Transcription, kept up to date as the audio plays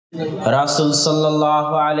রাসূল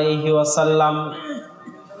সাল্লাল্লাহু আলাইহি ওয়াসাল্লাম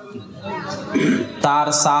তার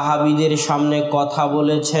সাহাবীদের সামনে কথা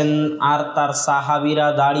বলেছেন আর তার সাহাবীরা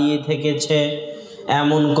দাঁড়িয়ে থেকেছে,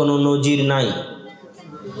 এমন কোনো নজির নাই।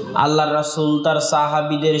 আল্লাহর রাসূল তার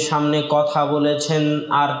সাহাবীদের সামনে কথা বলেছেন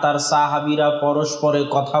আর তার সাহাবীরা পরস্পরে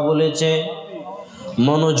কথা বলেছে,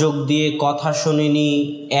 মনোযোগ দিয়ে কথা শুনেনি,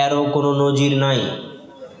 এরও কোনো নজির নাই।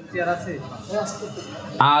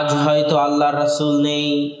 আজ হয়তো আল্লাহর রাসূল নেই,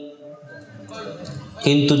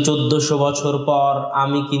 কিন্তু 1400 বছর পর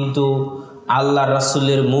আমি কিন্তু আল্লাহর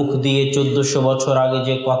রাসূলের মুখ দিয়ে 1400 বছর আগে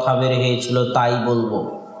যে কথা বের হয়েছিল তাই বলবো।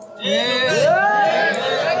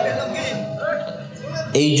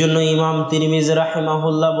 এই জন্য ইমাম তিরমিজি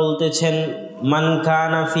রাহিমাহুল্লাহ বলতেছেন, মান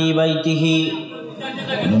কানা ফি বাইতিহি,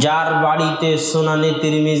 যার বাড়িতে সুনানে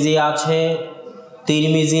তিরমিজি আছে,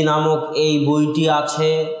 তিরমিজি নামক এই বইটি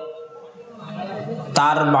আছে,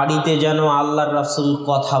 তার বাড়িতে যেন আল্লাহর রাসূল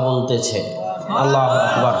কথা বলতেছে। আল্লাহু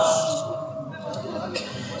আকবার।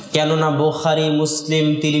 কেননা বুখারী, মুসলিম,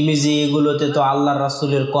 তিরমিজি এগুলোতে তো আল্লাহর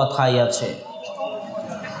রাসূলের কথাই আছে,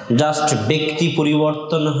 জাস্ট ব্যক্তি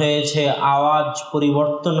পরিবর্তন হয়েছে, আওয়াজ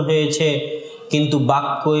পরিবর্তন হয়েছে, কিন্তু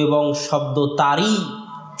বাক্য এবং শব্দ তারই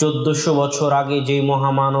 1400 বছর আগে যেই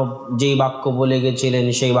মহামানব যেই বাক্য বলে গেছিলেন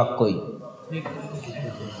সেই বাক্যই।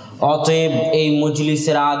 অতএব এই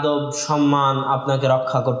মজলিসের আদব সম্মান আপনাকে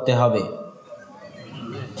রক্ষা করতে হবে।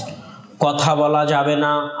 কথা বলা যাবে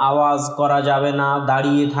না, আওয়াজ করা যাবে না,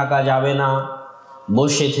 দাঁড়িয়ে থাকা যাবে না,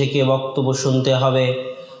 বসে থেকে বক্তব্য শুনতে হবে।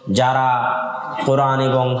 যারা কোরআন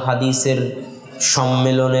এবং হাদিসের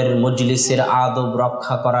সম্মেলনের মজলিসের আদব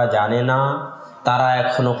রক্ষা করা জানে না, তারা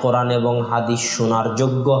এখনো কোরআন এবং হাদিস শোনার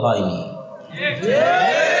যোগ্য হয়নি।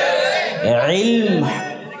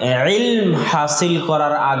 ইলম হাসিল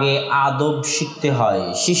করার আগে আদব শিখতে হয়,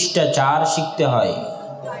 শিষ্টাচার শিখতে হয়।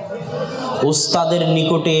 উস্তাদের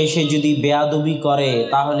নিকটে এসে যদি বেয়াদবি করে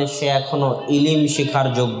তাহলে সে এখনো ইলম শেখার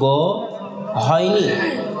যোগ্য হয়নি।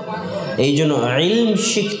 এই জন্য ইলম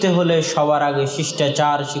শিখতে হলে সবার আগে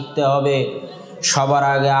শিষ্টাচার শিখতে হবে, সবার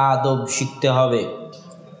আগে আদব শিখতে হবে।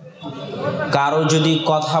 কারো যদি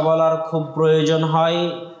কথা বলার খুব প্রয়োজন হয়,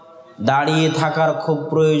 দাঁড়িয়ে থাকার খুব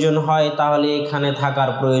প্রয়োজন হয়, তাহলে এখানে থাকার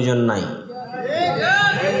প্রয়োজন নাই,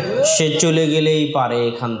 সে চলে গেলেই পারে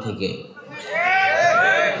এখান থেকে।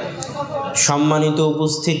 সম্মানিত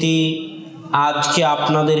উপস্থিতি, আজকে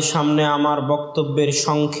আপনাদের সামনে আমার বক্তব্যের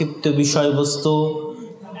সংক্ষিপ্ত বিষয়বস্তু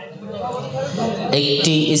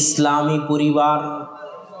একটি ইসলামী পরিবার,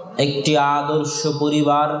 একটি আদর্শ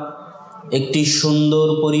পরিবার, একটি সুন্দর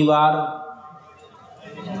পরিবার,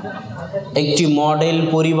 একটি মডেল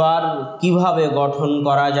পরিবার কিভাবে গঠন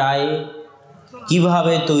করা যায়,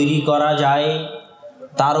 কিভাবে তৈরি করা যায়,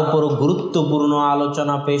 তার উপর গুরুত্বপূর্ণ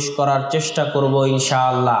আলোচনা পেশ করার চেষ্টা করব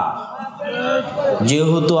ইনশাআল্লাহ।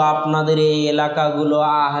 যেহেতু আপনাদের এই এলাকাগুলো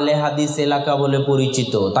আহলে হাদিস এলাকা বলে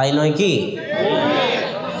পরিচিত, তাই নয় কি?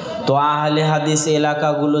 তো আহলে হাদিস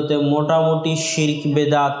এলাকাগুলোতে মোটামুটি শিরক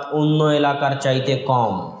বেদাত অন্য এলাকার চাইতে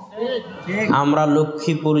কম। আমরা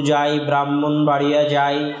লক্ষ্মীপুর যাই, ব্রাহ্মণবাড়িয়া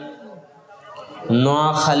যাই,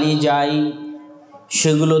 নোয়াখালী যাই,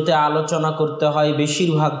 সেগুলোতে আলোচনা করতে হয়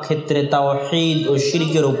বেশিরভাগ ক্ষেত্রে তাওহীদ ও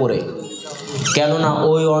শিরকের উপরে। কেননা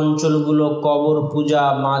ওই অঞ্চলগুলো কবর পূজা,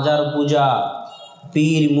 মাজার পূজা,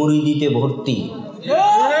 পীর মুরিদিতে ভর্তি।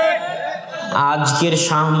 আজকের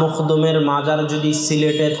শাহ মখদুমের মাজার যদি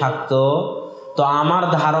সিলেটে থাকতো তো আমার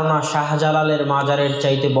ধারণা শাহজালালের মাজারের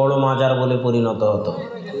চাইতে বড় মাজার বলে পরিণত হতো।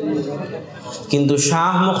 কিন্তু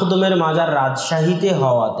শাহ মখদুমের মাজার রাজশাহীতে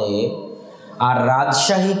হওয়াতে আর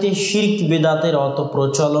রাজশাহীতে শিরক বেদাতের অত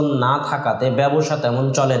প্রচলন না থাকাতে ব্যবসা তেমন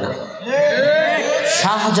চলে না,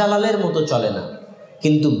 শাহজালালের মতো চলে না।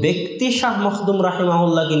 কিন্তু ব্যক্তি শাহ মখদুম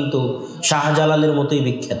রাহিমাহুল্লাহ কিন্তু শাহজালালের মতোই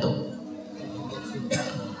বিখ্যাত।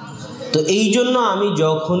 তো এই জন্য আমি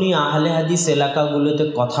যখনই আহলে হাদিস এলাকাগুলোতে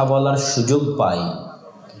কথা বলার সুযোগ পাই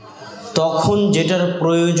তখন যেটার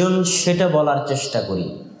প্রয়োজন সেটা বলার চেষ্টা করি।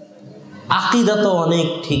 আকীদা তো অনেক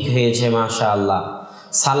ঠিক হয়েছে মাশাআল্লাহ,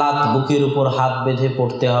 সালাত বুকের উপর হাত বেঁধে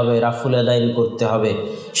পড়তে হবে, রাফুল আদাইন করতে হবে,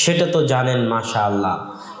 সেটা তো জানেন মাশাআল্লাহ,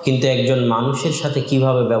 কিন্তু একজন মানুষের সাথে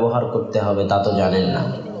কিভাবে ব্যবহার করতে হবে তা তো জানেন না।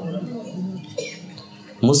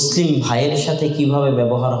 মুসলিম ভাইয়ের সাথে কিভাবে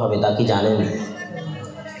ব্যবহার হবে তা কি জানেন?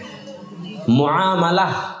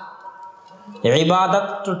 মুআমালাহ, ইবাদত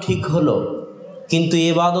তো ঠিক হলো, কিন্তু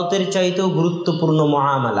ইবাদতের চাইতেও গুরুত্বপূর্ণ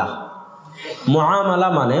মুআমালাহ। মুআমালা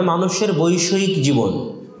মানে মানুষের বৈষয়িক জীবন।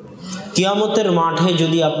 কিয়ামতের মাঠে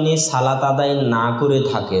যদি আপনি সালাত আদায় না করে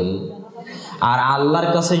থাকেন আর আল্লাহর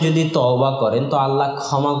কাছে যদি তওবা করেন তো আল্লাহ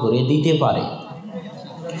ক্ষমা করে দিতে পারে।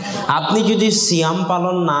 আপনি যদি সিয়াম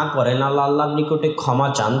পালন না করেন, আল্লাহর নিকটে ক্ষমা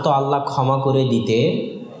চান তো আল্লাহ ক্ষমা করে দিতে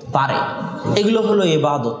পারে। এগুলো হলো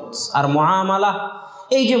ইবাদত। আর মুআমালা,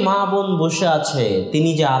 এই যে মা বোন বসে আছে, তিনি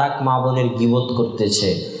যে আর এক মা বোনের গীবত করতেছে,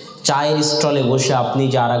 চায়ের স্টলে বসে আপনি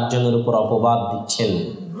যে আর একজনের উপর অপবাদ দিচ্ছেন,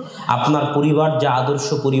 আপনার পরিবার যে আদর্শ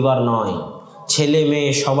পরিবার নয়, ছেলে মেয়ে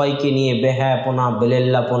সবাইকে নিয়ে বেহায়াপনা,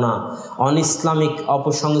 বেলেল্লাপনা, অনইসলামিক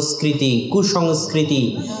অপসংস্কৃতি, কুসংস্কৃতি,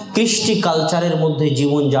 কৃষ্টি কালচারের মধ্যে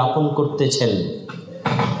জীবন যাপন করতেছেন,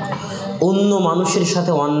 অন্য মানুষের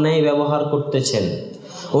সাথে অন্যায় ব্যবহার করতেছেন,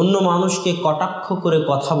 অন্য মানুষকে কটাক্ষ করে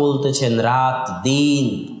কথা বলতেছেন রাত দিন,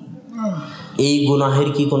 এই গুনাহের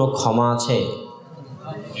কি কোনো ক্ষমা আছে?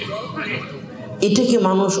 এটাকে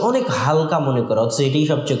মানুষ অনেক হালকা মনে করে, অথচ এটাই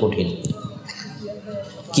সবচেয়ে কঠিন।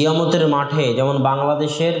 কিয়ামতের মাঠে যেমন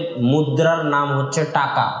বাংলাদেশের মুদ্রার নাম হচ্ছে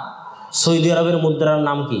টাকা, সৌদি আরবের মুদ্রার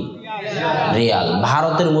নাম কি? রিয়াল।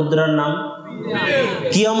 ভারতের মুদ্রার নাম?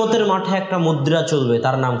 কিয়ামতের মাঠে একটা মুদ্রা চলবে,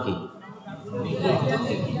 তার নাম কি?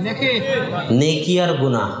 নেকি আর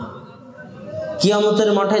গুনাহ। কিয়ামতের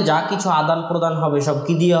মাঠে যা কিছু আদান প্রদান হবে সব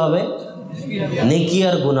কি দিয়ে হবে? নেকি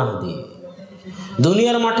আর গুনাহ দিয়ে।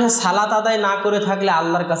 দুনিয়ার মাঠে সালাত আদায় না করে থাকলে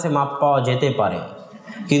আল্লাহর কাছে মাপ পাওয়া যেতে পারে,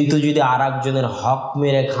 কিন্তু যদি আর একজনের হক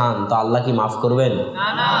মেরে খান তো আল্লাহ কি মাফ করবেন?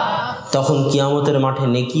 তখন কিয়ামতের মাঠে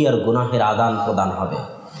নেকি আর গুনাহের আদান প্রদান হবে।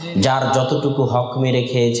 যার যতটুকু হক মেরে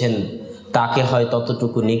খেয়েছেন তাকে হয়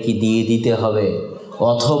ততটুকু নেকি দিয়ে দিতে হবে,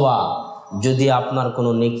 অথবা যদি আপনার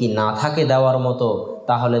কোনো নেকি না থাকে দেওয়ার মতো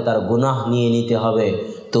তাহলে তার গুনাহ নিয়ে নিতে হবে।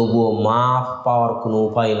 তবুও মাফ পাওয়ার কোনো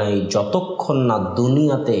উপায় নাই যতক্ষণ না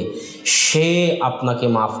দুনিয়াতে সে আপনাকে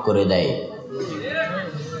মাফ করে দেয়।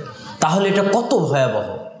 তাহলে এটা কত ভয়াবহ!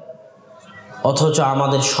 অথচ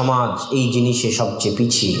আমাদের সমাজ এই জিনিসে সবচেয়ে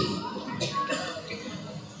পিছিয়ে।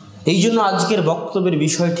 এই জন্য আজকের বক্তব্যের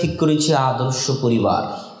বিষয় ঠিক করেছি আদর্শ পরিবার,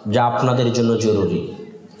 যা আপনাদের জন্য জরুরি।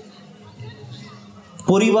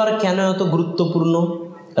 পরিবার কেন এত গুরুত্বপূর্ণ?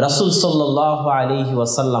 রাসূল সাল্লাল্লাহু আলাইহি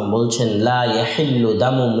ওয়াসাল্লাম বলছেন, লা ইয়াহিল্লু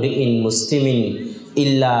দামু মরিইন মুসলিমিন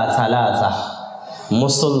ইল্লা সালাসাহ।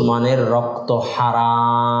 মুসলমানের রক্ত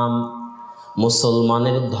হারাম,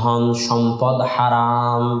 মুসলমানের ধন সম্পদ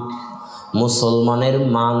হারাম, মুসলমানের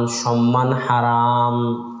মান সম্মান হারাম।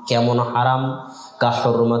 কেমন হারাম?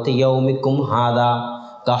 কাহুরমাতি ইয়াউমিকুম হাদা,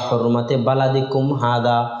 কাহুরমাতি বালাদিকুম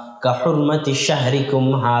হাদা, কাহুরমাতি শাহরিকুম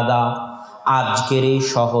হাদা। আজকের এই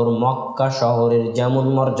শহর মক্কা শহরের যেমন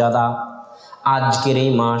মর্যাদা, আজকের এই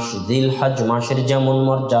মাস জিলহজ মাসের যেমন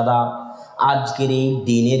মর্যাদা, আজকের এই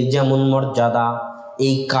দিনের যেমন মর্যাদা,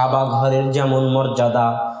 এই কাবা ঘরের যেমন মর্যাদা,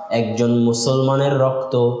 একজন মুসলমানের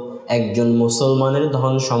রক্ত, একজন মুসলমানের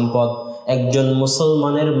ধন সম্পদ, একজন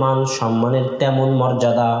মুসলমানের মান সম্মানের তেমন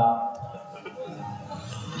মর্যাদা।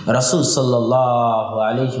 রাসূল সাল্লাল্লাহু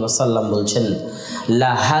আলাইহি ওয়াসাল্লাম বলছেন,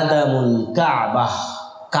 লাহাদামুল কাবাহ,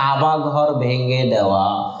 কাবা ঘর ভেঙে দেওয়া,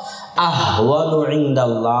 আহওয়ানু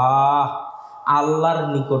ইনদাল্লাহ, আল্লাহর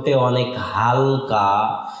নিকটে অনেক হালকা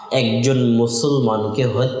একজন মুসলমানকে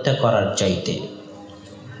হত্যা করার চাইতে।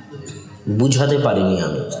 বুঝাতে পারিনি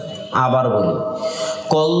আমি, আবার বলি।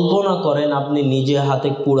 কল্পনা করেন আপনি নিজে হাতে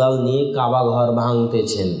কুড়াল নিয়ে কাবা ঘর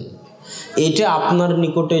ভাঙতেছেন, এটা আপনার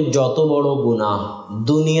নিকটে যত বড় গুনাহ,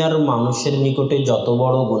 দুনিয়ার মানুষের নিকটে যত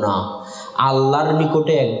বড় গুনাহ, আল্লাহর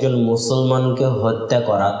নিকটে একজন মুসলমানকে হত্যা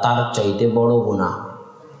করা তার চাইতে বড় গুনাহ।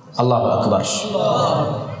 আল্লাহু আকবার।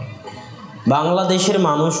 বাংলাদেশের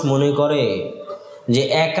মানুষ মনে করে যে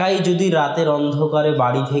একাই যদি রাতের অন্ধকারে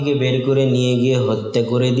বাড়ি থেকে বের করে নিয়ে গিয়ে হত্যা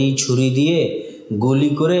করে দিই ছুরি দিয়ে,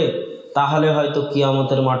 গুলি করে, তাহলে হয়তো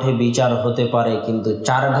কিয়ামতের মাঠে বিচার হতে পারে। কিন্তু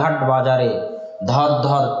চারঘাট বাজারে ধর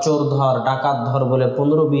ধর, চোর ধর, ডাকাত ধর বলে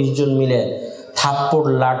 15-20 জন মিলে থাপ্পড়,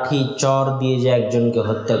 লাঠি, চর দিয়ে যে একজনকে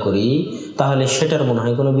হত্যা করি, তাহলে সেটার মনে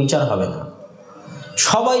হয় কোনো বিচার হবে না।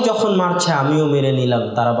 সবাই যখন মারছে আমিও মেরে নিলাম,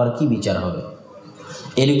 তার আবার কি বিচার হবে?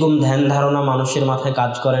 এরকম ধ্যান ধারণা মানুষের মাথায়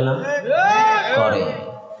কাজ করে না? করে।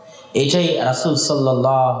 এটাই রাসূল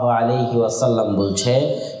সাল্লাল্লাহু আলাইহি ওয়াসাল্লাম বলছে,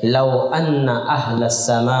 লাউ আন্না আহলাস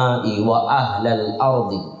সামাই ওয়া আহলাল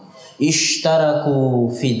আরদি ইশতারাকু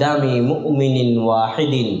ফি দামি মুমিনিন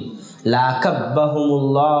ওয়াহিদিন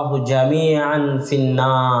লাকাব্বাহুমুল্লাহু জামিআন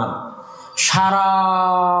ফিন্নার। সারা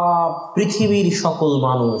পৃথিবীর সকল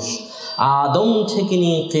মানুষ, আদম থেকে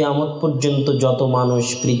নিয়ে কিয়ামত পর্যন্ত যত মানুষ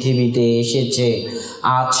পৃথিবীতে এসেছে,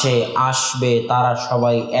 আছে, আসবে, তারা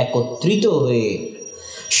সবাই একত্রিত হয়ে,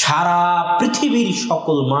 সারা পৃথিবীর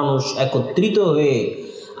সকল মানুষ একত্রিত হয়ে,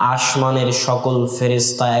 আসমানের সকল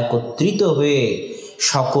ফেরেশতা একত্রিত হয়ে,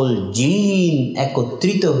 সকল জিন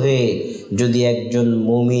একত্রিত হয়ে যদি একজন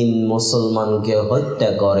মুমিন মুসলমানকে হত্যা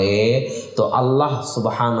করে, তো আল্লাহ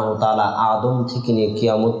সুবহানাহু ওয়া তাআলা আদম থেকে নিয়ে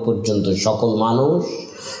কিয়ামত পর্যন্ত সকল মানুষ,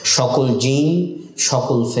 সকল জিন,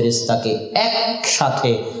 সকল ফেরেশতাকে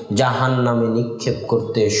একসাথে জাহান্নামে নিক্ষেপ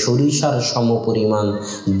করতে সরিষার সমপরিমাণ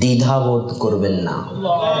দ্বিধাবোধ করবেন না।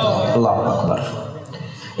 আল্লাহু আকবার।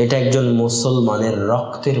 এটা একজন মুসলমানের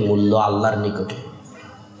রক্তের মূল্য আল্লাহর নিকটে।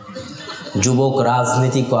 যুবক,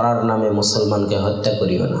 রাজনীতি করার নামে মুসলমানকে হত্যা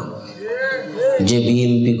করিও না। যে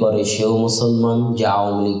বিএনপি করে সেও মুসলমান, যে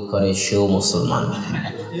আওয়ামী লীগ করে সেও মুসলমান।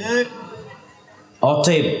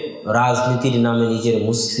 অতএব রাজনীতির নামে নিজের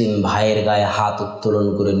মুসলিম ভাইয়ের গায়ে হাত উত্তোলন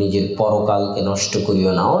করে নিজের পরকালকে নষ্ট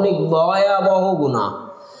করিও না। অনেক ভয়াবহ গুনাহ।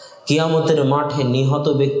 কিয়ামতের মাঠে নিহত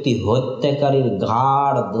ব্যক্তি হত্যাকারীর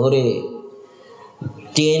ঘাড় ধরে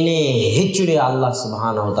টেনে হেঁচড়ে আল্লাহ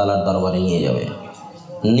সুবহানাহু ওয়া তাআলার দরবারে নিয়ে যাবে।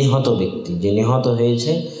 নিহত ব্যক্তি, যে নিহত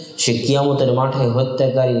হয়েছে, সে কিয়ামতের মাঠে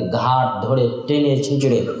হত্যাকারীর ঘাট ধরে টেনে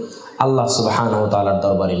ছিঁচড়ে আল্লাহ সুবহানাহু ওয়া তাআলার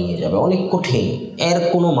দরবারে নিয়ে যাবে। অনেক কঠিন, এর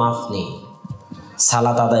কোনো মাফ নেই।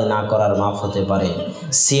 সালাত আদায় না করার মাফ হতে পারে,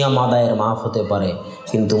 সিয়াম আদায়ের মাফ হতে পারে,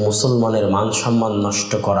 কিন্তু মুসলমানের মান সম্মান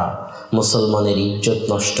নষ্ট করা, মুসলমানের ইজ্জত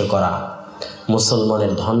নষ্ট করা,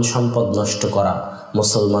 মুসলমানের ধন সম্পদ নষ্ট করা,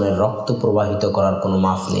 মুসলমানের রক্ত প্রবাহিত করার কোনো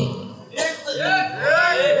মাফ নেই।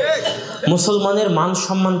 মুসলমানের মান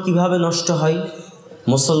সম্মান কিভাবে নষ্ট হয়?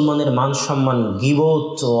 মুসলমানের মান সম্মান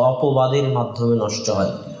গীবত ও অপবাদের মাধ্যমে নষ্ট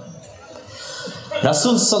হয়।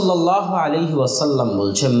 রাসূল সাল্লাল্লাহু আলাইহি ওয়াসাল্লাম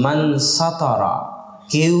বলছে, মান সাতারা,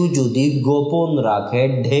 কেউ যদি গোপন রাখে,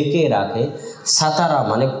 ঢেকে রাখে। সাতারা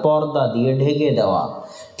মানে পর্দা দিয়ে ঢেকে দেওয়া।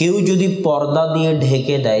 কেউ যদি পর্দা দিয়ে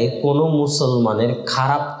ঢেকে দেয় কোনো মুসলমানের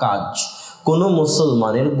খারাপ কাজ, কোনো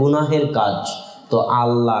মুসলমানের গুনাহের কাজ, তো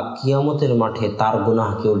আল্লাহ কিয়ামতের মাঠে তার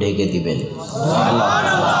গুনাহকেও ঢেকে দিবেন।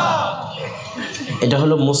 এটা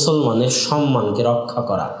হলো মুসলমানের সম্মানকে রক্ষা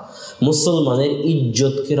করা, মুসলমানের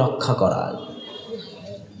ইজ্জতকে রক্ষা করা।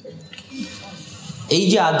 এই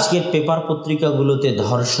যে আজকের পেপার পত্রিকাগুলোতে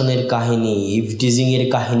ধর্ষণের কাহিনী, ইভটিজিংয়ের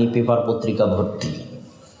কাহিনী পেপার পত্রিকা ভর্তি।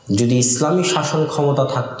 যদি ইসলামী শাসন ক্ষমতা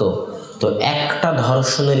থাকতো তো একটা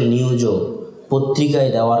ধর্ষণের নিউজও পত্রিকায়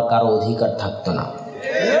দেওয়ার কারো অধিকার থাকতো না।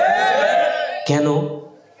 কেন?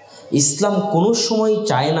 ইসলাম কোনো সময়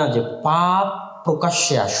চায় না যে পাপ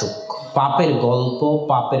প্রকাশ্যে আসুক। পাপের গল্প,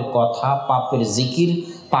 পাপের কথা, পাপের জিকির,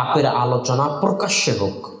 পাপের আলোচনা প্রকাশ্যে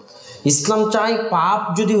হোক। ইসলাম চায় পাপ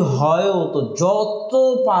যদি হয়ও তো যত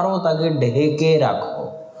পারো তাকে ঢেকে রাখো।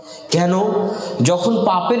 কেন? যখন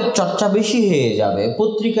পাপের চর্চা বেশি হয়ে যাবে,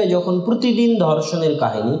 পত্রিকায় যখন প্রতিদিন ধর্ষণের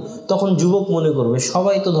কাহিনী, তখন যুবক মনে করবে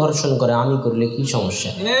সবাই তো ধর্ষণ করে, আমি করলে কি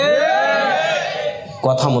সমস্যা?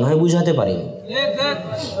 কথা মনে হয় বুঝাতে পারিনি।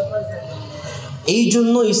 এই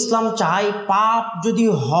জন্য ইসলাম চায় পাপ যদি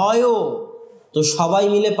হয়ও তো সবাই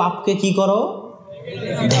মিলে পাপকে কি করো?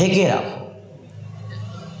 ঢেকে রাখো।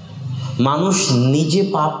 মানুষ নিজে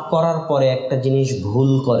পাপ করার পরে একটা জিনিস ভুল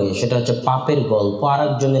করে, সেটা হচ্ছে পাপের গল্প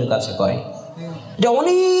আরেকজনের কাছে করে। এটা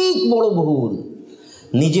অনেক বড় ভুল।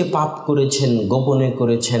 নিজে পাপ করেছেন, গোপনে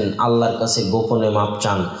করেছেন, আল্লাহর কাছে গোপনে মাপ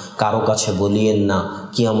চান, কারো কাছে বলিয়েন না।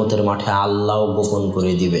 কিয়ামতের মাঠে আল্লাহও গোপন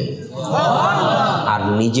করে দিবেন। আর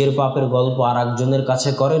নিজের পাপের গল্প আরেকজনের কাছে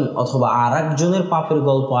করেন, অথবা আরেকজনের পাপের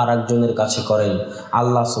গল্প আরেকজনের কাছে করেন,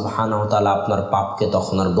 আল্লাহ সুবহানাহু ওয়া তাআলা আপনার পাপকে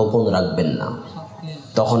তখন আর গোপন রাখবেন না।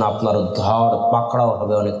 তখন আপনার ধর পাকড়াও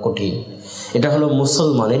হবে অনেক কঠিন। এটা হলো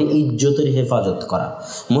মুসলমানের ইজ্জতের হেফাজত করা,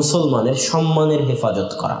 মুসলমানের সম্মানের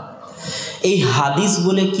হেফাজত করা। এই হাদিস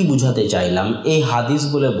বলে কি বুঝাতে চাইলাম? এই হাদিস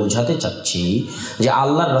বলে বোঝাতে চাচ্ছি যে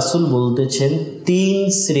আল্লাহর রাসূল বলতেছেন 3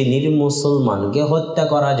 শ্রেণীর মুসলমানকে হত্যা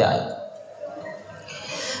করা যায়।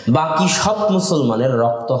 বাকি সব মুসলমানের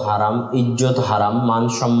রক্ত হারাম, ইজ্জত হারাম, মান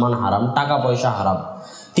সম্মান হারাম, টাকা পয়সা হারাম।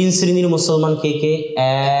 3 শ্রেণীর মুসলমান কে কে?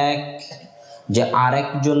 1, যে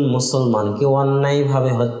আরেকজন মুসলমানকে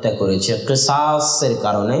অন্যায়ভাবে হত্যা করেছে, কিসাসের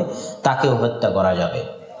কারণে তাকেও হত্যা করা যাবে।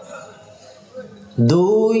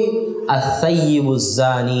 2, আস-সাইয়্যিবুজ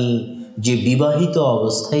জানি, যে বিবাহিত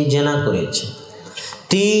অবস্থায় জিনা করেছে।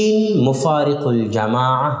 3, মুফারিকুল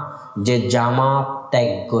জামাআহ, যে জামাত ত্যাগ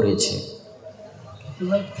করেছে।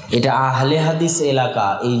 এটা আহলে হাদিস এলাকা,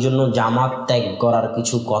 এই জন্য জামাত ত্যাগ করার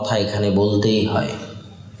কিছু কথা এখানে বলতেই হয়।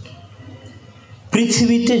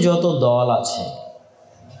 পৃথিবীতে যত দল আছে,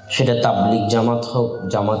 সেটা তাবলিগ জামাত হোক,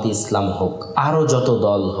 জামাতে ইসলাম হোক, আরও যত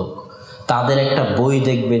দল হোক, তাদের একটা বই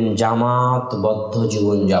দেখবেন, জামাতবদ্ধ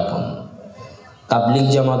জীবনযাপন। তাবলিগ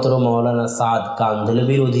জামাতেরও মাওলানা সাদ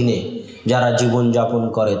কান্ধলভির অধীনে যারা জীবনযাপন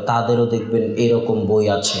করে তাদেরও দেখবেন এরকম বই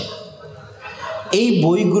আছে। এই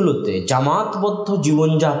বইগুলোতে জামাতবদ্ধ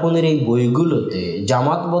জীবনযাপনের এই বইগুলোতে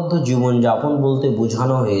জামাতবদ্ধ জীবনযাপন বলতে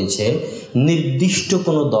বোঝানো হয়েছে নির্দিষ্ট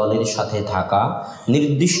কোনো দলের সাথে থাকা,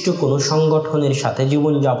 নির্দিষ্ট কোনো সংগঠনের সাথে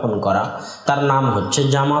জীবনযাপন করা, তার নাম হচ্ছে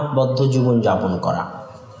জামাতবদ্ধ জীবনযাপন করা।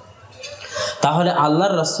 তাহলে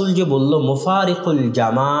আল্লাহর রাসূল যে বলল মুফারিকুল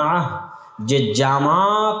জামাআহ, যে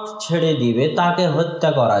জামাত ছেড়ে দিবে তাকে হত্যা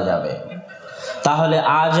করা যাবে। তাহলে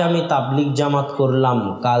আজ আমি তাবলিগ জামাত করলাম,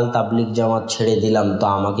 কাল তাবলিগ জামাত ছেড়ে দিলাম, তো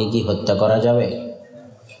আমাকে কি হত্যা করা যাবে?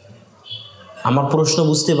 আমার প্রশ্ন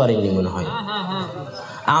বুঝতে পারিনি মনে হয়।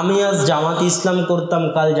 আমি আজ জামাত ইসলাম করতাম,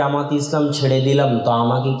 কাল জামাত ইসলাম ছেড়ে দিলাম, তো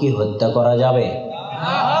আমাকে কি হত্যা করা যাবে?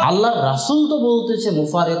 আল্লাহর রাসূল তো বলতেছে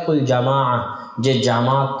মুফারিকুল জামাআহ, যে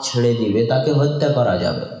জামাত ছেড়ে দিবে তাকে হত্যা করা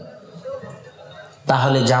যাবে।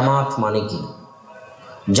 তাহলে জামাত মানে কি?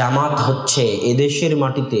 জামাত হচ্ছে এদেশের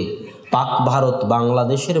মাটিতে, পাক ভারত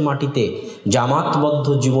বাংলাদেশের মাটিতে জামাতবদ্ধ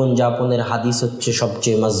জীবনযাপনের হাদিস হচ্ছে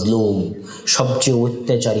সবচেয়ে মাজলুম, সবচেয়ে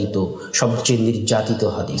অত্যাচারিত, সবচেয়ে নির্যাতিত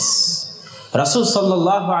হাদিস। রাসূল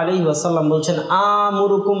সাল্লাল্লাহু আলাইহি ওয়াসাল্লাম বলছেন,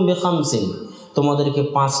 আমুরুকুম বিখামসিন, তোমাদেরকে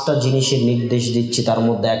 5টা জিনিসের নির্দেশ দিচ্ছি, তার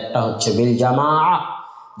মধ্যে একটা হচ্ছে বিল জামাআহ,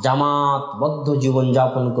 জামাতবদ্ধ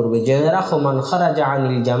জীবনযাপন করবে। জেনে রাখো, মান খারাজা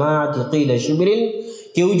আনিল জামাআতি কিলা শিবরিন,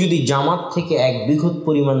 কেউ যদি জামাত থেকে 1 বিঘত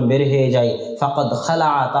পরিমাণ বের হয়ে যায়, ফাকাদ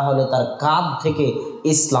খালা, তাহলে তার কাঁধ থেকে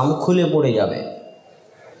ইসলাম খুলে পড়ে যাবে।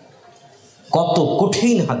 কত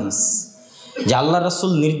কঠিন হাদিস, যে আল্লাহ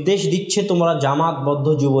রাসূল নির্দেশ দিচ্ছে তোমরা জামাতবদ্ধ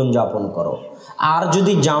জীবনযাপন করো, আর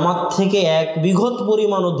যদি জামাত থেকে 1 বিঘত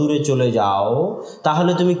পরিমাণও দূরে চলে যাও,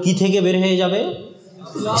 তাহলে তুমি কি থেকে বের হয়ে যাবে?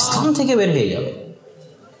 ইসলাম থেকে বের হয়ে যাবে।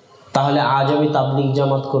 তাহলে আজ আমি তাবলিগ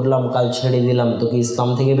জামাত করলাম, কাল ছেড়ে দিলাম, তো কি ইসলাম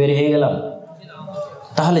থেকে বের হয়ে গেলাম?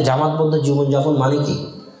 তাহলে জামাতবদ্ধ জীবনযাপন মানে কি?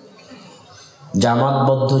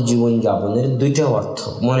 জামাতবদ্ধ জীবনযাপনের 2টা অর্থ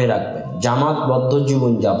মনে রাখবেন। জামাতবদ্ধ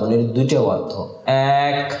জীবনযাপনের 2টা অর্থ।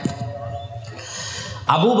 1,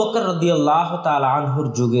 আবু বকর রাদিয়াল্লাহু তাআলা আনহুর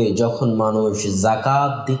যুগে যখন মানুষ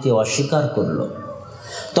যাকাত দিতে অস্বীকার করলো,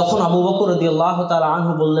 তখন আবু বকর রাদিয়াল্লাহু তাআলা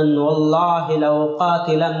আনহু বললেন, ওয়াল্লাহি লাউ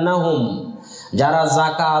কাতিলান্নাহুম, যারা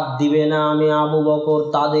যাকাত দিবে না আমি আবু বকর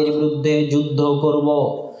তাদের বিরুদ্ধে যুদ্ধ করব।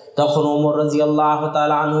 তখন ওমর রাদিয়াল্লাহু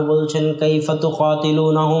তাআলা আনহু বলছেন, কাইফা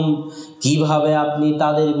তুকাতিলুনাহুম, কিভাবে আপনি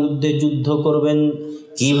তাদের বিরুদ্ধে যুদ্ধ করবেন?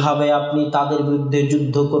 কিভাবে আপনি তাদের বিরুদ্ধে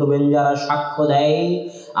যুদ্ধ করবেন যারা সাক্ষ্য দেয়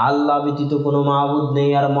আল্লাহ ব্যতীত কোনো মাবুদ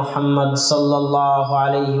নেই আর মুহাম্মদ সাল্লাল্লাহু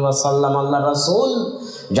আলাইহি ওয়াসাল্লাম আল্লাহর রাসূল?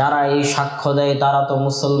 যারা এই সাক্ষ্য দেয় তারা তো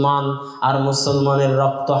মুসলমান, আর মুসলমানের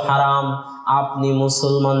রক্ত হারাম। আপনি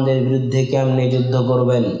মুসলমানদের বিরুদ্ধে কেমনে যুদ্ধ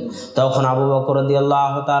করবেন? তখন আবু বকর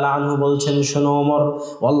রাদিয়াল্লাহু তাআলা আনহু বলছেন, শোনো ওমর,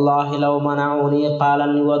 ওয়াল্লাহি লাউ মানাউনি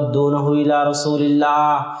ক্বালান ইউদ্দুনাহু ইলা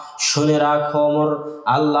রাসূলিল্লাহ, শুনে রাখো ওমর,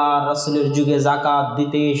 আল্লাহর রাসূলের যুগে যাকাত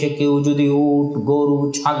দিতে এসে কেউ যদি উট গরু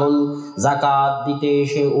ছাগল, যাকাত দিতে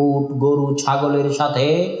এসে উট গরু ছাগলের সাথে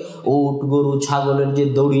উট গরু ছাগলের যে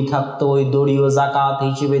দড়ি থাকতো ওই দড়িও যাকাত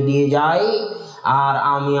হিসেবে দিয়ে যায়, আর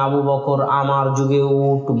আমি আবু বকর আমার যুগে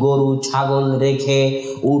উট গরু ছাগল রেখে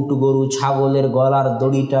উট গরু ছাগলের গলার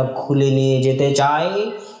দড়িটা খুলে নিয়ে যেতে চাই,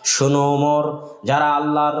 শোনো ওমর, যারা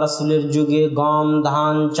আল্লাহর রাসূলের যুগে গম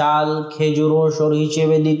ধান চাল খেজুর ওসর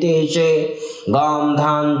হিসেবে দিতে এসে গম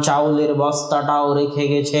ধান চাউলের বস্তাটাও রেখে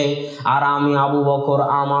গেছে, আর আমি আবু বকর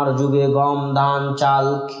আমার যুগে গম ধান চাল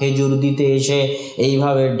খেজুর দিতে এসে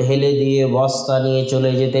এইভাবে ঢেলে দিয়ে বস্তা নিয়ে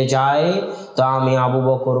চলে যেতে চাই, তো আমি আবু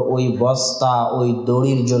বকর ওই বস্তা ওই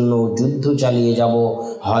দড়ির জন্য যুদ্ধ চালিয়ে যাব,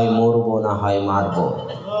 হয় মরব না হয় মারব।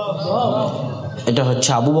 এটা হচ্ছে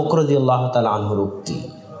আবু বকর রাদিয়াল্লাহু তাআলা আনহুর উক্তি।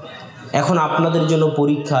 এখন আপনাদের জন্য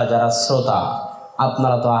পরীক্ষা, যারা শ্রোতা,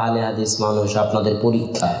 আপনারা তো আহলে হাদিস মানুষ, আপনাদের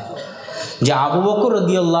পরীক্ষা যে আবু বকর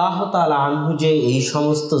রাদিয়াল্লাহু তাআলা আনহু যে এই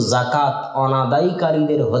সমস্ত যাকাত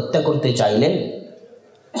অনাদায়কারীদের হত্যা করতে চাইলেন,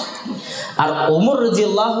 আর ওমর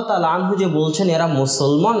রাদিয়াল্লাহু তাআলা আনহু যে বলছেন এরা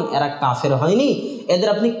মুসলমান, এরা কাফের হয়নি, এদের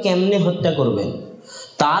আপনি কেমনে হত্যা করবেন?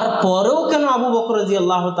 তারপরেও কেন আবু বকর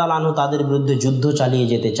রাদিয়াল্লাহু তাআলা আনহু তাদের বিরুদ্ধে যুদ্ধ চালিয়ে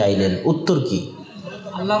যেতে চাইলেন? উত্তর কি?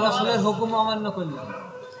 আল্লাহর রাসূলের হুকুম অমান্য করলেন।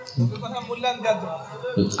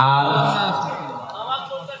 আর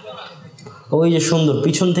ওই যে সুন্দর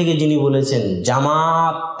পিছন থেকে যিনি বলেছেন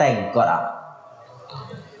জামাত ত্যাগ করা,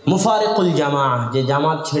 মুফারিকুল জামাআহ, যে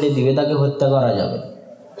জামাত ছেড়ে দিবে তাকে হত্যা করা যাবে।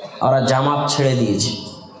 ওরা জামাত ছেড়ে দিয়েছে।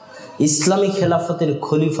 ইসলামী খেলাফতের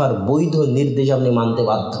খলিফার বৈধ নির্দেশ আপনি মানতে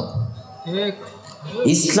বাধ্য।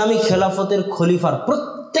 ইসলামী খেলাফতের খলিফার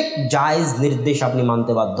প্রত্যেক জায়েজ নির্দেশ আপনি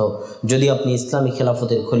মানতে বাধ্য। যদি আপনি ইসলামী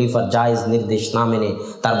খেলাফতের খলিফার জায়েজ নির্দেশ না মেনে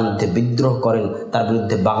তার বিরুদ্ধে বিদ্রোহ করেন, তার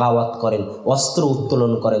বিরুদ্ধে বাগাওয়াত করেন, অস্ত্র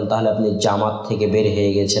উত্তোলন করেন, তাহলে আপনি জামাত থেকে বের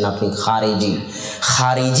হয়ে গেছেন, আপনি খারিজি।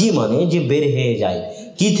 খারিজি মানে যে বের হয়ে যায়।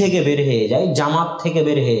 কি থেকে বের হয়ে যায়? জামাত থেকে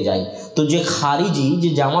বের হয়ে যায়। তো যে খারিজি, যে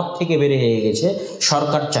জামাত থেকে বের হয়ে গেছে,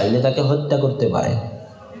 সরকার চাইলে তাকে হত্যা করতে পারে।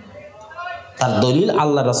 তার দলিল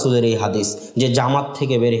আল্লাহ রাসূলের এই হাদিস, যে জামাত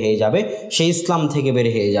থেকে বের হয়ে যাবে সে ইসলাম থেকে বের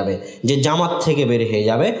হয়ে যাবে, যে জামাত থেকে বের হয়ে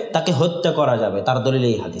যাবে তাকে হত্যা করা যাবে, তার দলিল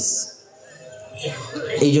এই হাদিস।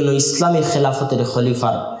 এই জন্য ইসলামী খেলাফতের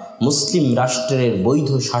খলিফার মুসলিম রাষ্ট্রের বৈধ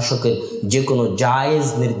শাসকের যে কোনো জায়েজ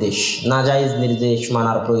নির্দেশ, নাজায়েজ নির্দেশ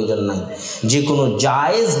মানার প্রয়োজন নাই। যে কোনো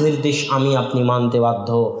জায়েজ নির্দেশ আমি আপনি মানতে বাধ্য।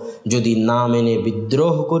 যদি না মেনে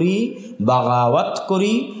বিদ্রোহ করি, বাগাওয়াত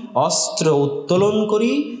করি, অস্ত্র উত্তোলন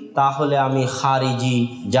করি, তাহলে আমি খারিজি,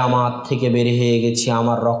 জামাত থেকে বের হয়ে গেছি,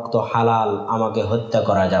 আমার রক্ত হালাল, আমাকে হত্যা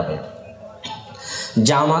করা যাবে।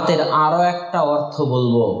 জামাতের আরও একটা অর্থ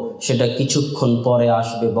বলবো, সেটা কিছুক্ষণ পরে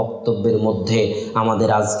আসবে বক্তব্যের মধ্যে, আমাদের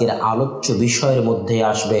আজকের আলোচ্য বিষয়ের মধ্যে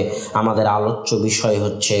আসবে। আমাদের আলোচ্য বিষয়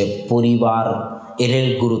হচ্ছে পরিবার এর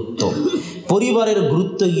গুরুত্ব। পরিবারের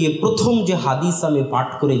গুরুত্ব গিয়ে প্রথম যে হাদিস আমি পাঠ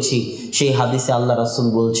করেছি, সেই হাদিসে আল্লাহ রাসূল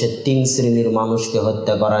বলছে 3 শ্রেণীর মানুষকে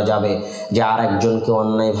হত্যা করা যাবে। যে আরেকজনকে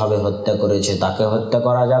অন্যায়ভাবে হত্যা করেছে তাকে হত্যা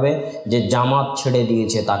করা যাবে, যে জামাত ছেড়ে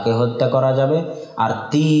দিয়েছে তাকে হত্যা করা যাবে, আর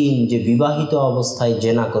 3 যে বিবাহিত অবস্থায়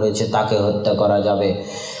জেনা করেছে তাকে হত্যা করা যাবে।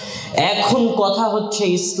 এখন কথা হচ্ছে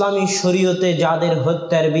ইসলামী শরীয়তে যাদের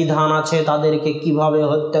হত্যার বিধান আছে তাদেরকে কিভাবে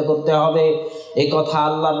হত্যা করতে হবে এ কথা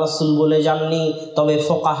আল্লাহ রাসূল বলে যাননি। তবে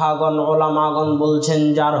ফোকাহাগণ, ওলামাগণ বলছেন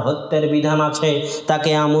যার হত্যার বিধান আছে তাকে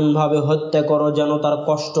এমনভাবে হত্যা করো যেন তার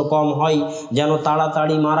কষ্ট কম হয়, যেন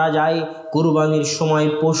তাড়াতাড়ি মারা যায়। কুরবানির সময়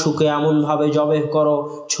পশুকে এমনভাবে জবেহ করো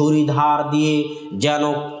ছুরি ধার দিয়ে যেন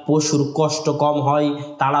পশুর কষ্ট কম হয়,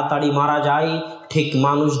 তাড়াতাড়ি মারা যায়। ঠিক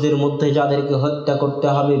মানুষদের মধ্যে যাদেরকে হত্যা করতে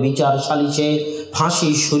হবে বিচার সালিশে ফাঁসি,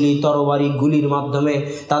 শুলি, তরবারি, গুলির মাধ্যমে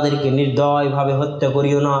তাদেরকে নির্দয়ভাবে হত্যা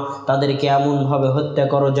করিও না, তাদেরকে এমনভাবে হত্যা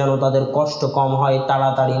করো যেন তাদের কষ্ট কম হয়,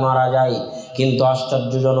 তাড়াতাড়ি মারা যায়। কিন্তু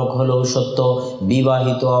আশ্চর্যজনক হলেও সত্য,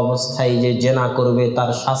 বিবাহিত অবস্থায় যে জেনা করবে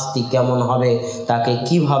তার শাস্তি কেমন হবে, তাকে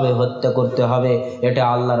কিভাবে হত্যা করতে হবে, এটা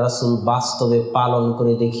আল্লাহ রাসূল বাস্তবে পালন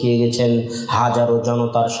করে দেখিয়ে গেছেন। হাজারো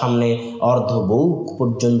জনতার সামনে অর্ধবুক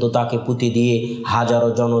পর্যন্ত তাকে পুঁতি দিয়ে হাজারো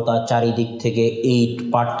জনতা চারিদিক থেকে ইট,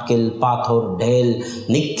 পাটকেল, পাথর, ঢেল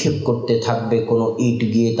নিক্ষেপ করতে থাকবে। কোনো ইট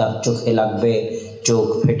গিয়ে তার চোখে লাগবে, চোখ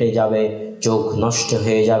ফেটে যাবে, চোখ নষ্ট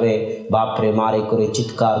হয়ে যাবে, বাপরে মারে করে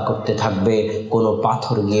চিৎকার করতে থাকবে। কোনো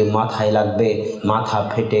পাথর গিয়ে মাথায় লাগবে, মাথা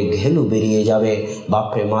ফেটে ঘেলু বেরিয়ে যাবে,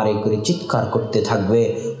 বাপরে মারে করে চিৎকার করতে থাকবে।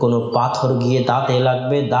 কোনো পাথর গিয়ে দাঁতে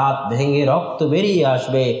লাগবে, দাঁত ভেঙে রক্ত বেরিয়ে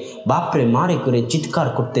আসবে, বাপরে মারে করে চিৎকার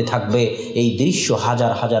করতে থাকবে। এই দৃশ্য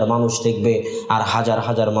হাজার হাজার মানুষ দেখবে, আর হাজার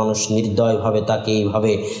হাজার মানুষ নির্দয়ভাবে তাকে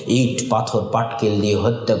এইভাবে ইট, পাথর, পাটকেল দিয়ে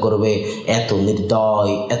হত্যা করবে। এত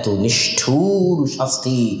নির্দয়, এত নিষ্ঠুর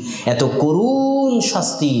শাস্তি, এত করুণ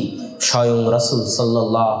শাস্তি স্বয়ং রাসূল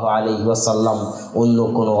সাল্লাল্লাহু আলাইহি ওয়াসাল্লাম অন্য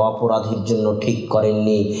কোনো অপরাধীর জন্য ঠিক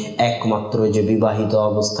করেননি, একমাত্র যে বিবাহিত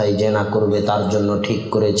অবস্থায় জেনা করবে তার জন্য ঠিক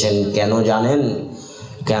করেছেন। কেন জানেন?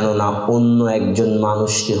 কেননা অন্য একজন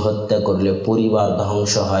মানুষকে হত্যা করলে পরিবার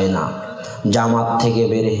ধ্বংস হয় না, জামাত থেকে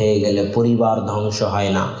বের হয়ে গেলে পরিবার ধ্বংস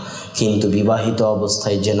হয় না, কিন্তু বিবাহিত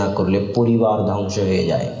অবস্থায় জেনা করলে পরিবার ধ্বংস হয়ে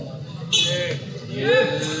যায়।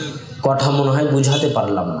 কথা মনে হয় বুঝাতে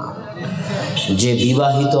পারলাম না। যে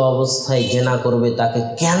বিবাহিত অবস্থায় জেনা করবে তাকে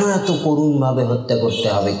কেন এত করুণভাবে হত্যা করতে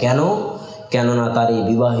হবে? কেন? কেননা তার এই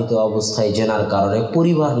বিবাহিত অবস্থায় জেনার কারণে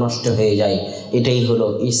পরিবার নষ্ট হয়ে যায়। এটাই হলো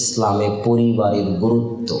ইসলামে পরিবারের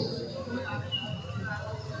গুরুত্ব।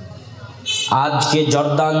 আজকে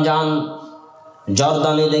জর্দান যান,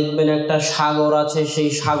 জর্দানে দেখবেন একটা সাগর আছে, সেই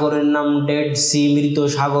সাগরের নাম ডেড সি, মৃত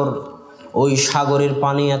সাগর। ওই সাগরের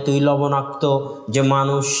পানি এতই লবণাক্ত যে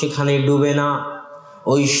মানুষ সেখানে ডুবে না।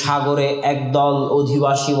 ওই সাগরে একদল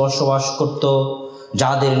অধিবাসী বসবাস করত,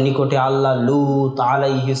 যাদের নিকটে আল্লাহ লূত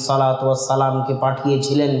আলাইহিস সালাতু ওয়াস সালামকে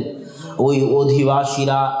পাঠিয়েছিলেন। ওই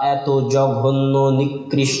অধিবাসীরা এত জঘন্য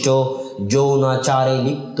নিকৃষ্ট যৌনাচারে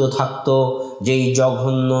লিপ্ত থাকত, যেই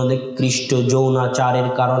জঘন্য নিকৃষ্ট যৌনাচারের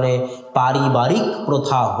কারণে পারিবারিক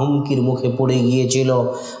প্রথা হুমকির মুখে পড়ে গিয়েছিল।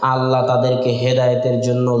 আল্লাহ তাদেরকে হেদায়েতের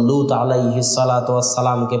জন্য লূত আলাইহিস সালাতু ওয়াস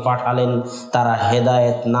সালামকে পাঠালেন। তারা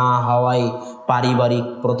হেদায়েত না হওয়ায় পারিবারিক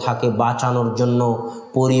প্রথাকে বাঁচানোর জন্য,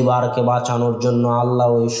 পরিবারকে বাঁচানোর জন্য আল্লাহ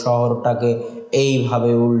ওই শহরটাকে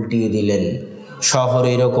এইভাবে উল্টিয়ে দিলেন। শহর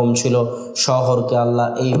এরকম ছিল, শহরকে আল্লাহ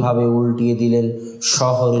এইভাবে উল্টিয়ে দিলেন।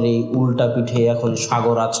 শহরের এই উল্টা পিঠে এখন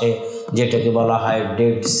সাগর আছে, যেটাকে বলা হয়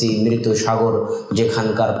ডেড সি, মৃত সাগর,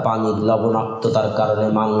 যেখানকার পানির লবণাক্ততার কারণে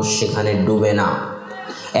মানুষ সেখানে ডুবে না।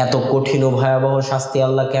 এত কঠিন ও ভয়াবহ শাস্তি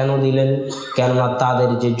আল্লাহ কেন দিলেন? কেননা তাদের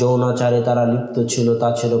যে যৌনাচারে তারা লিপ্ত ছিল তা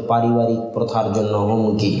ছিল পারিবারিক প্রথার জন্য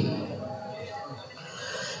হুমকি।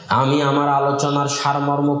 আমি আমার আলোচনার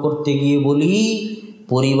সারমর্ম করতে গিয়ে বলি,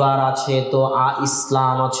 পরিবার আছে তো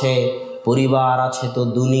ইসলাম আছে, পরিবার আছে তো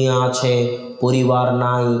দুনিয়া আছে, পরিবার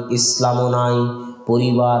নাই ইসলামও নাই,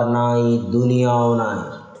 পরিবার নাই দুনিয়াও নাই।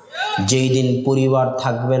 যেই দিন পরিবার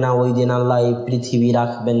থাকবে না ওই দিন আল্লাহ এই পৃথিবী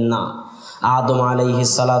রাখবেন না। আদম আলাইহিস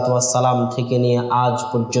সালাতু ওয়াস সালাম থেকে নিয়ে আজ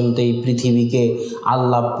পর্যন্ত এই পৃথিবীকে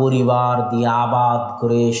আল্লাহ পরিবার দিয়ে আবাদ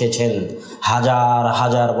করে এসেছেন। হাজার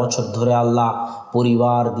হাজার বছর ধরে আল্লাহ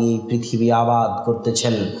পরিবার দিয়ে পৃথিবী আবাদ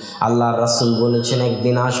করতেছেন। আল্লাহর রাসূল বলেছেন,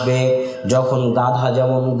 একদিন আসবে যখন গাধা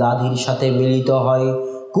যেমন গাধীর সাথে মিলিত হয়,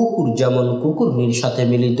 কুকুর যেমন কুকুরনির সাথে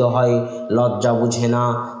মিলিত হয়, লজ্জা বুঝে না,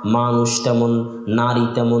 মানুষ তেমন, নারী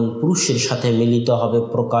তেমন পুরুষের সাথে মিলিত হবে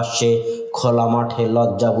প্রকাশ্যে, খোলা মাঠে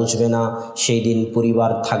লজ্জা বুঝবে না। সেই দিন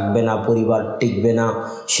পরিবার থাকবে না, পরিবার টিকবে না।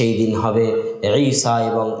 সেই দিন হবে ঈসা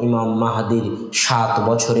এবং ইমাম মাহদির 7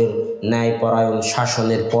 বছরের ন্যায়পরায়ণ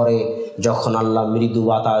শাসনের পরে, যখন আল্লাহ মৃদু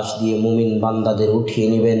বাতাস দিয়ে মুমিন বান্দাদের উঠিয়ে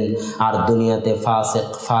নেবেন আর দুনিয়াতে ফাসিক,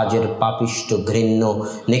 ফাজের, পাপিষ্ট, ঘৃণ্য,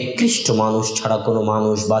 নিকৃষ্ট মানুষ ছাড়া কোনো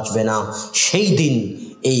মানুষ বাঁচবে না। সেই দিন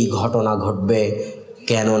এই ঘটনা ঘটবে।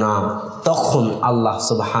 কেননা তখন আল্লাহ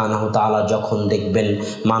সুবহানাহু তাআলা যখন দেখবেন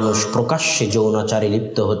মানুষ প্রকাশ্যে যৌনাচারে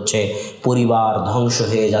লিপ্ত হচ্ছে, পরিবার ধ্বংস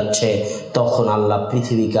হয়ে যাচ্ছে, তখন আল্লাহ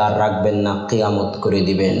পৃথিবীকে আর রাখবেন না, কিয়ামত করে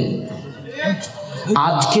দিবেন।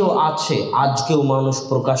 আজকেও আছে, আজকেও মানুষ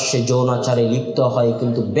প্রকাশ্যে যৌনাচারে লিপ্ত হয়,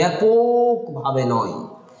 কিন্তু ব্যাপকভাবে নয়।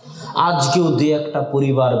 আজকেও 2-1টা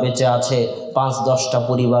পরিবার বেঁচে আছে, 5-10টা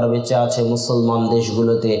পরিবার বেঁচে আছে মুসলমান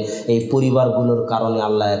দেশগুলোতে। এই পরিবারগুলোর কারণে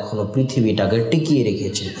আল্লাহ এখনো পৃথিবীটাকে টিকিয়ে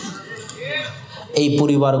রেখেছে। এই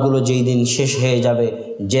পরিবারগুলো যেই দিন শেষ হয়ে যাবে,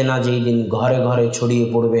 জেনা যেই দিন ঘরে ঘরে ছড়িয়ে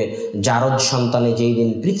পড়বে, জারজ সন্তানে যেই দিন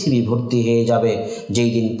পৃথিবী ভর্তি হয়ে যাবে, যেই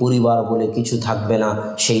দিন পরিবার বলে কিছু থাকবে না,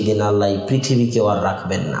 সেই দিন আল্লাহ পৃথিবীকেও আর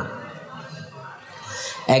রাখবেন না।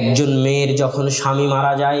 একজন মেয়ের যখন স্বামী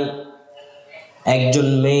মারা যায়, একজন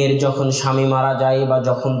মেয়ের যখন স্বামী মারা যায় বা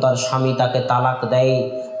যখন তার স্বামী তাকে তালাক দেয়,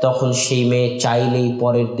 তখন সেই মেয়ে চাইলেই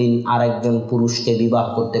পরের দিন আরেকজন পুরুষকে বিবাহ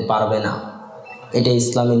করতে পারবে না। এটা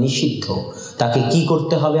ইসলামে নিষিদ্ধ। তাকে কি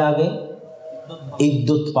করতে হবে? আগে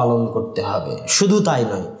ইদ্যত পালন করতে হবে। শুধু তাই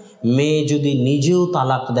নয়, মেয়ে যদি নিজেও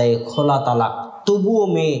তালাক দেয়, খোলা তালাক, তবুও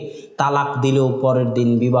মেয়ে তালাক দিলেও পরের দিন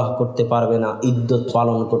বিবাহ করতে পারবে না, ইদ্যত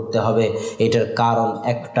পালন করতে হবে। এটার কারণ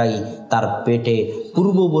একটাই, তার পেটে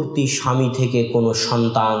পূর্ববর্তী স্বামী থেকে কোনো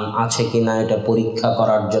সন্তান আছে কিনা এটা পরীক্ষা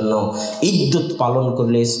করার জন্য। ইদ্যত পালন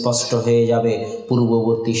করলে স্পষ্ট হয়ে যাবে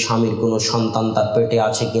পূর্ববর্তী স্বামীর কোনো সন্তান তার পেটে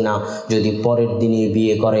আছে কিনা। যদি পরের দিনে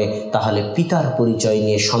বিয়ে করে, তাহলে পিতার পরিচয়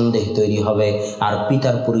নিয়ে সন্দেহ তৈরি হবে, আর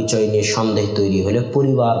পিতার পরিচয় নিয়ে সন্দেহ তৈরি হলে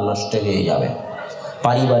পরিবার নষ্ট হয়ে যাবে,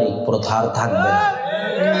 পারিবারিক প্রথার থাকবে না।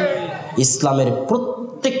 ইসলামের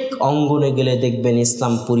প্রত্যেক অঙ্গনে গেলে দেখবেন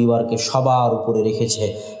ইসলাম পরিবারকে সবার উপরে রেখেছে।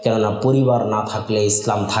 কেননা পরিবার না থাকলে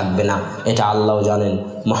ইসলাম থাকবে না, এটা আল্লাহও জানেন,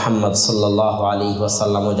 মুহাম্মদ সাল্লাল্লাহু আলাইহি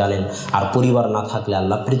ওয়াসাল্লামও জানেন। আর পরিবার না থাকলে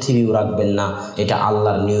আল্লাহ পৃথিবীও রাখবেন না, এটা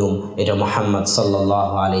আল্লাহর নিয়ম, এটা মুহাম্মদ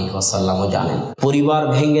সাল্লাল্লাহু আলাইহি ওয়াসাল্লামও জানেন। পরিবার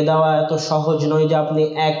ভেঙে দেওয়া এত সহজ নয় যে আপনি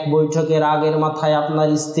এক বৈঠকের আগের মাথায় আপনার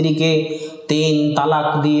স্ত্রীকে 3 তালাক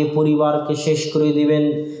দিয়ে পরিবারকে শেষ করে দিবেন,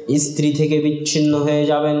 স্ত্রী থেকে বিচ্ছিন্ন হয়ে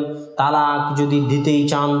যাবেন। তালাক যদি দিতেই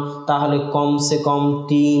চান, তাহলে কমসে কম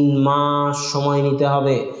 3 মাস সময় নিতে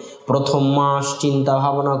হবে। প্রথম মাস চিন্তা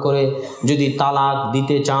ভাবনা করে যদি তালাক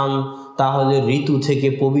দিতে চান, তাহলে ঋতু থেকে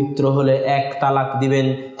পবিত্র হলে 1 তালাক দিবেন।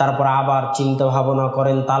 তারপর আবার চিন্তা ভাবনা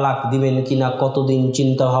করেন তালাক দিবেন কিনা, কতদিন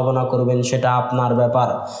চিন্তা ভাবনা করবেন সেটা আপনার ব্যাপার।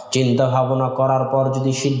 চিন্তা ভাবনা করার পর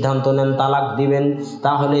যদি সিদ্ধান্ত নেন তালাক দিবেন,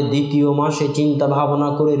 তাহলে 2য় মাসে চিন্তা ভাবনা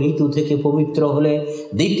করে ঋতু থেকে পবিত্র হলে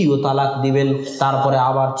 2য় তালাক দিবেন। তারপরে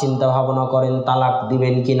আবার চিন্তা ভাবনা করেন তালাক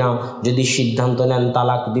দিবেন কিনা, যদি সিদ্ধান্ত নেন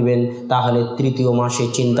তালাক দিবেন, তাহলে 3য় মাসে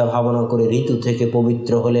চিন্তা ভাবনা করে ঋতু থেকে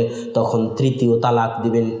পবিত্র হলে তখন 3য় তালাক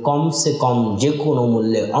দিবেন। কমসে কম যে কোনো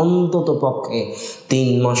মূল্যে অন্তত পক্ষে 3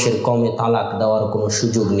 মাসের কমে তালাক দেওয়ার কোনো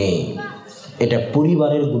সুযোগ নেই। এটা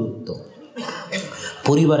পরিবারের গুরুত্ব।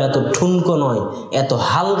 পরিবার এত ঠুনকো নয়, এত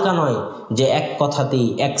হালকা নয় যে এক কথাতেই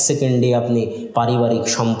 1 সেকেন্ডে আপনি পারিবারিক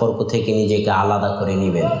সম্পর্ক থেকে নিজেকে আলাদা করে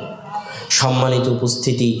নেবেন। সম্মানিত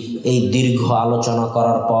উপস্থিতি, এই দীর্ঘ আলোচনা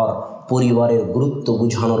করার পর, পরিবারের গুরুত্ব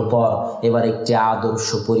বোঝানোর পর, এবার একটি আদর্শ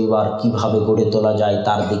পরিবার কিভাবে গড়ে তোলা যায়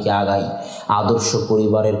তার দিকে আগাই। আদর্শ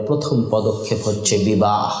পরিবারের প্রথম পদক্ষেপ হচ্ছে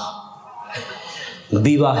বিবাহ।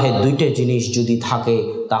 বিবাহে 2টে জিনিস যদি থাকে,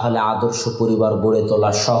 তাহলে আদর্শ পরিবার গড়ে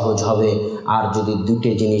তোলা সহজ হবে। আর যদি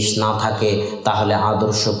 2টে জিনিস না থাকে, তাহলে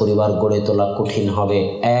আদর্শ পরিবার গড়ে তোলা কঠিন হবে।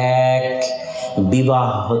 1, বিবাহ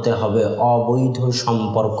হতে হবে অবৈধ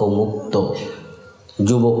সম্পর্ক মুক্ত।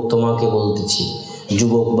 যুবক তোমাকে বলতেছি,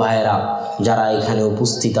 যুবক ভাইয়েরা যারা এখানে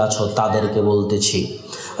উপস্থিত আছো তাদেরকে বলতেছি,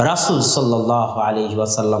 রাসূল সাল্লাল্লাহু আলাইহি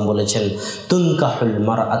ওয়াসাল্লাম বলেছেন, তুনকাহুল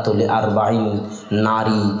মারআতু লিআরবাঈন,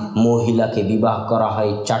 নারী মহিলাকে বিবাহ করা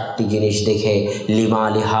হয় 4টি জিনিস দেখে,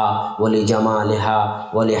 লিমালিহা ওয়ালি জামালিহা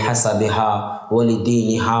ওয়ালি হাসাবিহা ওয়ালি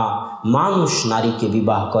দীনিহা। মানুষ নারীকে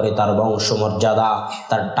বিবাহ করে তার বংশমর্যাদা,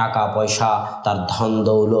 তার টাকা পয়সা, তার ধন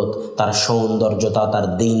দৌলত, তার সৌন্দর্যতা, তার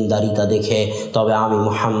দিনদারিতা দেখে। তবে আমি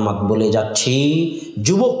মুহাম্মদ বলে যাচ্ছি,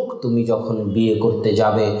 যুবক তুমি যখন বিয়ে করতে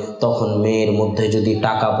যাবে তখন মেয়ের মধ্যে যদি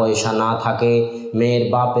টাকা পয়সা না থাকে, মেয়ের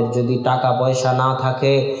বাপের যদি টাকা পয়সা না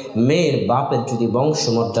থাকে, মেয়ের বাপের যদি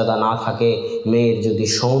বংশমর্যাদা না থাকে, মেয়ের যদি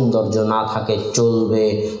সৌন্দর্য না থাকে চলবে,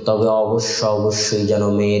 তবে অবশ্যই যেন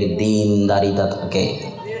মেয়ের দিনদারিতা থাকে।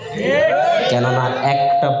 কেননা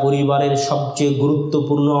একটা পরিবারের সবচেয়ে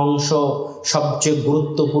গুরুত্বপূর্ণ অংশ, সবচেয়ে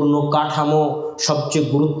গুরুত্বপূর্ণ কাঠামো, সবচেয়ে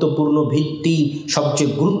গুরুত্বপূর্ণ ভিত্তি,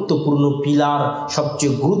 সবচেয়ে গুরুত্বপূর্ণ পিলার,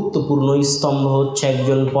 সবচেয়ে গুরুত্বপূর্ণ স্তম্ভ হচ্ছে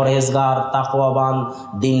একজন পরহেজগার তাকওয়াবান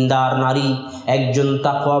দিনদার নারী। একজন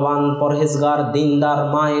তাকওয়াবান পরহেজগার দিনদার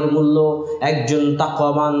মায়ের মূল্য, একজন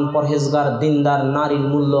তাকওয়াবান পরহেজগার দিনদার নারীর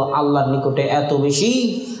মূল্য আল্লাহর নিকটে এত বেশি,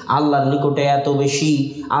 আল্লাহর নিকটে এত বেশি,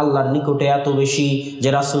 আল্লাহর নিকটে এত বেশি যে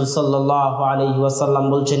রাসূল সাল্লাল্লাহু আলাইহি ওয়াসাল্লাম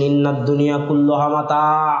বলছেন, ইন্নাদ দুনিয়া কুল্লুহা মাতা,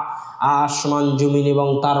 আসমান জমিন এবং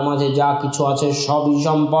তার মাঝে যা কিছু আছে সবই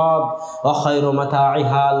সম্পদ। ওয়া খায়রু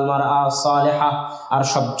মাতাইহা আল মারআ সালিহা, আর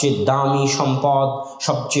সবচেয়ে দামি সম্পদ,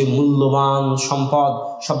 সবচেয়ে মূল্যবান সম্পদ,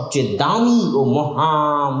 সবচেয়ে দামি ও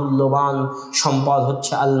মহামূল্যবান সম্পদ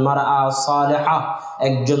হচ্ছে আল মারআ সালিহা,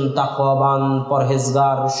 একজন তাকওয়াবান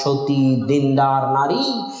পরহেজগার সতী দিনদার নারী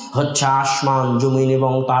হচ্ছে আসমান জমিন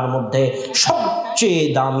এবং তার মধ্যে সবচেয়ে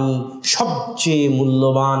দামি, সবচেয়ে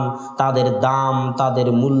মূল্যবান। তাদের দাম, তাদের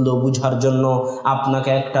মূল্য বুঝার জন্য আপনাকে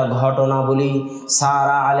একটা ঘটনা বলি।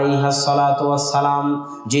 সারা আলাইহিস সালাতু ওয়াস সালাম,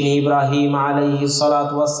 যিনি ইব্রাহিম আলাইহিস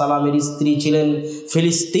সালাতু ওয়াস সালামের স্ত্রী ছিলেন,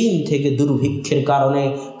 ফিলিস্তিন থেকে দুর্ভিক্ষের কারণে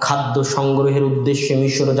খাদ্য সংগ্রহের উদ্দেশ্যে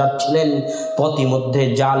মিশর যাচ্ছিলেন। পথিমধ্যে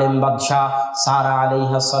জালেম বাদশাহ সারা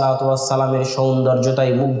আলাইহিস সালাতু ওয়াস সালামের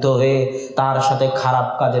সৌন্দর্যতায় মুগ্ধ হয়ে তার সাথে খারাপ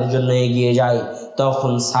কাজের জন্য এগিয়ে যায়।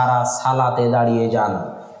 তখন সারা সালাতে দাঁড়িয়ে যান।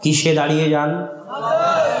 কিসে দাঁড়িয়ে যান?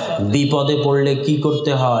 বিপদে পড়লে কি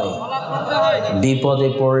করতে হয়? বিপদে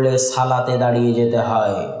পড়লে সালাতে দাঁড়িয়ে যেতে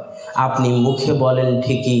হয়। আপনি মুখে বলেন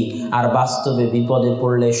ঠিকই, আর বাস্তবে বিপদে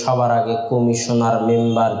পড়লে সবার আগে কমিশনার,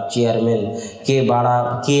 মেম্বার, চেয়ারম্যান, কে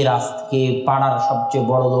পাড়ার সবচেয়ে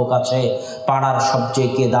বড় লোক আছে, পাড়ার সবচেয়ে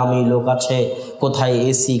কে দামি লোক আছে, কোথায়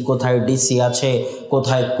এসি, কোথায় ডিসি আছে,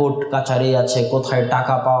 কোথায় কোর্ট কাছারি আছে, কোথায়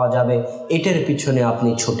টাকা পাওয়া যাবে, এটার পিছনে আপনি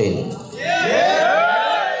ছুটেন।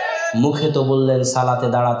 মুখে তো বললেন সালাতে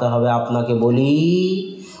দাঁড়াতে হবে, আপনাকে বলি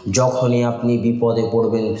যখনই আপনি বিপদে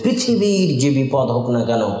পড়বেন, পৃথিবীর যে বিপদ হোক না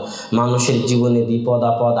কেন, মানুষের জীবনে বিপদ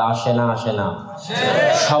আপদ আসে না? আসে না?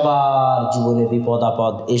 সবার জীবনে বিপদ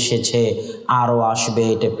আপদ এসেছে, আরও আসবে,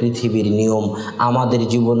 এটা পৃথিবীর নিয়ম। আমাদের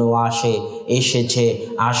জীবনেও আসে, এসেছে,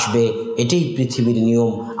 আসবে, এটাই পৃথিবীর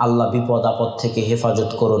নিয়ম। আল্লাহ বিপদ আপদ থেকে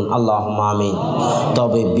হেফাজত করুন, আল্লাহুম্মা আমিন।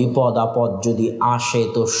 তবে বিপদ আপদ যদি আসে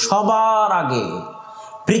তো সবার আগে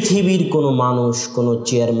পৃথিবীর কোনো মানুষ, কোনো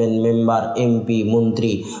চেয়ারম্যান, মেম্বার, এমপি,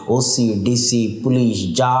 মন্ত্রী, ওসি, ডিসি, পুলিশ,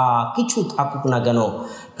 যা কিছু থাকুক না কেন,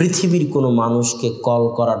 পৃথিবীর কোনো মানুষকে কল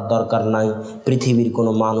করার দরকার নাই, পৃথিবীর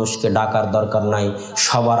কোনো মানুষকে ডাকার দরকার নাই।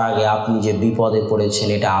 সবার আগে আপনি যে বিপদে পড়েছেন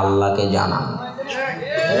এটা আল্লাহকে জানান।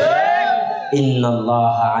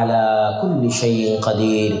 ইন্নাল্লাহা আলা কুল্লি শাইইন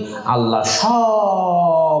কাদির, আল্লাহ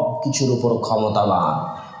সব কিছুর উপর ক্ষমতাবান।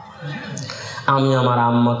 আমি আমার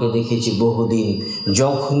আম্মাকে দেখেছি বহুদিন,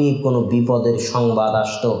 যখনই কোনো বিপদের সংবাদ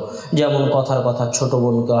আসতো, যেমন কথার কথা ছোটো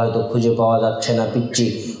বোনকে হয়তো খুঁজে পাওয়া যাচ্ছে না, পিচ্চি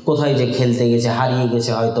কোথায় যে খেলতে গেছে, হারিয়ে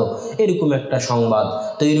গেছে হয়তো, এরকম একটা সংবাদ।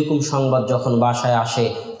 তো এরকম সংবাদ যখন বাসায় আসে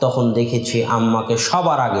তখন দেখেছি আম্মাকে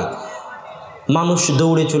সবার আগে মানুষ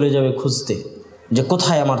দৌড়ে চলে যাবে খুঁজতে, যে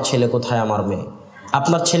কোথায় আমার ছেলে, কোথায় আমার মেয়ে।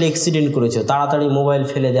 আপনার ছেলে অ্যাক্সিডেন্ট করেছে, তাড়াতাড়ি মোবাইল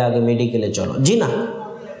ফেলে দিয়ে আগে মেডিকেলে চলো। জি না,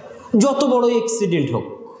 যত বড় অ্যাক্সিডেন্ট হোক,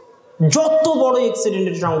 যত বড়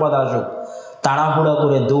অ্যাক্সিডেন্টের সংবাদ আসুক, তাড়াহুড়া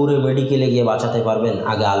করে দৌড়ে মেডিকেলে গিয়ে বাঁচাতে পারবেন,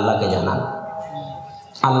 আগে আল্লাহকে জানান।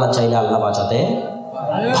 আল্লাহ চাইলে আল্লাহ বাঁচাতে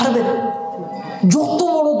পারবেন। যত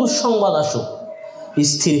বড় দুঃসংবাদ আসুক,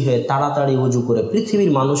 স্থির হয়ে তাড়াতাড়ি অজু করে,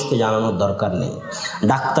 পৃথিবীর মানুষকে জানানোর দরকার নেই।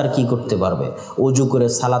 ডাক্তার কি করতে পারবে? অজু করে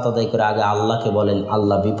সালাত আদায় করে আগে আল্লাহকে বলেন,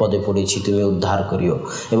 আল্লাহ বিপদে পড়েছি, তুমি উদ্ধার করিও।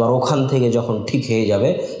 এবার ওখান থেকে যখন ঠিক হয়ে যাবে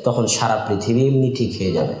তখন সারা পৃথিবী এমনি ঠিক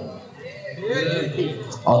হয়ে যাবে।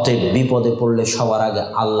 অতএব বিপদে পড়লে সবার আগে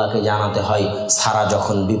আল্লাহকে জানাতে হয়। সারা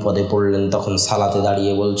যখন বিপদে পড়লেন তখন সালাতে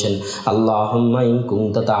দাঁড়িয়ে বলছেন, আল্লাহুম্মা ইন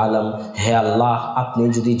কুনতা তাআলাম, হে আল্লাহ আপনি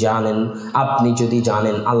যদি জানেন, আপনি যদি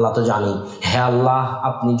জানেন, আল্লাহ তো জানি, হে আল্লাহ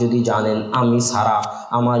আপনি যদি জানেন আমি সারা,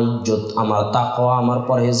 আমার ইজ্জত, আমার তাকওয়া, আমার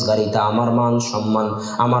পরহেজগারিতা, আমার মান সম্মান,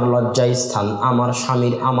 আমার লজ্জায় স্থান, আমার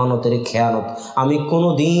স্বামীর আমানতের খেয়ানত আমি কোনো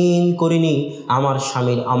দিন করিনি। আমার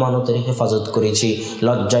স্বামীর আমানতের হেফাজত করেছি,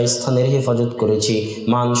 লজ্জায় স্থানের হেফাজত করেছি,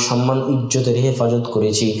 মান সম্মান ইজ্জতের হেফাজত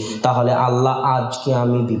করেছি। তাহলে আল্লাহ আজকে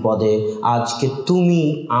আমি বিপদে, আজকে তুমি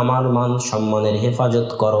আমার মান সম্মানের হেফাজত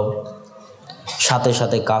করো। সাথে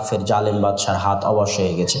সাথে কাফের জালেম বাদশার হাত অবশ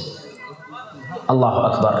হয়ে গেছে। আল্লাহু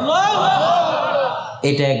আকবার।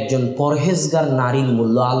 এটা একজন পরহেজগার নারীর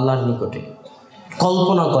মূল্য আল্লাহর নিকটে।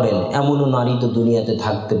 কল্পনা করেন এমনও নারী তো দুনিয়াতে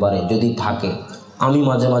থাকতে পারে, যদি থাকে। আমি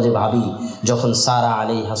মাঝে মাঝে ভাবি, যখন সারা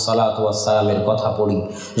আলাইহা সালাতু ওয়াসসালামের কথা পড়ি,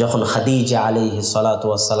 যখন খাদিজা আলাইহি সালাতু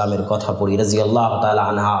ওয়াসসালামের কথা পড়ি রাদিয়াল্লাহু তাআলা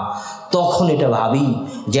আনহা, তখন এটা ভাবি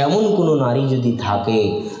যেমন কোনো নারী যদি থাকে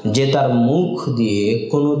যে তার মুখ দিয়ে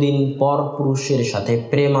কোনোদিন পর পুরুষের সাথে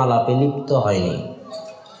প্রেমালাপে লিপ্ত হয়নি,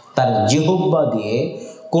 তার জিহ্বা দিয়ে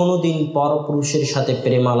কোনোদিন পর পুরুষের সাথে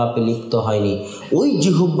প্রেমালাপে লিপ্ত হয়নি, ওই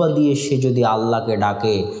জিহ্বা দিয়ে সে যদি আল্লাহকে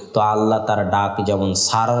ডাকে, তো আল্লাহ তার ডাক যেমন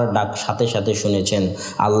সারার ডাক সাথে সাথে শুনেছেন,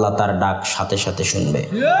 আল্লাহ তার ডাক সাথে সাথে শুনবে।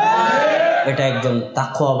 এটা একজন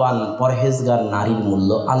তাকওয়াবান পরহেজগার নারীর মূল্য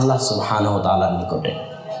আল্লাহ সুবহানাহু ওয়া তাআলার নিকটে।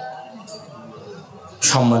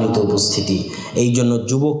 সম্মানিত উপস্থিতি, এই জন্য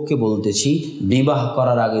যুবককে বলতেছি, বিবাহ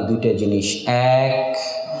করার আগে দুইটা জিনিস, এক,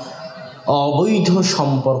 অবৈধ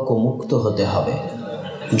সম্পর্ক মুক্ত হতে হবে।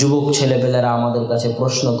 যুবক ছেলেপেলেরা আমাদের কাছে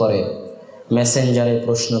প্রশ্ন করে, মেসেঞ্জারে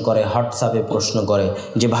প্রশ্ন করে, হোয়াটসঅ্যাপে প্রশ্ন করে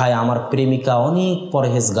যে ভাই আমার প্রেমিকা অনেক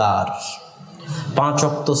পরহেজগার, 5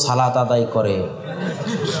 ওয়াক্ত সালাত আদায় করে,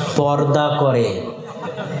 পর্দা করে,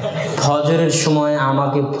 ফজরের সময়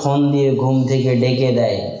আমাকে ফোন দিয়ে ঘুম থেকে ডেকে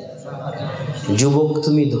দেয়। যুবক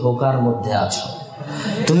তুমি ধোকার মধ্যে আছো,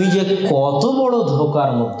 তুমি যে কত বড়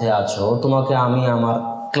ধোকার মধ্যে আছো তোমাকে আমি আমার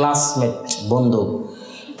ক্লাসমেট বন্ধু,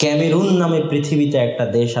 ক্যামেরুন নামে পৃথিবীতে একটা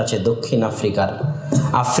দেশ আছে দক্ষিণ আফ্রিকার,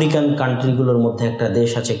 আফ্রিকান কান্ট্রিগুলোর মধ্যে একটা দেশ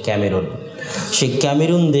আছে ক্যামেরুন। সেই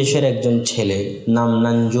ক্যামেরুন দেশের একজন ছেলে নাম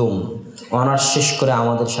নানজুম, অনার্স শেষ করে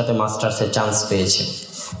আমাদের সাথে মাস্টার্সের চান্স পেয়েছে,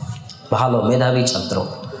 ভালো মেধাবী ছাত্র।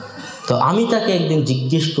 তো আমি তাকে একদিন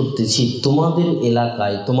জিজ্ঞেস করতেছি, তোমাদের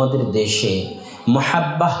এলাকায় তোমাদের দেশে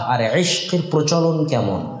মহাব্বাহ আর ইশকের প্রচলন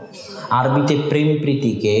কেমন? আরবিতে প্রেম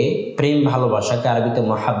প্রীতিকে, প্রেম ভালোবাসাকে আরবিতে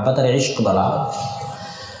মহাব্বাত আর ইশক বলা হয়।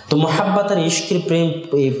 তো মহাব্বাত আর ইশকের প্রেম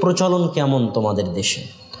প্রচলন কেমন তোমাদের দেশে?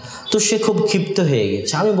 তো সে খুব ক্ষিপ্ত হয়ে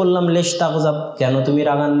গেছে। আমি বললাম, লেশ তাগজাব, কেন তুমি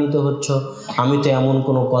রাগান্বিত হচ্ছ? আমি তো এমন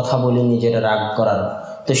কোনো কথা বলিনি যেটা রাগ করার।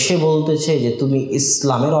 তো সে বলতেছে যে তুমি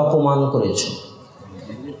ইসলামের অপমান করেছো।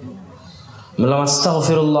 বললাম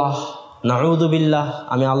আস্তাগফিরুল্লাহ, নাউযু বিল্লাহ,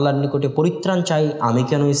 আমি আল্লাহর নিকটে পরিত্রাণ চাই, আমি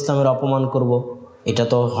কেন ইসলামের অপমান করব? এটা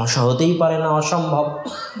তো হতেই পারে না, অসম্ভব।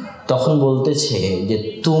 তখন বলতেছে যে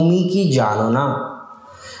তুমি কি জানো না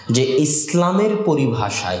যে ইসলামের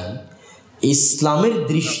পরিভাষায়, ইসলামের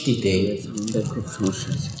দৃষ্টিতে,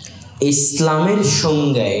 ইসলামের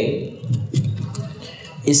সংজ্ঞায়,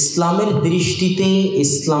 ইসলামের দৃষ্টিতে,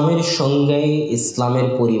 ইসলামের সংজ্ঞায়, ইসলামের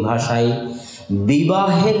পরিভাষায়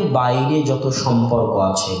বিবাহের বাইরে যত সম্পর্ক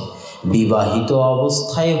আছে, বিবাহিত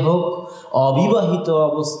অবস্থায় হোক, অবিবাহিত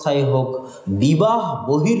অবস্থায় হোক, বিবাহ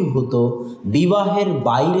বহির্ভূত, বিবাহের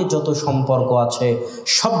বাইরে যত সম্পর্ক আছে,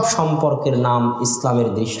 সব সম্পর্কের নাম ইসলামের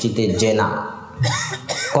দৃষ্টিতে জেনা।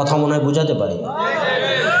 কথা মনে হয় বুঝাতে পারি?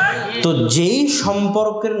 তো যেই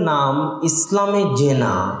সম্পর্কের নাম ইসলামে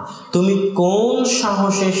জেনা, তুমি কোন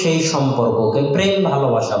সাহসে সেই সম্পর্ককে প্রেম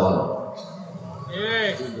ভালোবাসা বলো?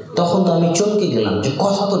 তখন তো আমি চমকে গেলাম যে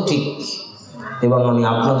কথা তো ঠিক। এবং আমি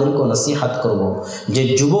আপনাদেরকেও নসিহাত করব, যে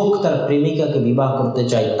যুবক তার প্রেমিকাকে বিবাহ করতে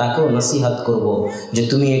চাই তাকেও নসিহাত করব যে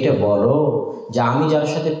তুমি এটা বলো যে আমি যার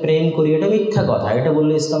সাথে প্রেম করি এটা মিথ্যা কথা, এটা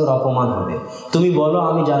বললে ইসলামের অপমান হবে। তুমি বলো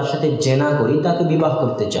আমি যার সাথে জেনা করি তাকে বিবাহ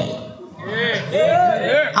করতে চাই।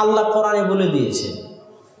 আল্লাহ কোরআনে বলে দিয়েছে,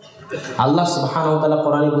 আল্লাহ সুবহানাহু ওয়া তাআলা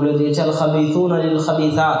কোরআনে বলে দিয়েছে, আল খাবিসুনা লিল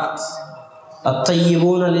খাবিসাত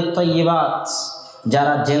আত-তাইয়িবুনা লিত-তাইয়িবাত,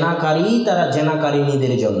 যারা জেনাকারী তারা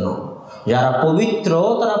জেনাকারিনীদের জন্য, যারা পবিত্র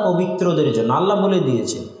তারা পবিত্রদের জন্য। আল্লাহ বলে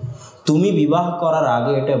দিয়েছে তুমি বিবাহ করার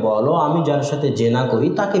আগে এটা বলো আমি যার সাথে জেনা করি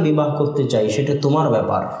তাকে বিবাহ করতে চাই, সেটা তোমার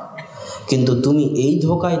ব্যাপার। কিন্তু তুমি এই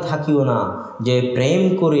ধোকায় থাকিও না যে প্রেম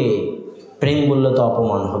করে, প্রেম বললে তো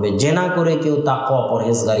অপমান হবে, জেনা করে কেউ তাকওয়া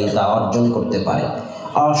পরহেজগারিতা অর্জন করতে পারে,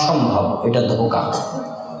 অসম্ভব, এটা ধোকা।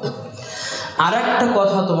 আর একটা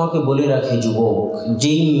কথা তোমাকে বলে রাখি যুবক,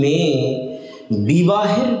 যেই মেয়ে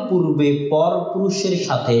বিবাহের পূর্বে পরপুরুষের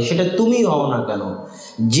সাথে, সেটা তুমি হও না কেন,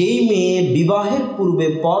 যেই মেয়ে বিবাহের পূর্বে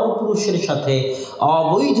পরপুরুষের সাথে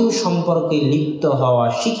অবৈধ সম্পর্কে লিপ্ত হওয়া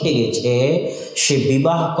শিখে গেছে, সে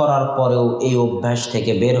বিবাহ করার পরেও এই অভ্যাস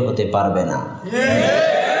থেকে বের হতে পারবে না।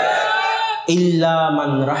 ইল্লা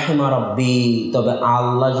মান রাহিমা রব্বি, তবে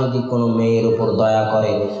আল্লাহ যদি কোনো মেয়ের উপর দয়া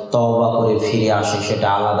করে তওবা করে ফিরে আসে সেটা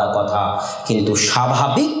আলাদা কথা। কিন্তু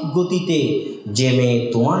স্বাভাবিক গতিতে যে মেয়ে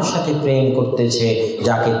তোমার সাথে প্রেম করতেছে,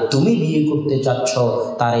 যাকে তুমি বিয়ে করতে চাচ্ছ,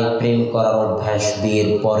 তার এই প্রেম করার অভ্যাস বিয়ের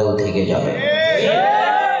পরেও থেকে যাবে।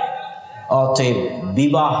 অতএব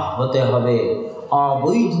বিবাহ হতে হবে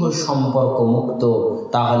অবৈধ সম্পর্ক মুক্ত,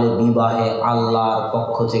 তাহলে বিবাহে আল্লাহর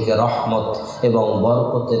পক্ষ থেকে রহমত এবং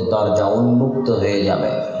বরকতের দরজা উন্মুক্ত হয়ে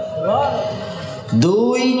যাবে।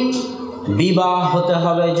 2, বিবাহ হতে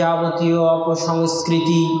হবে যাবতীয়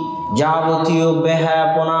অপসংস্কৃতি, যাবতীয়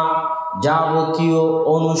বেহায়াপনা, যাবতীয়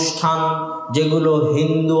অনুষ্ঠান যেগুলো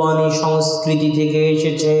হিন্দুয়ানি সংস্কৃতি থেকে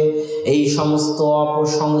এসেছে, এই সমস্ত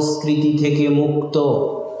অপসংস্কৃতি থেকে মুক্ত,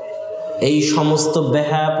 এই সমস্ত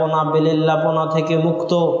বেহায়াপনা বেলেল্লাপনা থেকে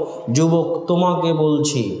মুক্ত। যুবক, তোমাকে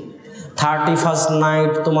বলছি, 31st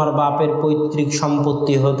নাইট তোমার বাপের পৈতৃক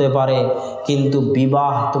সম্পত্তি হতে পারে, কিন্তু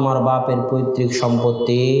বিবাহ তোমার বাপের পৈতৃক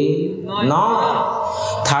সম্পত্তি না।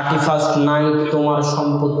 31st নাইট তোমার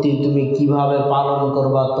সম্পত্তি তুমি কিভাবে পালন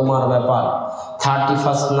করবা তোমার ব্যাপার।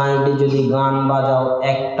 31st নাইটে যদি গান বাজাও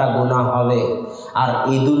একটা গুনাহ হবে। আর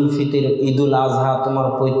ঈদুল ফিতর, ঈদুল আজহা তোমার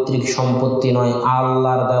পৈতৃক সম্পত্তি নয়,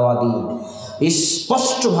 আল্লাহর দেওয়া দিন।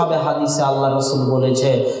 স্পষ্টভাবে হাদিসে আল্লাহ রাসূল বলেছে,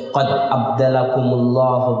 কদ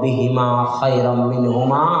আবদালাকুমুল্লাহু বিহিমা খায়রাম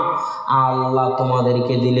মিনহুমা, আল্লাহ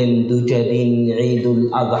তোমাদেরকে দিলেন দুইটা দিন, ঈদুল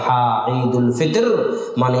আজহা, ঈদুল ফিতর।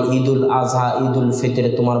 মানে ঈদুল আজহা, ঈদুল ফিতর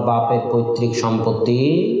তোমার বাপের পৈতৃক সম্পত্তি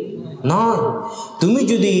নয়। তুমি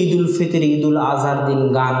যদি ঈদুল ফিতর, ঈদুল আজহার দিন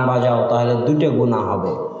গান বাজাও, তাহলে দুইটা গুনাহ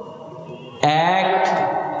হবে। 1,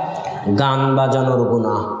 গান বাজানোর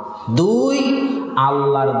গুনাহ। 2,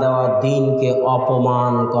 আল্লাহর দেওয়া দিনকে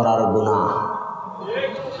অপমান করার গুনাহ।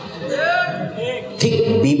 ঠিক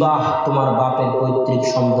বিবাহ তোমার বাপের পৈতৃক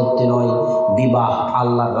সম্পত্তি নয়, বিবাহ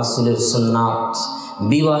আল্লাহর রাসূলের সুন্নাত।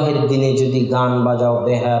 বিবাহের দিনে যদি গান বাজাও,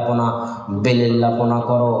 বেহায়াপনা বেলেল্লাপনা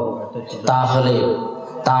করো,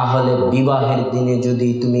 তাহলে বিবাহের দিনে যদি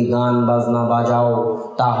তুমি গান বাজনা বাজাও,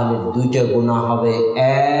 তাহলে দুইটা গুনাহ হবে।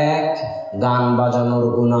 1, গান বাজানোর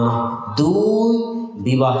গুনাহ। 2,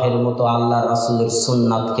 বিবাহের মতো আল্লাহ রাসূলের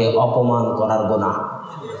সুন্নাতকে অপমান করার গুনাহ।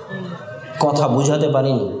 কথা বুঝাতে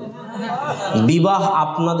পারিনি? বিবাহ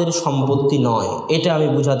আপনাদের সম্পত্তি নয়, এটা আমি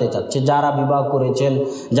বুঝাতে চাচ্ছি। যারা বিবাহ করেছেন,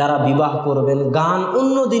 যারা বিবাহ করবেন, গান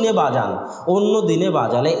অন্য দিনে বাজান, অন্য দিনে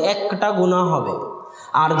বাজালে একটা গুনাহ হবে।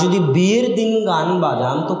 আর যদি বিয়ের দিন গান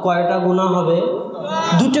বাজান, তো কয়টা গুনাহ হবে?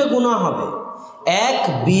 দুটো গুনাহ হবে। 1,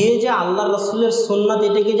 বিয়ে যে আল্লাহ রাসূলের সুন্নাত,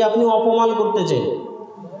 এটাকে যে আপনি অপমান করতেছেন।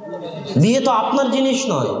 বিয়ে তো আপনার জিনিস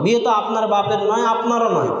নয়, বিয়ে তো আপনার বাপের নয়, আপনারও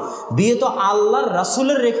নয়। বিয়ে তো আল্লাহর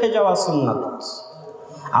রাসূলের রেখে যাওয়া সুন্নাত।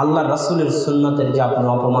 আল্লাহর রাসূলের সুন্নাতের যে আপনি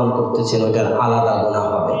অপমান করতেছেন, ওটার আলাদা গুনাহ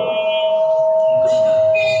হবে।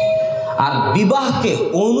 আর বিবাহকে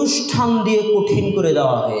অনুষ্ঠান দিয়ে কঠিন করে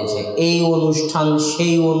দেওয়া হয়েছে। এই অনুষ্ঠান,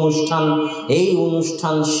 সেই অনুষ্ঠান, এই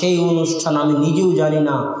অনুষ্ঠান, সেই অনুষ্ঠান, আমি নিজেও জানি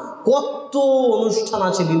না কত অনুষ্ঠান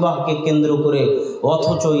আছে বিবাহকে কেন্দ্র করে।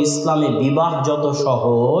 অথচ ইসলামে বিবাহ যত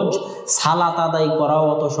সহজ, সালাত আদায় করাও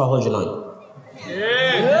অত সহজ নয়।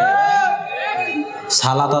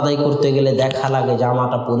 সালাত আদায় করতে গেলে দেখা লাগে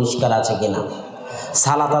জামাটা পরিষ্কার আছে কিনা,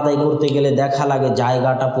 সালাত আদায় করতে গেলে দেখা লাগে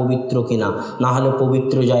জায়গাটা পবিত্র কিনা, না হলে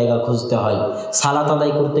পবিত্র জায়গা খুঁজতে হয়। সালাত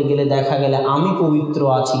আদায় করতে গেলে দেখা গেলে আমি পবিত্র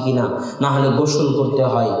আছি কিনা, না হলে গোসল করতে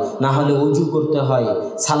হয়, না হলে ওযু করতে হয়।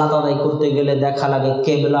 সালাত আদায় করতে গেলে দেখা লাগে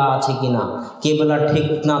কেবলা আছে কিনা, কেবলা ঠিক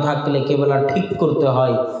না থাকলে কেবলা ঠিক করতে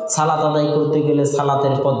হয়। সালাত আদায় করতে গেলে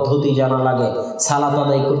সালাতের পদ্ধতি জানা লাগে। সালাত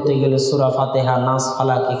আদায় করতে গেলে সূরা ফাতিহা, নাস,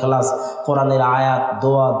 ফালাক, ইখলাস, কোরআনের আয়াত,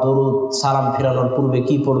 দোয়া, দরুদ, সালাম ফেরানোর পূর্বে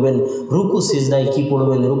কি পড়বেন, রুকু সিজদায় কি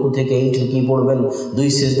পড়বেন, রুকু থেকে উঠে কি পড়বেন, 2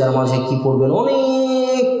 সিজদার মাঝে কি পড়বেন,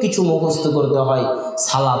 অনেক কিছু মুখস্থ করতে হয়।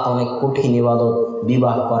 সালাত অনেক কঠিন ইবাদত,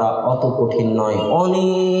 বিবাহ করা অত কঠিন নয়,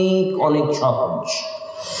 অনেক অনেক সহজ।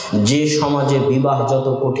 যে সমাজে বিবাহ যত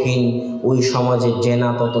কঠিন, ওই সমাজে জেনা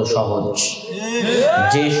তত সহজ।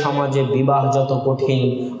 যে সমাজে বিবাহ যত কঠিন,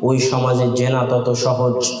 ওই সমাজে জেনা তত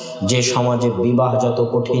সহজ। যে সমাজে বিবাহ যত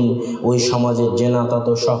কঠিন, ওই সমাজে জেনা তত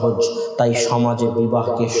সহজ। তাই সমাজে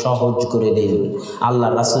বিবাহকে সহজ করে দিন। আল্লাহ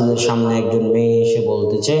রাসূলের সামনে একজন মেয়ে এসে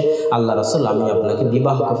বলতেছে, আল্লাহ রাসূল, আমি আপনাকে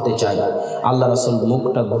বিবাহ করতে চাই। আল্লাহ রাসূল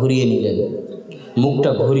মুখটা ঘুরিয়ে নিলেন।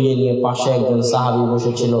 মুখটা ঘুরিয়ে নিয়ে পাশে একজন সাহাবী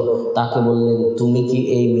বসেছিল, তাকে বললেন, তুমি কি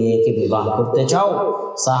এই মেয়েকে বিবাহ করতে চাও?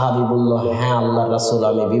 সাহাবী বলল, হ্যাঁ আল্লাহর রাসূল,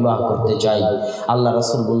 আমি বিবাহ করতে চাই। আল্লাহ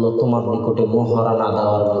রাসূল বলল, তোমার নিকটে মোহরানা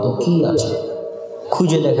দেওয়ার মতো কি আছে?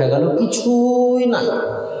 খুঁজে দেখা গেল কিছুই নাই।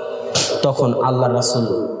 তখন আল্লাহ রাসূল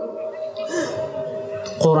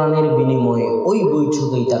কোরআনের বিনিময়ে ওই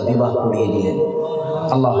বৈঠকেই তার বিবাহ করিয়ে দিলেন।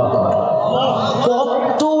 আল্লাহু আকবার!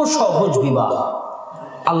 কত সহজ বিবাহ!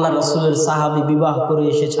 আল্লাহ রাসূলের সাহাবী বিবাহ করে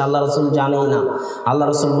এসেছে, আল্লাহ রাসূল জানেই না। আল্লাহ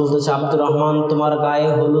রাসূল বলতেছে, আব্দুর রহমান তোমার গায়ে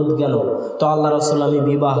হলুদ গেল। তো আল্লাহ রাসূল, আমি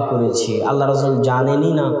বিবাহ করেছি। আল্লাহ রাসূল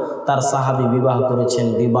জানেনই না তার সাহাবী বিবাহ করেছেন।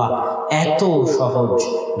 বিবাহ এত সহজ,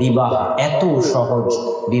 বিবাহ এত সহজ,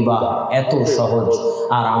 বিবাহ এত সহজ।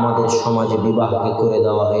 আর আমাদের সমাজে বিবাহকে করে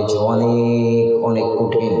দেওয়া হয়েছে অনেক অনেক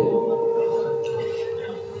কঠিন।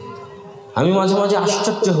 আমি মাঝে মাঝে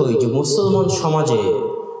আশ্চর্য হই যে মুসলমান সমাজে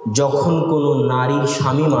যখন কোনো নারীর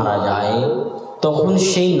স্বামী মারা যায়, তখন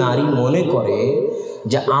সেই নারী মনে করে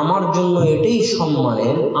যে আমার জন্য এটাই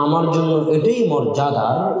সম্মানের, আমার জন্য এটাই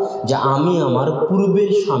মর্যাদার যে আমি আমার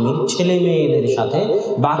পূর্বের স্বামীর ছেলে মেয়েদের সাথে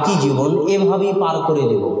বাকি জীবন এভাবেই পার করে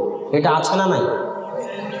দেব। এটা আছে না নাই?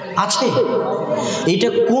 আছে। এটা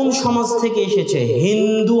কোন সমাজ থেকে এসেছে?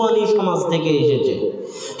 হিন্দুয়ানি সমাজ থেকে এসেছে,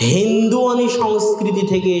 হিন্দুয়ানি সংস্কৃতি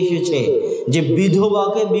থেকে এসেছে যে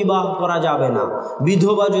বিধবাকে বিবাহ করা যাবে না।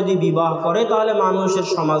 বিধবা যদি বিবাহ করে তাহলে মানুষের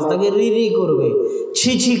সমাজ তাকে রিরি করবে,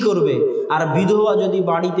 ছিছি করবে। আর বিধবা যদি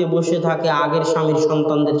বাড়িতে বসে থাকে আগের স্বামীর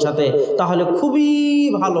সন্তানদের সাথে, তাহলে খুবই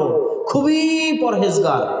ভালো, খুবই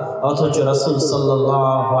পরহেজগার। অথচ রাসূল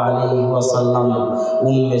সাল্লাল্লাহু আলাইহি ওয়াসাল্লাম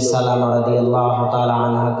উম্মে সালামা রাদিয়াল্লাহু তাআলা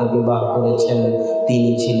আনহাকে বিবাহ করেছেন,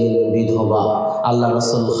 তিনি ছিলেন বিধবা। আল্লাহ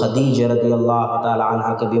রাসূল খাদিজা রাদিয়াল্লাহু তাআলা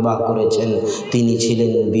আনহাকে বিবাহ করেছেন, তিনি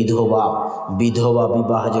ছিলেন বিধবা। বিধবা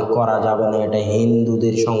বিবাহ যে করা যাবে না, এটা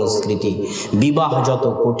হিন্দুদের সংস্কৃতি। বিবাহ যত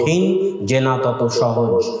কঠিন, জেনা তত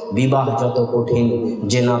সহজ। বিবাহ যত কঠিন,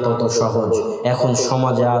 জেনা তত সহজ। এখন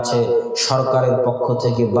সমাজে আছে সরকারের পক্ষ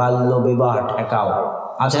থেকে বাল্য বিবাহ ঠেকাও,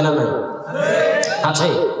 আছে না নাই? আছে।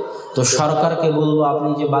 তো সরকারকে বলবো, আপনি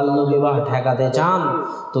যে বাল্য বিবাহ ঠেকাতে চান,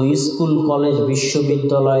 তো স্কুল কলেজ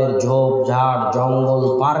বিশ্ববিদ্যালয়ের ঝোপ ঝাড় জঙ্গল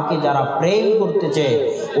পার্কে যারা প্রেম করতেছে,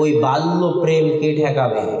 ওই বাল্য প্রেম কে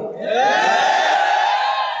ঠেকাবে?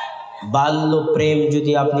 বাল্য প্রেম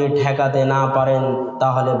যদি আপনি ঠেকাতে না পারেন,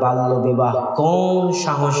 তাহলে বাল্য বিবাহ কোন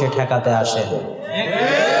সাহসে ঠেকাতে আসেন?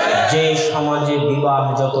 যে সমাজে বিবাহ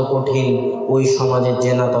যত কঠিন, ওই সমাজে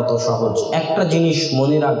জেনা তত সহজ। একটা জিনিস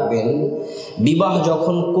মনে রাখবেন, বিবাহ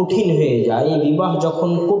যখন কঠিন হয়ে যায়, বিবাহ যখন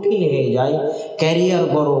কঠিন হয়ে যায়, ক্যারিয়ার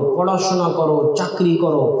করো, পড়াশোনা করো, চাকরি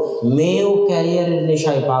করো, মেয়েও ক্যারিয়ারের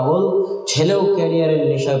নেশায় পাগল, ছেলেও ক্যারিয়ারের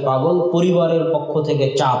নেশায় পাগল। পরিবারের পক্ষ থেকে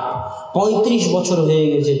চাপ, 35 বছর হয়ে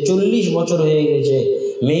গেছে, 40 বছর হয়ে গেছে,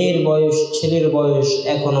 মেয়ের বয়স, ছেলের বয়স,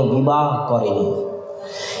 এখনো বিবাহ করেনি।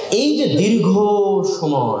 এই যে দীর্ঘ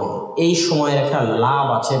সময়, এই সময়ের একটা লাভ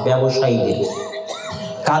আছে ব্যবসায়ীদের।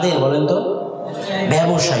 কাদের বলেন তো?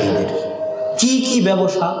 ব্যবসায়ীদের। কি কি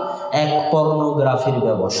ব্যবসা? 1, পর্নোগ্রাফির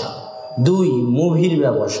ব্যবসা, 2, মুভির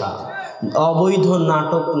ব্যবসা, অবৈধ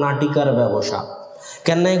নাটক নাটিকার ব্যবসা।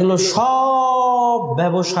 কেন এগুলো সব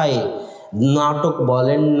ব্যবসায়ে, নাটক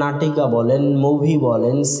বলেন, নাটিকা বলেন, মুভি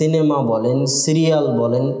বলেন, সিনেমা বলেন, সিরিয়াল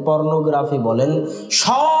বলেন, পর্নোগ্রাফি বলেন,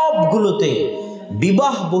 সবগুলোতে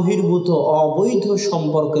বিবাহ বহির্ভূত অবৈধ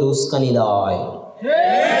সম্পর্কের উস্কানি দেওয়া হয়।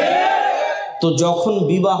 তো যখন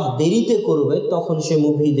বিবাহ দেরিতে করবে, তখন সে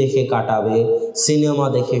মুভি দেখে কাটাবে, সিনেমা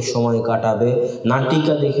দেখে সময় কাটাবে,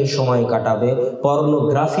 নাটিকা দেখে সময় কাটাবে,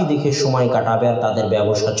 পর্নোগ্রাফি দেখে সময় কাটাবে, আর তাদের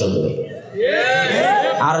ব্যবসা চলবে।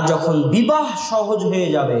 আর যখন বিবাহ সহজ হয়ে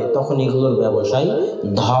যাবে, তখন এগুলোর ব্যবসায়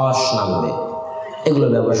ধস নামবে, এগুলো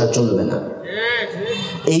ব্যবসা চলবে না।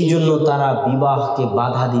 এই জন্য তারা বিবাহকে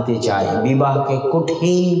বাধা দিতে চায়, বিবাহকে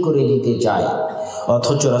কঠিন করে দিতে চায়।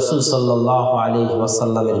 অথচ রাসূল সাল্লাল্লাহু আলাইহি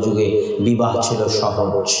ওয়াসাল্লামের যুগে বিবাহ ছিল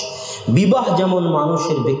সহজ। বিবাহ যেমন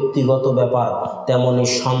মানুষের ব্যক্তিগত ব্যাপার, তেমনি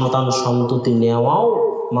সন্তান সন্ততি নেওয়াও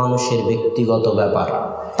মানুষের ব্যক্তিগত ব্যাপার,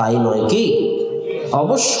 তাই নয় কি?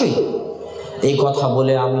 অবশ্যই। এই কথা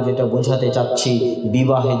বলে আমি যেটা বোঝাতে চাচ্ছি,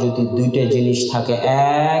 বিবাহে যদি 2টে জিনিস থাকে,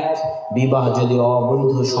 1, বিবাহ যদি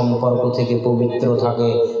অবৈধ সম্পর্ক থেকে পবিত্র থাকে,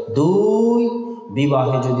 2,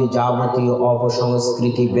 বিবাহে যদি যাবতীয়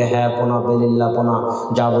অপসংস্কৃতি, বেহায়াপনা, বেলিল্লাপনা,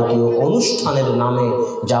 যাবতীয় অনুষ্ঠানের নামে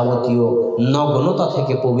যাবতীয় নগ্নতা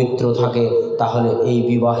থেকে পবিত্র থাকে, তাহলে এই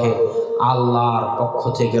বিবাহে আল্লাহর পক্ষ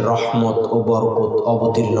থেকে রহমত ও বরকত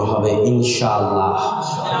অবতীর্ণ হবে ইনশাআল্লাহ।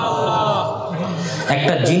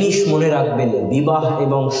 একটা জিনিস মনে রাখবেন, বিবাহ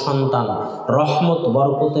এবং সন্তান রহমত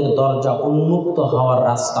বরকতের দরজা উন্মুক্ত হওয়ার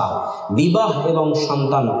রাস্তা। বিবাহ এবং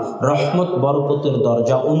সন্তান রহমত বরকতের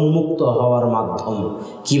দরজা উন্মুক্ত হওয়ার মাধ্যম।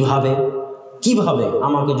 কিভাবে? কিভাবে,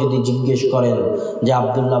 আমাকে যদি জিজ্ঞেস করেন যে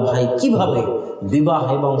আব্দুল্লাহ ভাই কিভাবে বিবাহ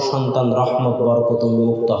এবং সন্তান রহমত বরকত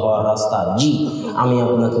উন্মুক্ত হওয়ার রাস্তা, জি আমি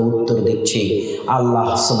আপনাকে উত্তর দিচ্ছি। আল্লাহ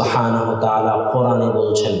সুবহানাহু ওয়া তাআলা কোরআনে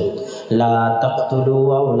বলছেন, লা তাকতুলু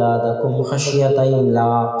আওলাদাকুম খাশিয়াতা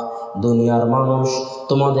ইমলাক, দুনিয়ার মানুষ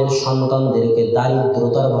তোমাদের সন্তানদেরকে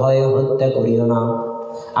দারিদ্রতার ভয়ে হত্যা করিও না।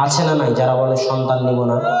 আছে না নাই যারা বলে সন্তান নিব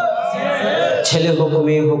না? ছেলে হোক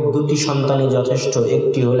মেয়ে হোক, দুটি সন্তানই যথেষ্ট,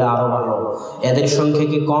 একটি হলে আরো ভালো। এদের সংখ্যা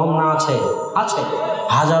কি কম না আছে? আছে,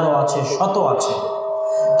 হাজারো আছে, শত আছে।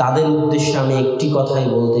 তাদের উদ্দেশ্যে আমি একটি কথাই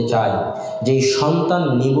বলতে চাই যে এই সন্তান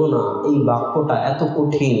নিব না এই বাক্যটা এত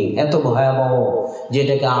কঠিন, এত ভয়াবহ,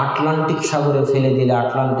 যেটাকে আটলান্টিক সাগরে ফেলে দিলে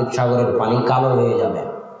আটলান্টিক সাগরের পানি কালো হয়ে যাবে।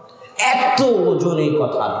 এত ওজন এই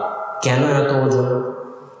কথা। কেন এত ওজন?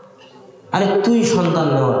 আরে তুই সন্তান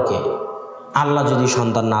নেওয়ার কে? আল্লাহ যদি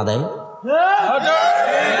সন্তান না দেয়,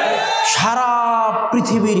 সারা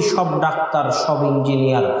পৃথিবীর সব ডাক্তার, সব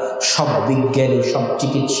ইঞ্জিনিয়ার, সব বিজ্ঞানী, সব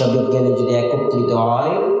চিকিৎসা বিজ্ঞানী যদি একত্রিত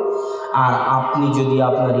হয় আর আপনি যদি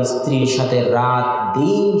আপনার স্ত্রীর সাথে রাত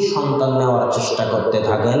দিন সন্তান নেওয়ার চেষ্টা করতে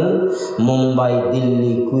থাকেন, মুম্বাই,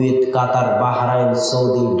 দিল্লি, কুয়েত, কাতার, Bahrain,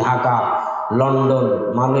 Saudi, Dhaka, London,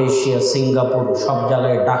 Malaysia, Singapore, সব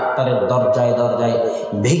জায়গায় ডাক্তারের দরজায় দরজায়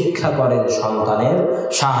ভিক্ষা করেন সন্তানের,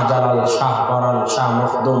 শাহজালাল, শাহপরান, শাহ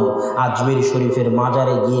মখদুম আজমির শরীফের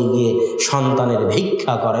মাজারে গিয়ে গিয়ে সন্তানের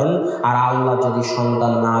ভিক্ষা করেন, আর আল্লাহ যদি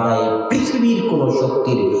সন্তান না দেয়, পৃথিবীর কোনো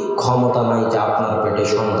শক্তির ক্ষমতা নাই যে আপনার পেটে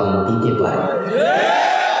সন্তান দিতে পারে।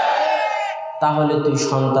 তাহলে তুই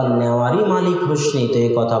সন্তান নেওয়ারই মালিক হোসনি, তো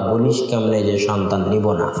এই কথা বলিস কেমনে যে সন্তান নিব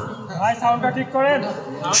না?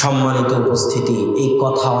 সম্মানিত উপস্থিতি, এই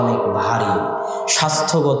কথা অনেক ভারী।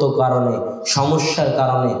 স্বাস্থ্যগত কারণে, সমস্যার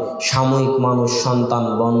কারণে সাময়িক মানুষ সন্তান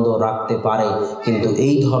বন্ধ রাখতে পারে, কিন্তু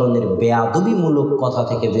এই ধরনের বেয়াদবিমূলক কথা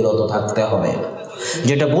থেকে বিরত থাকতে হবে।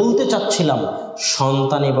 যেটা বলতে চাচ্ছিলাম,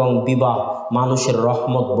 সন্তান এবং বিবাহ মানুষের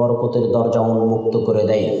রহমত বরকতের দরজা উন্মুক্ত করে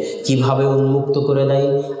দেয়। কিভাবে উন্মুক্ত করে দেয়?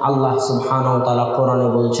 আল্লাহ সুবহানাহু ওয়া তাআলা কোরআনে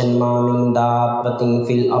বলছেন, মা মিন দাব্বাতিন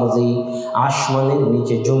ফিল আরজি, আসমানের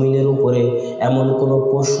নিচে জমিনের উপরে এমন কোনো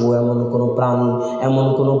পশু, এমন কোনো প্রাণী, এমন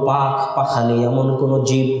কোনো পাখালি, এমন কোনো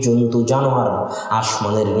জীব জন্তু জানোয়ার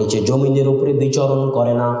আসমানের নিচে জমিনের উপরে বিচরণ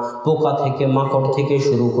করে না। পোকা থেকে মাকড় থেকে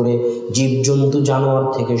শুরু করে, জীব জন্তু জানোয়ার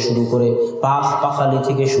থেকে শুরু করে, পাখালি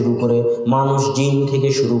থেকে শুরু করে, মানুষ জিন থেকে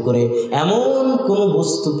শুরু করে এমন কোনো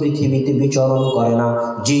বস্তু পৃথিবীতে বিচরণ করে না,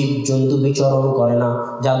 জীব জন্তু বিচরণ করে না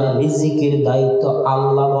যাদের রিজিকের দায়িত্ব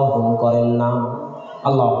আল্লাহ বহন করেন না।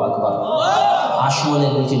 আল্লাহু আকবার।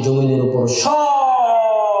 আসমানের নিচে জমিনের উপর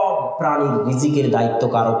সব প্রাণীর রিজিকের দায়িত্ব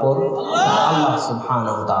কার উপর? আল্লাহ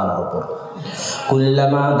সুবহানাহু ওয়া তাআলার উপর।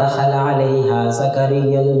 কুল্লামা দাখালা আলাইহা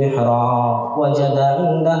যাকারিয়াল মিহরাব ওয়াজাদা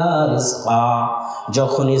ইনদাহা রিজকা,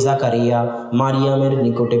 যখনই যাকারিয়া মারিয়ামের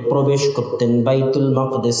নিকটে প্রবেশ করতেন বাইতুল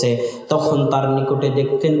মাকদেসে, তখন তার নিকটে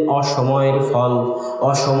দেখতেন অসময়ের ফল,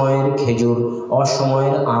 অসময়ের খেজুর,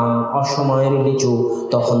 অসময়ের আম, অসময়ের লিচু।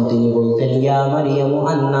 তখন তিনি বলতেন, ইয়া মারিয়াম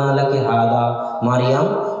আন্না লাকি হাদা, মারিয়াম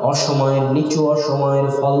অসময়ের লিচু, অসময়ের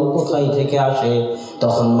ফল কোথায় থেকে আসে?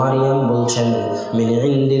 তখন মারিয়াম বলছেন, মিন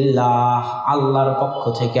ইনদিল্লাহ, আল্লাহর পক্ষ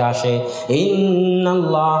থেকে আসে।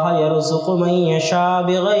 ইন্নাল্লাহা ইয়ারযুকু মান ইয়াশা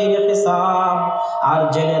বিগাইরি হিসাব, আর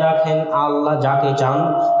জেনে রাখেন আল্লাহ যাকে চান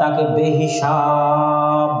তাকে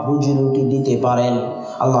বেহিসাব রুজি রুটি দিতে পারেন।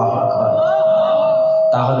 আল্লাহু আকবার।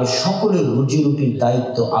 তাহলে সকলের রুজি রুটির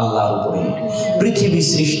দায়িত্ব আল্লাহর উপরে। পৃথিবী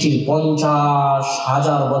সৃষ্টির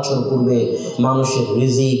 50,000 বছর পূর্বে মানুষের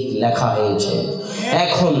রিজিক লেখা হয়েছে।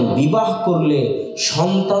 এখন বিবাহ করলে,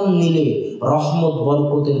 সন্তান নিলে রহমত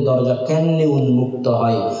বরকতের দরজা কেমনে উন্মুক্ত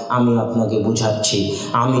হয় আমি আপনাকে বুঝাচ্ছি।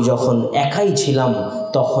 আমি যখন একাই ছিলাম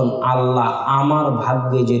তখন আল্লাহ আমার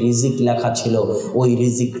ভাগ্যে যে রিজিক লেখা ছিল ওই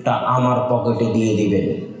রিজিকটা আমার পকেটে দিয়ে দিবেন।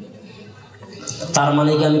 তার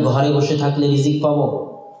মানে কি আমি ঘরে বসে থাকলে রিজিক পাবো?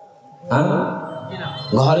 হ্যাঁ,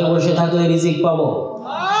 ঘরে বসে থাকলে রিজিক পাবো?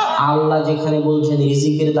 আল্লাহ যেখানে বলছেন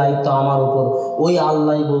রিজিকের দায়িত্ব আমার উপর, ওই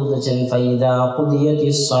আল্লাহই বলতেছেন, ফাইদা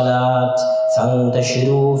কুদিয়াতিস সালাত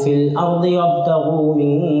ফান্তাশিরু ফিল আরদি ওয়াবতাগু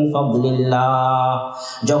মিন ফাদলিল্লাহ,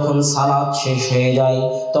 যখন সালাত শেষ হয়ে যায়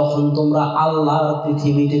তখন তোমরা আল্লাহর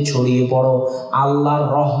পৃথিবীতে ছড়িয়ে পড়ো আল্লাহর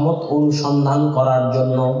রহমত অনুসন্ধান করার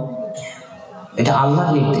জন্য। এটা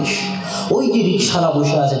আল্লাহর নির্দেশ। ওই যে রিকশালা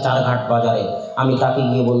বসে আছে চারঘাট বাজারে, আমি তাকে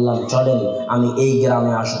গিয়ে বললাম, চলেন আমি এই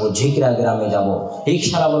গ্রামে আসবো, ঝিকরা গ্রামে যাব।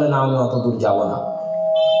 রিকশালা বলে না, আমি অত দূর যাব না।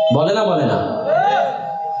 বলে না, বলে না।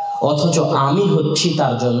 অথচ আমি হচ্ছি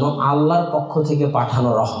তার জন্য আল্লাহর পক্ষ থেকে পাঠানো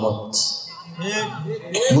রহমত।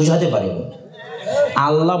 বুঝাতে পারিনি।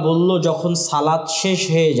 আল্লাহ বলল, যখন সালাত শেষ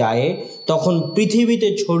হয়ে যায় তখন পৃথিবীতে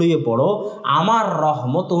ছড়িয়ে পড়ো আমার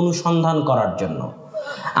রহমত অনুসন্ধান করার জন্য।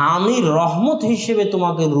 আমি রহমত হিসেবে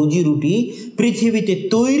তোমাকে রুজি রুটি পৃথিবীতে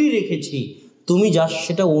তৈরি রেখেছি, তুমি যা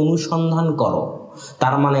সেটা অনুসন্ধান করো।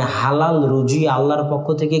 তার মানে হালাল রুজি আল্লাহর পক্ষ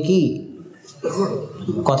থেকে কি?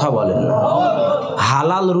 কথা বলেন না।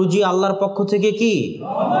 হালাল রুজি আল্লাহর পক্ষ থেকে কি?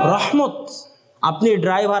 রহমত। আপনি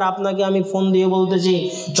ড্রাইভার, আপনাকে আমি ফোন দিয়ে বলতেছি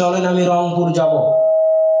চলেন আমি রংপুর যাব,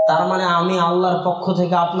 তার মানে আমি আল্লাহর পক্ষ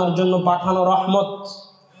থেকে আপনার জন্য পাঠানো রহমত।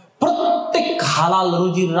 প্রত্যেক হালাল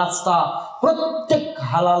রুজির রাস্তা, প্রত্যেক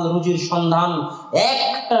হালাল রুজির সন্ধান,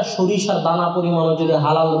 একটা সরিষার দানা পরিমাণও যদি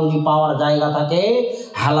হালাল রুজি পাওয়ার জায়গা থাকে,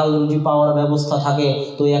 হালাল রুজি পাওয়ার ব্যবস্থা থাকে,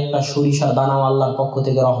 তো একটা সরিষার দানাও আল্লাহর পক্ষ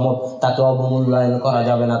থেকে রহমত। তাকে অবমূল্যায়ন করা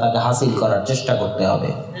যাবে না, তাকে হাসিল করার চেষ্টা করতে হবে।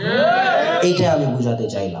 এইটাই আমি বুঝাতে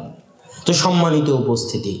চাইলাম। তো সম্মানিত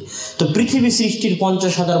উপস্থিতি, তো পৃথিবী সৃষ্টির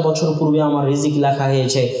 50,000 বছর পূর্বে আমার রিজিক লেখা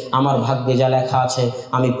হয়েছে, আমার ভাগ্যে যা লেখা আছে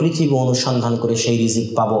আমি পৃথিবী অনুসন্ধান করে সেই রিজিক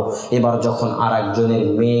পাবো। এবার যখন আর একজনের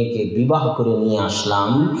মেয়েকে বিবাহ করে নিয়ে আসলাম,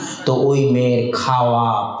 তো ওই মেয়ের খাওয়া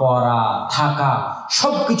পড়া থাকা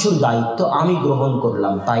সব কিছুর দায়িত্ব আমি গ্রহণ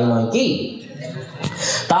করলাম, তাই নয় কি?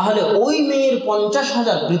 তাহলে ওই মেয়ের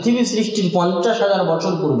 50,000, পৃথিবী সৃষ্টির 50,000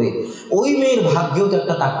 বছর পূর্বে ওই মেয়ের ভাগ্যেও তো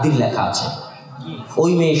একটা তাকদীর লেখা আছে।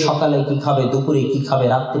 ওই মেয়ে সকালে কি খাবে, দুপুরে কি খাবে,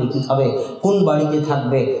 রাত্রে কি খাবে, কোন বাড়িতে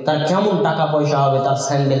থাকবে, তার কেমন টাকা পয়সা হবে, তার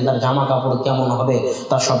স্যান্ডেল, তার জামা কাপড় কেমন হবে,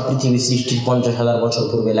 তার সব পৃথিবী সৃষ্টির 50,000 বছর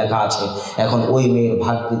পূর্বে লেখা আছে। এখন ওই মেয়ের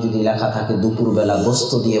ভাগ্যে যদি লেখা থাকে দুপুরবেলা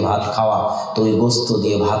গোস্ত দিয়ে ভাত খাওয়া, তো ওই গোস্ত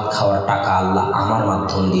দিয়ে ভাত খাওয়ার টাকা আল্লাহ আমার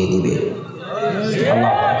মাধ্যম দিয়ে দিবে।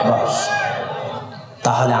 আল্লাহু আকবার।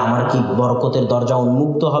 তাহলে আমার কি বরকতের দরজা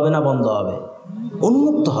উন্মুক্ত হবে না বন্ধ হবে?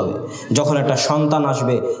 উন্মুক্ত হবে। যখন একটা সন্তান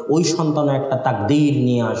আসবে, ওই সন্তানও একটা তাকদীর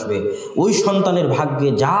নিয়ে আসবে। ওই সন্তানের ভাগ্যে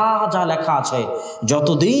যা যা লেখা আছে,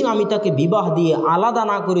 যতদিন আমি তাকে বিবাহ দিয়ে আলাদা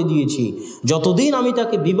না করে দিয়েছি, যতদিন আমি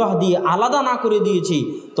তাকে বিবাহ দিয়ে আলাদা না করে দিয়েছি,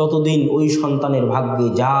 ততদিন ওই সন্তানের ভাগ্যে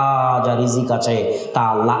যা যা রিজিক আছে তা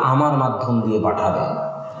আল্লাহ আমার মাধ্যম দিয়ে পাঠাবে।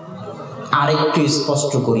 আরেকটু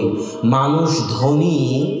স্পষ্ট করি, মানুষ ধনী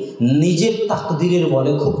নিজের তাকদীরের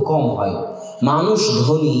বলে খুব কম হয়। মানুষ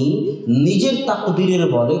ধনী নিজের তাকদীরের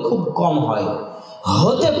বলে খুব কম হয়।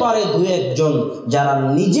 হতে পারে দু একজন যারা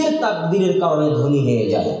নিজের তাকদীরের কারণে ধনী হয়ে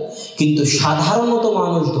যায়, কিন্তু সাধারণত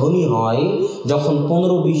মানুষ ধনী হয় যখন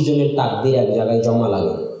 15-20 জনের তাকদীর এক জায়গায় জমা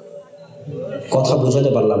লাগে। কথা বোঝাতে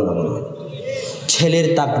পারলাম না মনে হয়। ছেলের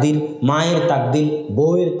তাকদীর, মায়ের তাকদীর,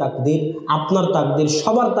 বউয়ের তাকদীর, আপনার তাকদীর,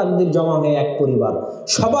 সবার তাকদীর জমা হয়ে এক পরিবার,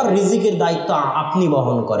 সবার রিজিকের দায়িত্ব আপনি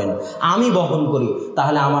বহন করেন, আমি বহন করি।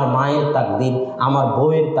 তাহলে আমার মায়ের তাকদীর, আমার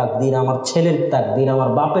বউয়ের তাকদীর, আমার ছেলের তাকদীর, আমার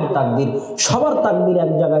বাপের তাকদীর, সবার তাকদীর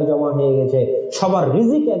এক জায়গায় জমা হয়ে গেছে, সবার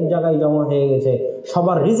রিজিক এক জায়গায় জমা হয়ে গেছে,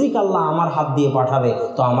 সবার রিজিক আল্লাহ আমার হাত দিয়ে পাঠাবে।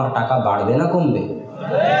 তো আমার টাকা বাড়বে না কমবে?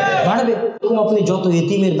 বাড়বে। আপনি যত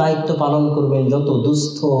এতিমের দায়িত্ব পালন করবেন, যত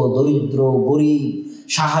দুস্থ, দরিদ্র, গরিব,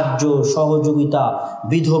 সাহায্য সহযোগিতা,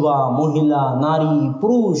 বিধবা, মহিলা, নারী,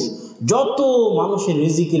 পুরুষ, যত মানুষের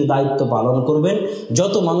রিজিকের দায়িত্ব পালন করবেন,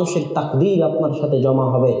 যত মানুষের তাকদীর আপনার সাথে জমা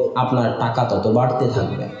হবে, আপনার টাকা তত বাড়তে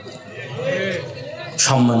থাকবে।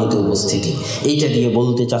 সম্মানিত উপস্থিতি, এইটা দিয়ে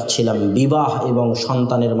বলতে চাচ্ছিলাম, বিবাহ এবং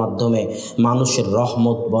সন্তানের মাধ্যমে মানুষের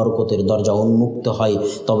রহমত বরকতের দরজা উন্মুক্ত হয়।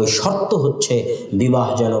 তবে শর্ত হচ্ছে বিবাহ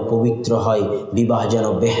যেন পবিত্র হয়, বিবাহ যেন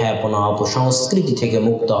বেহায়াপনা অপসংস্কৃতি থেকে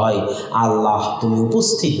মুক্ত হয়। আল্লাহ তুমি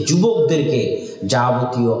উপস্থিত যুবকদেরকে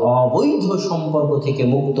যাবতীয় অবৈধ সম্পর্ক থেকে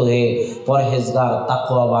মুক্ত হয়ে পরহেজগার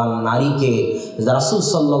তাকওয়াবান নারীকে রাসূল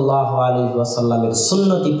সাল্লাল্লাহু আলাইহি ওয়াসাল্লামের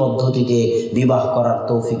সুন্নতি পদ্ধতিতে বিবাহ করার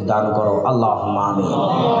তৌফিক দান করো, আল্লাহুম্মা আমিন।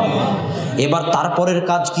 এবার তারপরের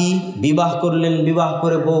কাজ কি? বিবাহ করলেন, বিবাহ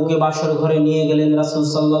করে বউকে বাসর ঘরে নিয়ে গেলেন। রাসূল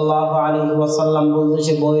সাল্লাল্লাহু আলাইহি ওয়াসাল্লাম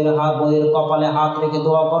বলতেছে, বউয়ের কপালে হাত রেখে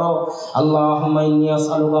দোয়া করো, আল্লাহুম্মা ইন্নী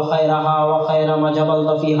আসআলুকা খায়রাহা ওয়া খায়রা মা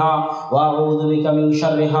জাবালতা ফিহা ওয়া আউযু বিকা মিন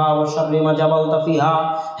শাররিহা ওয়া শাররি মা জাবালতা ফিহা।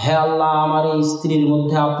 হে আল্লাহ, আমার এই স্ত্রীর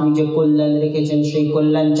মধ্যে আপনি যে কল্যাণ রেখেছেন সেই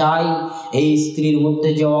কল্যাণ চাই, এই স্ত্রীর মধ্যে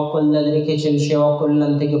যে অকল্যাণ রেখেছেন সে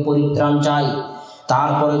অকল্যাণ থেকে পরিত্রাণ চাই।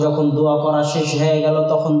 তারপরে যখন দোয়া করা শেষ হয়ে গেল,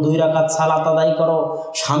 তখন 2 রাকাত সালাত আদায় করো।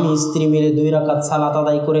 স্বামী স্ত্রী মিলে 2 রাকাত সালাত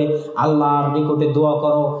আদায় করে আল্লাহর নিকটে দোয়া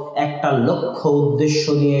করো। একটা লক্ষ্য উদ্দেশ্য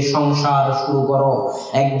নিয়ে সংসার শুরু করো।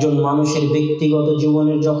 একজন মানুষের ব্যক্তিগত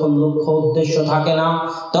জীবনের যখন লক্ষ্য উদ্দেশ্য থাকে না,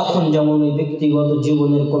 তখন যেমন ওই ব্যক্তিগত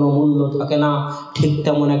জীবনের কোনো মূল্য থাকে না, ঠিক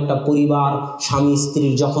তেমন একটা পরিবার, স্বামী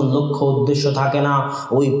স্ত্রীর যখন লক্ষ্য উদ্দেশ্য থাকে না,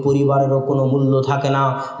 ওই পরিবারেরও কোনো মূল্য থাকে না।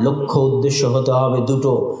 লক্ষ্য উদ্দেশ্য হতে হবে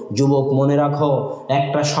দুটো। যুবক মনে রাখো,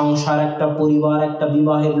 একটা সংসার, একটা পরিবার, একটা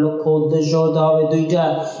বিবাহের লক্ষ্য উদ্দেশ্য হতে হবে দুইটা।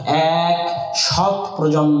 এক, সৎ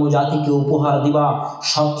প্রজন্ম জাতিকে উপহার দিবা,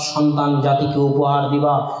 সৎ সন্তান জাতিকে উপহার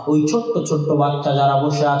দিবা। ওই ছোট্ট ছোট্ট বাচ্চা যারা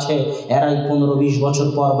বসে আছে এরাই 15-20 বছর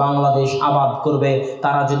পর বাংলাদেশ আবাদ করবে।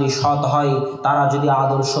 তারা যদি সৎ হয়, তারা যদি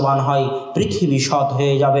আদর্শবান হয়, পৃথিবী সৎ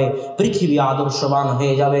হয়ে যাবে, পৃথিবী আদর্শবান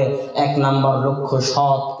হয়ে যাবে। 1 নম্বর লক্ষ্য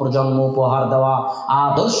সৎ প্রজন্ম উপহার দেওয়া,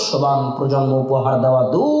 আদর্শবান প্রজন্ম উপহার দেওয়া।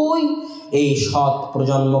 2, এই সৎ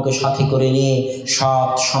প্রজন্মকে সাথে করে নিয়ে,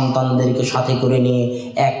 সৎ সন্তানদেরকে সাথে করে নিয়ে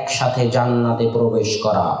একসাথে জান্নাতে প্রবেশ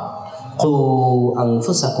করা। কু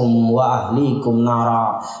আনফুসাকুম ওয়া আহলিকুম নারা,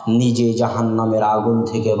 নিজে জাহান্নামের আগুন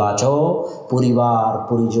থেকে বাঁচো, পরিবার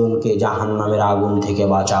পরিজনকে জাহান্নামের আগুন থেকে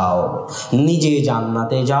বাঁচাও। নিজে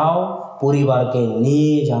জান্নাতে যাও, পরিবারকে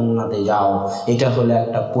নিয়ে জান্নাতে যাও। এটা হলো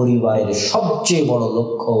একটা পরিবারের সবচেয়ে বড়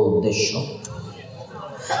লক্ষ্য উদ্দেশ্য।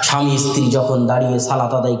 স্বামী স্ত্রী যখন দাঁড়িয়ে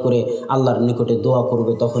সালাত আদায় করে আল্লাহর নিকটে দোয়া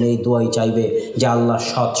করবে, তখন এই দোয়াই চাইবে যে আল্লাহ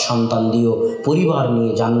সৎ সন্তান দিও, পরিবার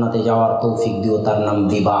নিয়ে জান্নাতে যাওয়ার তৌফিক দিও, তার নাম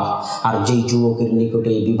বিবাহ। আর যেই যুবকের নিকটে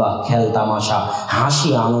এই বিবাহ খেল তামাশা, হাসি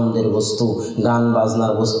আনন্দের বস্তু, গান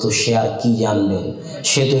বাজনার বস্তু, সে আর কি জানবে?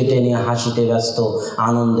 সে তো এটা নিয়ে হাসিতে ব্যস্ত,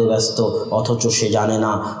 আনন্দে ব্যস্ত, অথচ সে জানে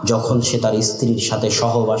না যখন সে তার স্ত্রীর সাথে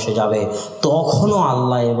সহবাসে যাবে তখনও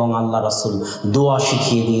আল্লাহ এবং আল্লাহ রাসূল দোয়া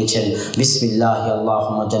শিখিয়ে দিয়েছেন, বিসমিল্লাহি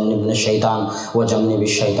আল্লাহুম্মা জান্নিবনা শাইতান ওয়া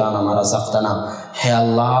জান্নিবিশ শাইতানা মা রাযাকতানা। হে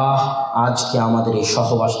আল্লাহ, আজকে আমাদের এই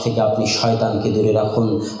সহবাস থেকে আপনি শয়তানকে দূরে রাখুন,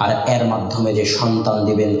 আর এর মাধ্যমে যে সন্তান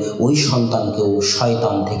দিবেন ওই সন্তানকেও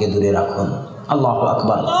শয়তান থেকে দূরে রাখুন। আল্লাহু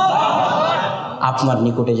আকবার। আপনার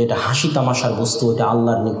নিকটে যেটা হাসি তামাশার বস্তু, ওটা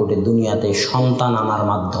আল্লাহর নিকটে দুনিয়াতে সন্তান আনার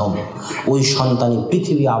মাধ্যমে ওই সন্তানই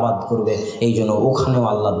পৃথিবী আবাদ করবে। এই জন্য ওখানেও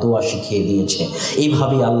আল্লাহ দোয়া শিখিয়ে দিয়েছে।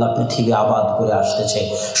 এইভাবেই আল্লাহ পৃথিবী আবাদ করে আসতেছে।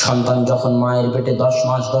 সন্তান যখন মায়ের পেটে 10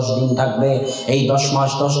 মাস 10 দিন থাকবে, এই 10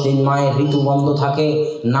 মাস 10 দিন মায়ের ঋতু বন্ধ থাকে।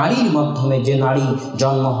 নারীর মাধ্যমে, যে নারী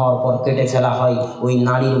জন্ম হওয়ার পর কেটে ফেলা হয়, ওই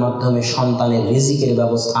নারীর মাধ্যমে সন্তানের রিজিকের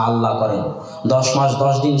ব্যবস্থা আল্লাহ করেন। 10 মাস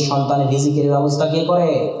 10 দিন সন্তানের রিজিকের ব্যবস্থা কে করে?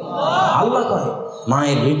 আল্লাহ করে।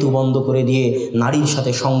 মায়ের ঋতু বন্ধ করে দিয়ে, নারীর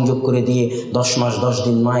সাথে সংযোগ করে দিয়ে 10 মাস 10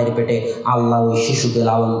 দিন মায়ের পেটে আল্লাহ ওই শিশুকে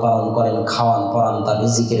লালন পালন করেন, খাওয়ান পরান, তার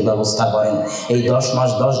রিজিকের ব্যবস্থা করেন। এই 10 মাস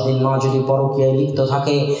 10 দিন মা যদি পরকীয়ায় লিপ্ত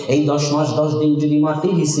থাকে, এই 10 মাস 10 দিন যদি মা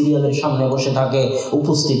টিভি সিরিয়ালের সামনে বসে থাকে,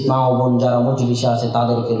 উপস্থিত মা ও বোন যারা মজলিসে আছে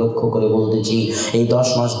তাদেরকে লক্ষ্য করে বলতেছি, এই 10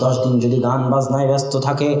 মাস 10 দিন যদি গান বাজনায় ব্যস্ত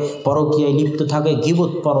থাকে, পরকীয়ায় লিপ্ত থাকে,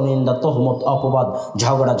 গীবত পরনিন্দা তহমত অপবাদ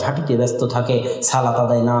ঝগড়া ঝাঁটিতে ব্যস্ত থাকে, সালাত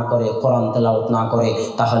আদায় না করে, কোরআন তেলাওয়াত না করে,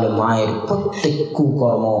 তাহলে মায়ের প্রত্যেক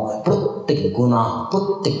কুকর্ম, প্রত্যেক গুনাহ,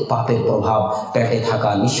 প্রত্যেক পাপের প্রভাব পেটে থাকা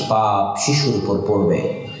নিষ্পাপ শিশুর উপর পড়বে।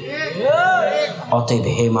 অতএব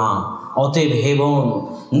হে মা, অতএব হে বোন,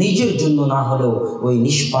 নিজের জন্য না হলেও ওই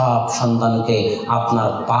নিষ্পাপ সন্তানকে আপনার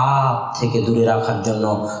পাপ থেকে দূরে রাখার জন্য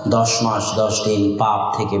 10 মাস 10 দিন পাপ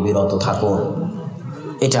থেকে বিরত থাকুন।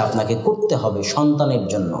 এটা আপনাকে করতে হবে সন্তানের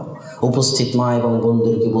জন্য। উপস্থিত মা এবং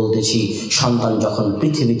বন্ধুদেরকে বলতেছি, সন্তান যখন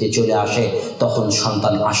পৃথিবীতে চলে আসে, তখন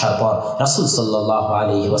সন্তান আসার পর রাসূল সাল্লাল্লাহু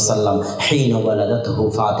আলাইহি ওয়াসাল্লাম হিনা ওয়ালাদাতহু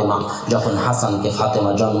ফাতেমা, যখন হাসানকে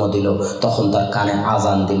ফাতেমা জন্ম দিল, তখন তার কানে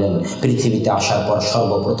আজান দিলেন। পৃথিবীতে আসার পর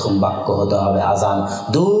সর্বপ্রথম বাক্য হতে হবে আজান।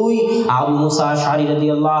 2, আবু মুসা আশআরী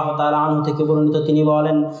রাদিয়াল্লাহু তাআলা আনহু থেকে বর্ণিত, তিনি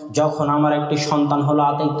বলেন, যখন আমার একটি সন্তান হলো,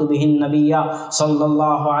 আতাইতু বিহিন নবিয়্যা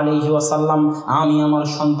সাল্লাল্লাহু আলাইহি ওয়াসাল্লাম, আমি আমার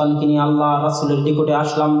সন্তানকে নিয়ে আল্লাহ রাসূলের নিকটে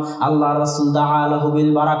আসলাম। আল্লাহ রাসূল দাআ লাহু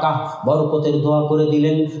বিল বারাকাহ, বরকতের দোয়া করে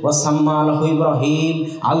দিলেন। ওয়া সাম্মা লাহু ইব্রাহিম,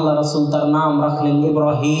 আল্লাহ রাসূল তার নাম রাখলেন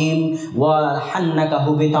ইব্রাহিম। ওয়া হান্নাকাহু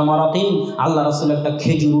বিতামারাতিন, আল্লাহ রাসূল একটা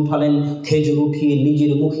খেজুর উঠালেন, খেজুর উঠিয়ে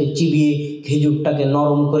নিজের মুখে চিবিয়ে খেজুরটাকে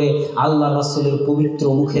নরম করে আল্লাহ রাসূলের পবিত্র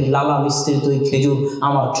মুখের লালা মিশ্রিত ওই খেজুর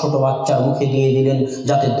আমার ছোট বাচ্চার মুখে দিয়ে দিলেন,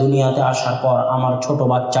 যাতে দুনিয়াতে আসার পর আমার ছোট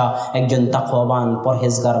বাচ্চা একজন তাকওয়াবান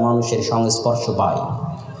পরহেজগার মানুষের সংস্পর্শ পায়।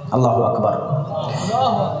 আল্লাহু আকবার।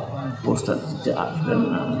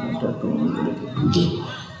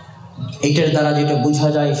 এটার দ্বারা যেটা বোঝা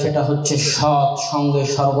যায় সেটা হচ্ছে সৎ সঙ্গে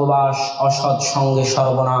স্বর্গবাস, অসৎ সঙ্গে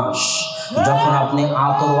সর্বনাশ। যখন আপনি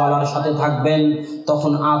আতরওয়ালার সাথে থাকবেন,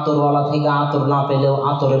 তখন আতরওয়ালা থেকে আতর না পেলেও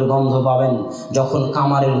আতরের গন্ধ পাবেন। যখন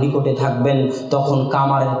কামারের নিকটে থাকবেন, তখন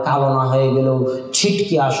কামারের কালো না হয়ে গেলেও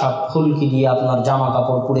ছিটকে আসা ফুলকি দিয়ে আপনার জামা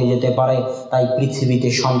কাপড় পুড়ে যেতে পারে। তাই পৃথিবীতে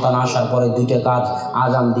সন্তান আসার পরে 2টা কাজ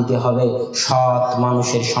আজান দিতে হবে, সৎ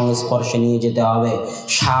মানুষের সংস্পর্শে নিয়ে যেতে হবে।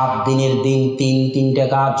 7 দিনের দিন 3-3টে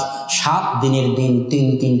কাজ, 7 দিনের দিন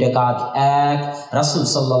 3-3টে কাজ। 1, রাসূল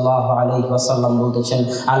সাল্লাল্লাহু আলাইহি ওয়াসাল্লাম বলতেছেন,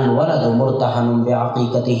 আল ওয়ালাদু মুরতাহানুম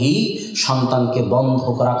বিআকিকাতিহি, সন্তানকে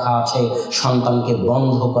বন্ধক রাখা আছে, সন্তানকে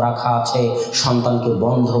বন্ধক রাখা আছে, সন্তানকে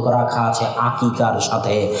বন্ধক রাখা আছে আকিকার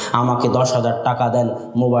সাথে। আমাকে 10,000 টাকা দেন,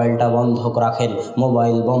 মোবাইলটা বন্ধক রাখেন,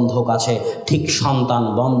 মোবাইল বন্ধক আছে, ঠিক সন্তান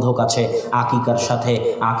বন্ধক আছে, আকিকার সাথে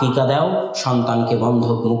আকিকা দাও, সন্তানকে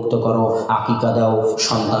বন্ধক মুক্ত করো, আকিকা দাও,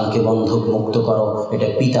 সন্তানকে বন্ধক মুক্ত করো। এটা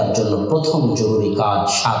পিতার জন্য প্রথম জরুরি কাজ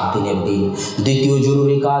 7 দিনের দিন। দ্বিতীয়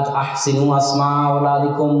জরুরি কাজ আহসিনু আসমা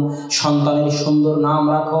আওলাদিকুম, সন্তানের সুন্দর নাম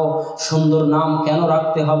রাখো। সুন্দর নাম কেন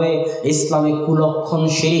রাখতে হবে? ইসলামে কুলক্ষণ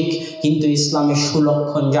শিরিক, কিন্তু ইসলামে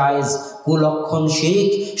সুলক্ষণ জায়েজ। কুলক্ষণ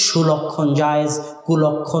শিরিক, সুলক্ষণ জায়েজ।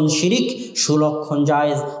 কুলক্ষণ শিরিক, সুলক্ষণ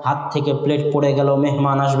জায়েজ। হাত থেকে প্লেট পড়ে গেল,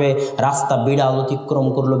 মেহমান আসবে, রাস্তা বিড়াল অতিক্রম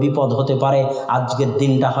করলো, বিপদ হতে পারে, আজকের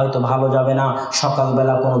দিনটা হয়তো ভালো যাবে না,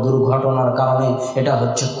 সকালবেলা কোনো দুর্ঘটনার কারণে, এটা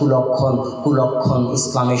হচ্ছে কুলক্ষণ। কুলক্ষণ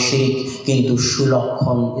ইসলামে শিরিক, কিন্তু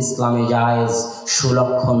সুলক্ষণ ইসলামে জায়েজ।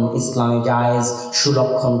 সুলক্ষণ ইসলামে জায়েজ।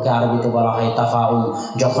 সুলক্ষণকে আরবিতে বলা হয় তাফাউল।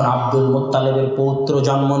 যখন আব্দুল মুত্তালিবের পৌত্র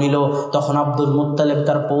জন্ম নিল, তখন আব্দুল মুত্তালিব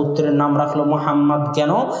তার পৌত্রের নাম রাখলো মুহাম্মদ।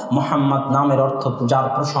 কেন? মুহাম্মদ নামের অর্থ যার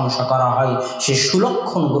প্রশংসা করা হয়। সে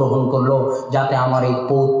সুলক্ষণ গ্রহণ করলো, যাতে আমার এই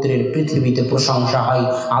পৌত্রের পৃথিবীতে প্রশংসা হয়।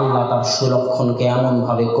 আল্লাহ তার সুলক্ষণকে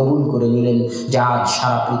এমনভাবে কবুল করে নিলেন যে আজ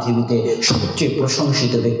সারা পৃথিবীতে সবচেয়ে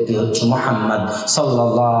প্রশংসিত ব্যক্তি হচ্ছে মুহাম্মদ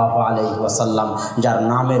সাল্লাল্লাহু আলাইহি ওয়াসাল্লাম, যার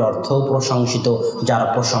নামের অর্থ প্রশংসিত, যার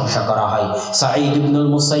প্রশংসা করা হয়। সাঈদ ইবনুল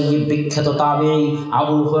মুসাইয়িব বিখ্যাত তাবেঈ,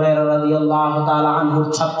 আবু হুরায়রা রাদিয়াল্লাহু তাআলা আনহুর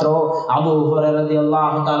ছাত্র, আবু হুরায়রা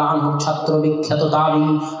রাদিয়াল্লাহু তাআলা আনহুর ছাত্র, বিখ্যাত তাবেঈ,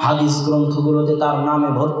 হাদিস গ্রন্থগুলোতে তার নামে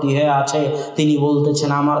ভর্তি হয়ে আছে। তিনি বলতেছেন,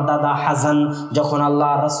 আমার দাদা হাসান যখন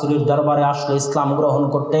আল্লাহ রাসূলের দরবারে আসলো ইসলাম গ্রহণ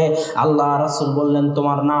করতে, আল্লাহ রাসূল বললেন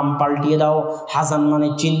তোমার নাম পাল্টিয়ে দাও। হাসান মানে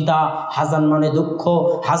চিন্তা, হাসান মানে দুঃখ,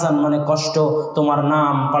 হাসান মানে কষ্ট, তোমার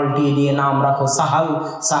নাম পাল্টিয়ে দিয়ে নাম রাখো সাহাল।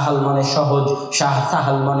 সাহাল মানে সহজ,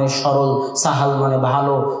 সাহাল মানে সরল, সাহাল মানে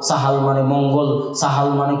ভালো, সাহাল মানে মঙ্গল, সাহাল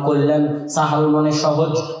মানে কল্যাণ, সাহাল মানে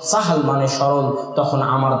সহজ, সাহাল মানে সরল। তখন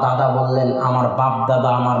আমার দাদা বললেন, আমার বাপ দাদা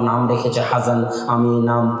আমার নাম রেখেছে হাসান, আমি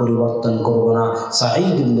নাম পরিবর্তন করব না।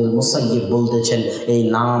 সাঈদ ইবনুল মুসাইয়িব বলতেছেন, এই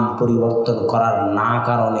নাম পরিবর্তন করার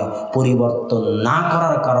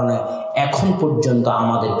কারণে এখন পর্যন্ত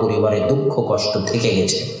আমাদের পরিবারে দুঃখ কষ্ট থেকে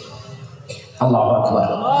গেছে। আল্লাহু আকবার।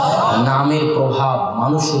 নামের প্রভাব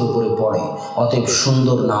মানুষের উপরে পড়ে, অতএব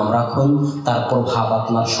সুন্দর নাম রাখুন, তার প্রভাব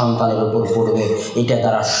আপনার সন্তানের উপর পড়বে। এটা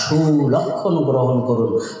দ্বারা সুলক্ষণ গ্রহণ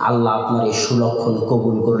করুন। আল্লাহ আপনার এই সুলক্ষণ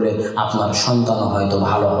কবুল করলে আপনার সন্তানও হয়তো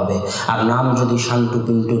ভালো হবে। আর নাম যদি শান্টু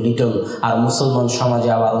পিন্টু লিটন, আর মুসলমান সমাজে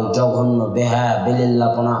আবার ওই জঘন্য বেহায়া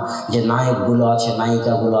বেলিল্লাপনা যে নায়কগুলো আছে,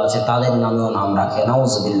 নায়িকাগুলো আছে, তাদের নামেও নাম রাখে,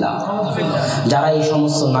 নাউজুবিল্লাহ। যারা এই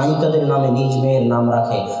সমস্ত নায়িকাদের নামে নিজ মেয়ের নাম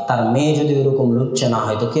রাখে, তার মেয়ে যদি এরকম লুচ্চে না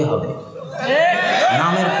হয় তো কে হবে?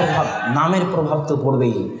 নামের প্রভাব তো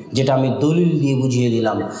পড়বেই, যেটা আমি দলিল দিয়ে বুঝিয়ে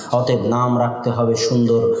দিলাম। অতএব নাম রাখতে হবে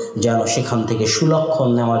সুন্দর, যেন সেখান থেকে সুলক্ষণ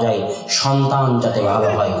নেওয়া যায়, সন্তান যাতে ভালো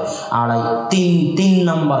হয়। আর তিন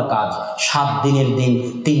নাম্বার কাজ, 7 দিনের দিন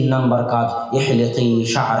 3 নাম্বার কাজ, ইহলিকি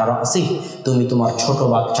শা'রা রাসিহ, তুমি তোমার ছোট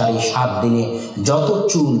বাচ্চার এই 7 দিনে যত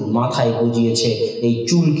চুল মাথায় গজিয়েছে, এই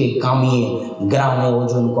চুলকে কামিয়ে গ্রামে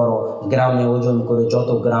ওজন করো। গ্রামে ওজন করে যত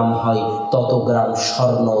গ্রাম হয় তত গ্রাম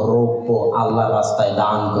স্বর্ণ রৌপ্য আল্লাহর রাস্তায়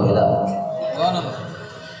দান করে দাও।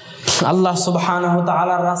 আল্লাহ সুবহানাহু ওয়া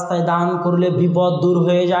তাআলার রাস্তায় দান করলে বিপদ দূর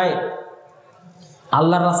হয়ে যায়।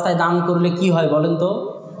 আল্লাহর রাস্তায় দান করলে কি হয় বলেন তো?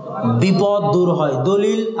 বিপদ দূর হয়।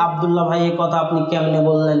 দলিল, আব্দুল্লাহ ভাই এই কথা আপনি কেমনে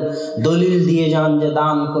বললেন? দলিল দিয়ে যান যে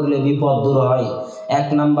দান করলে বিপদ দূর হয়। 1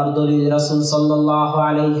 নাম্বার দলিল, রাসূল সাল্লাল্লাহু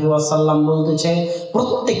আলাইহি ওয়াসাল্লাম বলতেছে,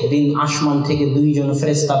 প্রত্যেক দিন আসমান থেকে 2 জন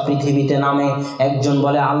ফেরেশতা পৃথিবীতে নামে। একজন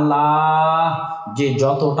বলে, আল্লাহ যে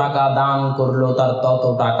যত টাকা দান করলো তার তত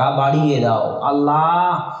টাকা বাড়িয়ে দাও। আল্লাহ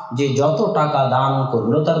যে যত টাকা দান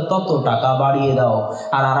করলো তার তত টাকা বাড়িয়ে দাও।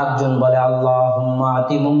 আর আরেকজন বলে, আল্লাহুম্মা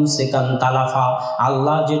আতি মুমসিকান তালাফা,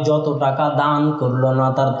 আল্লাহ যে যত টাকা দান করলো না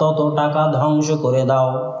তার তত টাকা ধ্বংস করে দাও।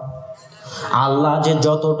 আল্লাহ যে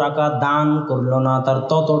যত টাকা দান করলো না তার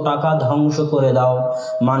তত টাকা ধ্বংস করে দাও।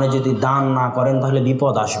 মানে যদি দান না করেন তাহলে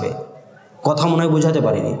বিপদ আসবে। কথা মনে হয় বুঝাতে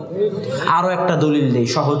পারিনি। আরও একটা দলিল দিই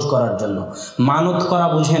সহজ করার জন্য। মানত করা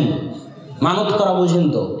বুঝেন? মানত করা বুঝেন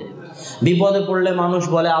তো? বিপদে পড়লে মানুষ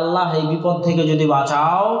বলে, আল্লাহ এই বিপদ থেকে যদি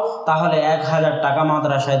বাঁচাও তাহলে 1000 টাকা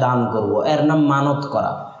মাদ্রাসায় দান করব, এর নাম মানত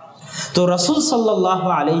করা। তো রাসূল সাল্লাল্লাহু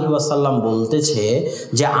আলাইহি ওয়াসাল্লাম বলতেছে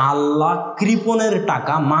যে আল্লাহ কৃপণের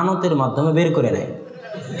টাকা মানতের মাধ্যমে বের করে নেয়।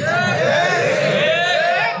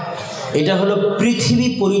 এটা হলো পৃথিবী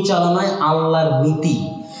পরিচালনায় আল্লাহর নীতি,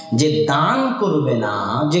 যে দান করবে না,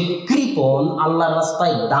 যে কৃপণ আল্লাহর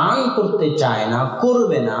রাস্তায় দান করতে চায় না,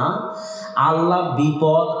 করবে না, আল্লাহ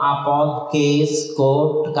বিপদ আপদ কেস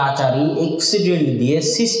কোর্ট কাচারি অ্যাক্সিডেন্ট দিয়ে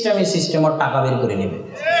সিস্টেমে টাকা বের করে নেবে।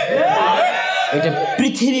 এটা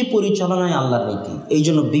পৃথিবী পরিচালনায় আল্লাহর নীতি। এই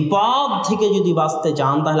জন্য বিপদ থেকে যদি বাঁচতে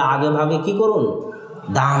চান তাহলে আগে ভাগে কি করুন?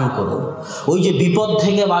 দান করুন। ওই যে বিপদ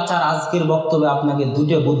থেকে বাঁচার আজকের বক্তব্যে আপনাকে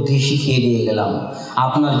দুটো বুদ্ধি শিখিয়ে দিয়ে গেলাম।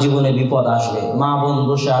 আপনার জীবনে বিপদ আসবে, মা বোন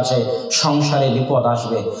বসে আছে, সংসারে বিপদ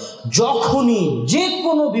আসবে, যখনই যে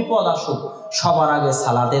কোনো বিপদ আসুক সবার আগে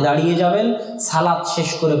সালাতে দাঁড়িয়ে যাবেন, সালাত শেষ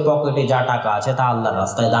করে পকেটে যা টাকা আছে তা আল্লাহর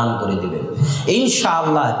রাস্তায় দান করে দিবেন।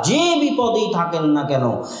 ইনশাআল্লাহ যে বিপদেই থাকেন না কেন,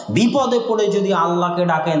 বিপদে পড়ে যদি আল্লাহকে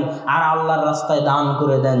ডাকেন আর আল্লাহর রাস্তায় দান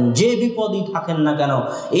করে দেন, যে বিপদেই থাকেন না কেন,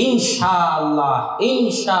 ইনশাআল্লাহ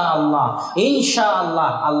ইনশাআল্লাহ ইনশাআল্লাহ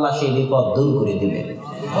আল্লাহ সেই বিপদ দূর করে দিবেন।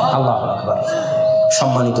 আল্লাহু আকবার।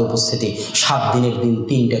 সম্মানিত উপস্থিতি, 7 দিনের দিন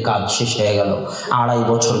 3টে কাজ শেষ হয়ে গেল। 2.5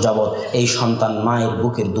 বছর যাবৎ এই সন্তান মায়ের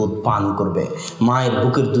বুকের দুধ পান করবে। মায়ের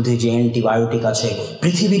বুকের দুধে যে অ্যান্টিবায়োটিক আছে,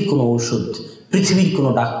 পৃথিবীর কোনো ওষুধ, পৃথিবীর কোনো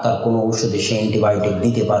ডাক্তার কোনো ওষুধে সে অ্যান্টিবায়োটিক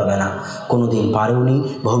দিতে পারবে না, কোনো দিন পারেওনি,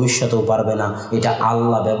 ভবিষ্যতেও পারবে না। এটা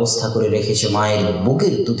আল্লাহ ব্যবস্থা করে রেখেছে মায়ের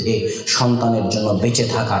বুকের দুধে সন্তানের জন্য বেঁচে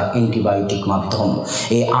থাকার অ্যান্টিবায়োটিক মাধ্যম।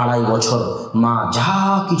 এই 2.5 বছর মা যা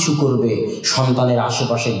কিছু করবে, সন্তানের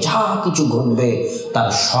আশেপাশে যা কিছু ঘটবে, তার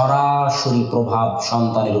সরাসরি প্রভাব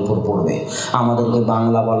সন্তানের উপর পড়বে। আমাদেরকে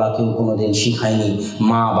বাংলা বলা কেউ কোনো দিন শিখায়নি।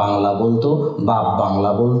 মা বাংলা বলতো, বাপ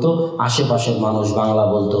বাংলা বলতো, আশেপাশের মানুষ বাংলা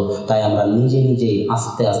বলতো, তাই আমরা নিজেই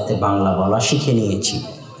আস্তে আস্তে বাংলা বলা শিখে নিয়েছি।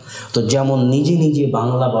 তো যেমন নিজে নিজে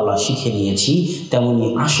বাংলা বলা শিখে নিয়েছি, তেমনি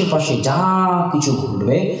আশেপাশে যা কিছু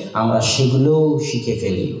ঘটবে আমরা সেগুলোও শিখে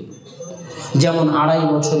ফেলি। যেমন 2.5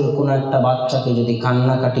 বছরের কোনো একটা বাচ্চাকে যদি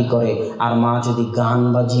কান্নাকাটি করে আর মা যদি গান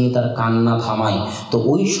বাজিয়ে তার কান্না থামায়, তো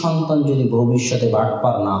ওই সন্তান যদি ভবিষ্যতে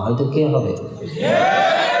বাটপার না হয় তো কে হবে?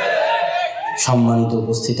 সম্মানিত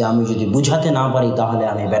উপস্থিতি, আমি যদি বুঝাতে না পারি তাহলে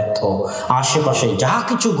আমি ব্যর্থ। আশেপাশে যা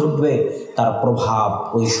কিছু ঘটবে তার প্রভাব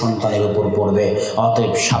ওই সন্তানের উপর পড়বে,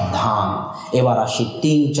 অতএব সাবধান। এবার আসি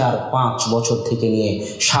 3, 4, 5 বছর থেকে নিয়ে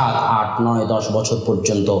 7, 8, 9, 10 বছর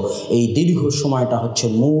পর্যন্ত। এই দীর্ঘ সময়টা হচ্ছে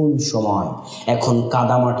মূল সময়। এখন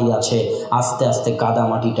কাদামাটি আছে, আস্তে আস্তে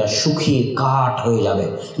কাদামাটিটা শুকিয়ে কাঠ হয়ে যাবে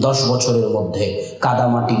 10 বছরের মধ্যে।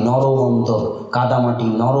 কাদামাটি নরম অন্তর, কাদামাটি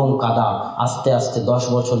নরম কাদা আস্তে আস্তে 10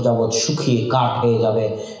 বছর যাবৎ শুকিয়ে কাঠ হয়ে যাবে।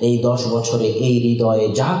 এই 10 বছরে এই হৃদয়ে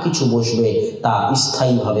যা কিছু বসবে তা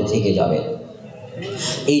স্থায়ীভাবে থেকে যাবে।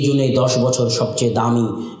 এই জন্য এই 10 বছর সবচেয়ে দামি।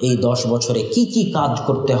 এই 10 বছরে কি কি কাজ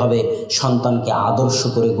করতে হবে সন্তানকে আদর্শ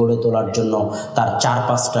করে গড়ে তোলার জন্য, তার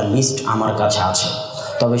 4-5টা লিস্ট আমার কাছে আছে।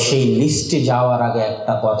 তবে সেই লিস্টে যাওয়ার আগে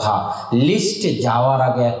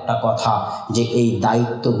একটা কথা, যে এই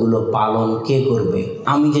দায়িত্বগুলো পালন কে করবে?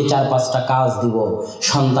 আমি যে 4-5টা কাজ দিব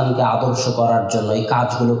সন্তানকে আদর্শ করার জন্য, এই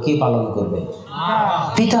কাজগুলো কে পালন করবে?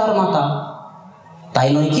 পিতা আর মাতা, তাই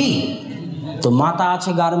নয় কি? তো মাতা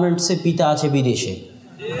আছে গার্মেন্টসে, পিতা আছে বিদেশে।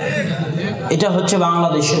 এটা হচ্ছে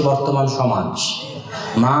বাংলাদেশের বর্তমান সমাজ।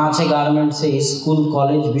 মা আছে গার্মেন্টসে, স্কুল,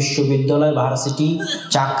 কলেজ, বিশ্ববিদ্যালয়, ভার্সিটি,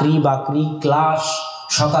 চাকরি বাকরি, ক্লাস,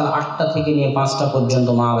 সকাল 8টা থেকে নিয়ে 5টা পর্যন্ত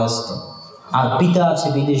মা ব্যস্ত। আর পিতা আছে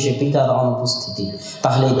বিদেশে, পিতার অনুপস্থিতি।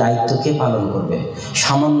 তাহলে এই দায়িত্ব কে পালন করবে?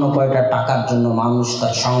 সামান্য কয়টা টাকার জন্য মানুষ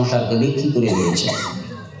তার সংসারকে বিক্রি করে দিয়েছে।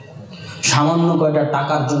 সামান্য কয়টা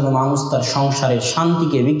টাকার জন্য মানুষ তার সংসারের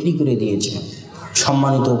শান্তিকে বিক্রি করে দিয়েছে।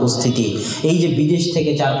 সম্মানিত উপস্থিতি, এই যে বিদেশ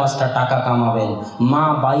থেকে 4-5টা টাকা কামাবেন, মা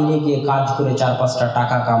বাইরে গিয়ে কাজ করে 4-5টা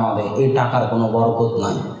টাকা কামাবে, এই টাকার কোনো বরকত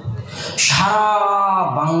নাই। সারা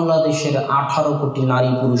বাংলাদেশের 18 কোটি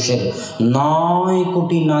নারী পুরুষের 9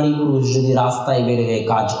 কোটি নারী পুরুষ যদি রাস্তায় বের হয়ে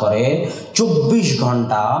কাজ করে 24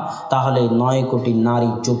 ঘন্টা, তাহলে 9 কোটি নারী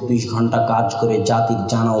 24 ঘন্টা কাজ করে জাতির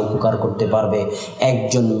জানা উপকার করতে পারবে।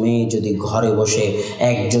 একজন মেয়ে যদি ঘরে বসে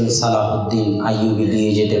একজন সালাহুদ্দিন আইয়ুবী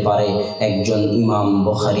দিয়ে যেতে পারে, একজন ইমাম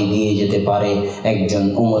বুখারী দিয়ে যেতে পারে, একজন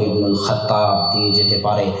ওমর ইবনুল খাত্তাব দিয়ে যেতে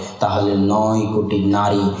পারে, তাহলে 9 কোটি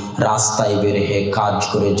নারী রাস্তায় বের হয়ে কাজ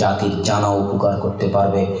করে জাতির জানা উপকার করতে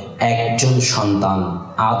পারবে। একজন সন্তান,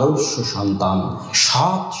 আদর্শ সন্তান,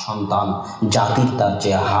 সৎ সন্তান জাতির তার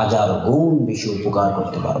চেয়ে 1000 গুণ বেশি উপকার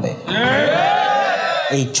করতে পারবে।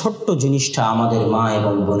 এই ছোট্ট জিনিসটা আমাদের মা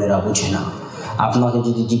এবং বোনেরা বুঝে না। আপনাকে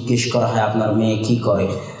যদি জিজ্ঞেস করা হয় আপনার মেয়ে কি করে,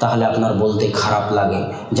 তাহলে আপনার বলতে খারাপ লাগে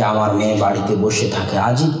যে আমার মেয়ে বাড়িতে বসে থাকে।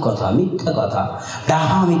 আজীব কথা, মিথ্যা কথা,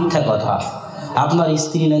 ডাহা মিথ্যা কথা। আপনার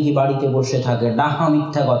স্ত্রী নাকি বাড়িতে বসে থাকে, ডাহা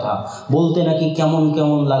মিথ্যা কথা। বলতে নাকি কেমন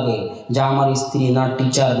কেমন লাগে যে আমার স্ত্রী না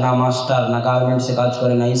টিচার, না মাস্টার, না গার্মেন্টসে কাজ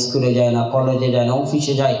করে, না স্কুলে যায়, না কলেজে যায়, না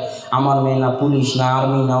অফিসে যায়। আমার মেয়ে না পুলিশ, না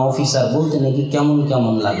আর্মি, না অফিসার। বলতে নাকি কেমন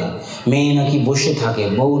কেমন লাগে। মেয়ে নাকি বসে থাকে,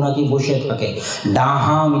 বউ নাকি বসে থাকে।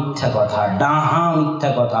 ডাহা মিথ্যা কথা, ডাহা মিথ্যা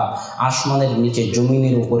কথা। আসমানের নিচে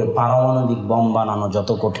জমিনের উপরে পারমাণবিক বম বানানো যত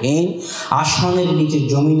কঠিন, আসমানের নিচে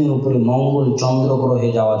জমিনের উপরে মঙ্গল চন্দ্র গ্রহে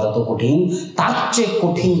যাওয়া যত কঠিন, তার চেয়ে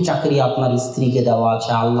কঠিন চাকরি আপনার স্ত্রীকে দেওয়া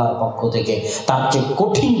আছে আল্লাহর পক্ষ থেকে, তার চেয়ে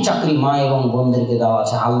কঠিন চাকরি মা এবং বোনদেরকে দেওয়া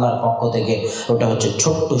আছে আল্লাহর পক্ষ থেকে। ওটা হচ্ছে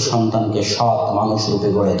ছোট্ট সন্তানকে সৎ মানুষ রূপে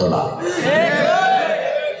গড়ে তোলা।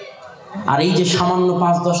 আর এই যে সামান্য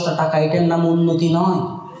 5-10টা টাকা, এটার নাম উন্নতি নয়।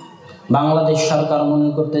 বাংলাদেশ সরকার মনে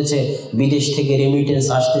করতেছে বিদেশ থেকে রেমিটেন্স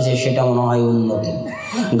আসতেছে, সেটা মনে হয় উন্নতি।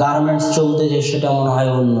 গার্মেন্টস চলতেছে, সেটা মনে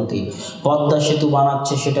হয় উন্নতি। পদ্মা সেতু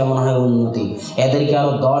বানাচ্ছে, সেটা মনে হয় উন্নতি। এদেরকে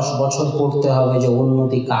আরো 10 বছর পড়তে হবে যে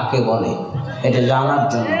উন্নতি কাকে বলে এটা জানার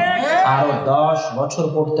জন্য। আরো 10 বছর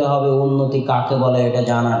পড়তে হবে উন্নতি কাকে বলে এটা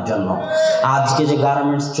জানার জন্য। আজকে যে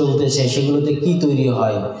গার্মেন্টস চলতেছে সেগুলোতে কি তৈরি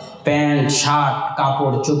হয়? প্যান্ট, শার্ট,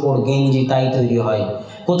 কাপড় চোপড়, গেঞ্জি, তাই তৈরি হয়।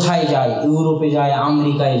 কোথায় যায়? ইউরোপে যায়,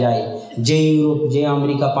 আমেরিকায় যায়। যে ইউরোপ, যে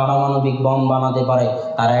আমেরিকা পারমাণবিক বম বানাতে পারে,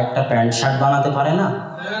 তারা একটা প্যান্ট শার্ট বানাতে পারে না?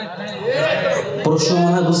 প্রশ্ন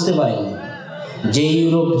মনে হয় বুঝতে পারেনি। যে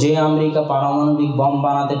ইউরোপ, যে আমেরিকা পারমাণবিক বম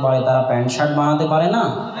বানাতে পারে, তারা প্যান্ট শার্ট বানাতে পারে না?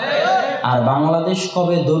 আর বাংলাদেশ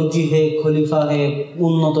কবে দর্জি হয়ে, খলিফা হয়ে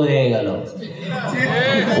উন্নত হয়ে গেল?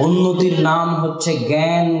 উন্নতির নাম হচ্ছে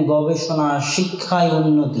জ্ঞান, গবেষণা, শিক্ষায়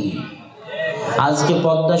উন্নতি। আজকে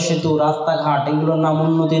পদ্মা সেতু, রাস্তাঘাট, এগুলোর নাম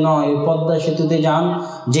উন্নতি নয়। পদ্মা সেতুতে যান,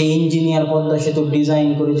 যে ইঞ্জিনিয়ার পদ্মা সেতু ডিজাইন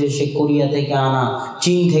করেছে সে কোরিয়া থেকে আনা,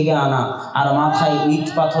 চীন থেকে আনা। আর মাথায় ইট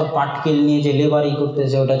পাথর পাটকেল নিয়ে যে লেবারি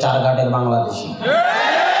করতেছে, ওটা চারঘাটের বাংলাদেশি।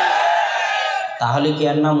 তাহলে কি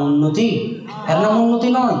এর নাম উন্নতি? এর নাম উন্নতি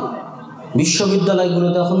নয়।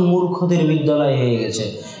 বিশ্ববিদ্যালয়গুলোতে এখন মূর্খদের বিদ্যালয় হয়ে গেছে।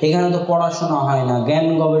 এখানে তো পড়াশোনা হয় না, জ্ঞান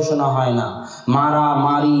গবেষণা হয় না।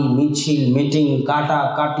 মারামারি, মিছিল, মিটিং,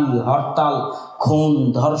 কাটাকাটি, হরতাল, খুন,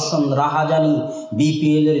 ধর্ষণ, রাহাজানি,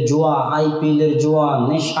 বিপিএলের জুয়া, আইপিএলের জুয়া,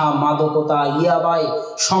 নেশা, মাদকতা, ইয়াবাই,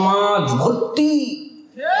 সমাজ ভর্তি।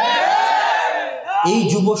 এই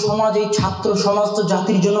যুব সমাজ, এই ছাত্র সমাজ তো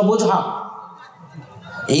জাতির জন্য বোঝা।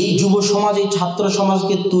 এই যুব সমাজ, এই ছাত্র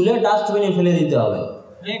সমাজকে তুলে ডাস্টবিনে ফেলে দিতে হবে।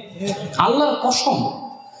 আল্লাহর কসম,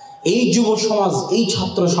 এই যুব সমাজ, এই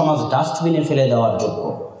ছাত্র সমাজ ডাস্টবিনে ফেলে দেওয়ার যোগ্য।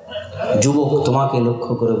 যুবক, তোমাকে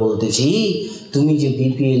লক্ষ্য করে বলতেছি, তুমি যে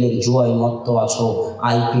বিপিএল এর জুয়ায় মত্ত আছো,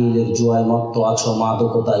 আইপিএল এর জুয়ায় মত্ত আছো,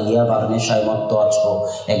 মাদকতা, ইয়াবার নেশায় মত্ত আছো,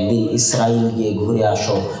 একদিন ইসরায়েল গিয়ে ঘুরে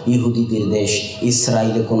আসো। ইহুদিদের দেশ।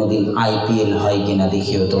 ইসরায়েলে কোনোদিন আইপিএল হয় কিনা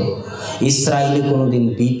দেখিও তো। ইসরায়েলে কোনোদিন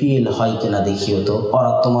বিপিএল হয় কিনা দেখিও তো।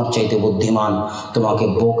 ওরা তোমার চাইতে বুদ্ধিমান, তোমাকে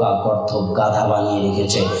বোকা, গর্ধব, গাধা বানিয়ে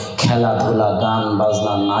রেখেছে। খেলাধুলা, গান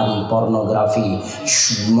বাজনা, নারী, পর্নোগ্রাফি,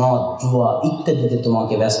 মদ, জুয়া ইত্যাদিতে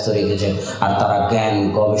তোমাকে ব্যস্ত রেখেছে। আর তারা জ্ঞান,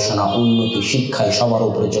 গবেষণা, উন্নতি, শিক্ষায় সবার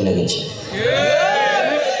উপরে চলে গেছে।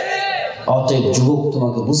 অতএব যুবক,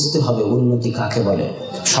 তোমাকে বুঝতে হবে উন্নতি কাকে বলে।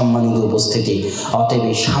 সম্মানিত উপস্থিতি, অতএব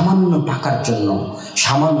এই সামান্য টাকার জন্য,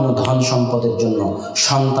 সামান্য ধন সম্পদের জন্য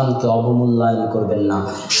সন্তানকে অবমূল্যায়ন করবেন না।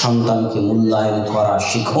 সন্তানকে মূল্যায়ন করা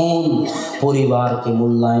শিখুন, পরিবারকে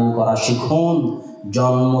মূল্যায়ন করা শিখুন।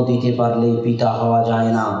 জন্ম দিতে পারলেই পিতা হওয়া যায়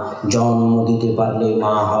না, জন্ম দিতে পারলেই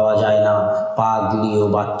মা হওয়া যায় না। পাগলিও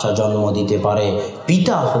বাচ্চা জন্ম দিতে পারে।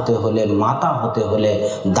 পিতা হতে হলে, মাতা হতে হলে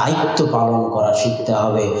দায়িত্ব পালন করা শিখতে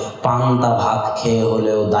হবে। পান্তা ভাত খেয়ে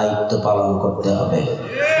হলেও দায়িত্ব পালন করতে হবে।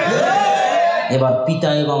 এবার পিতা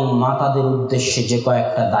এবং মাতাদের উদ্দেশ্যে যে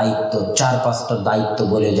কয়েকটা দায়িত্ব, 4-5টা দায়িত্ব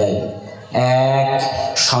বলে যাই। 1,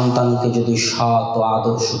 সন্তানকে যদি সৎ ও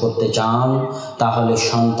আদর্শ করতে চান, তাহলে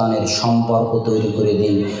সন্তানের সম্পর্ক তৈরি করে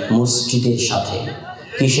দিন মসজিদের সাথে।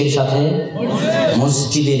 কিসের সাথে?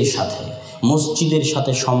 মসজিদের সাথে। মসজিদের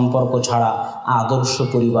সাথে সম্পর্ক ছাড়া আদর্শ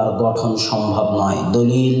পরিবার গঠন সম্ভব নয়।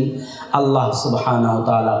 দলিল, আল্লাহ সুবহানাহু ওয়া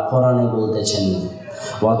তাআলা কোরআনে বলতেছেন,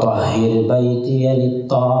 ওয়াতাহির বাইতিয়া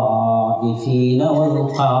লিত-তাইফিনা ওয়াল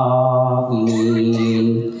কাইমিন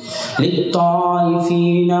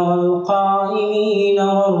লিত-তাইফিনা ওয়াল কাইমিনা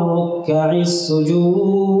ওয়ার রুকআইস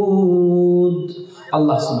সুজুদ।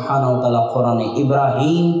 আল্লাহ সুবহানাহু ওয়া তাআলা কোরআনে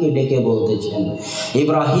ইব্রাহিমকে ডেকে বলতেছেন,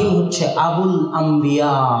 ইব্রাহিম হচ্ছে আবুল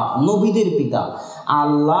আম্বিয়া, নবীদের পিতা।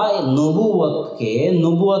 আল্লাহ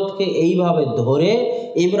নবুয়তকে এইভাবে ধরে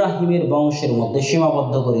ইব্রাহিমের বংশের মধ্যে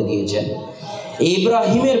সীমাবদ্ধ করে দিয়েছেন।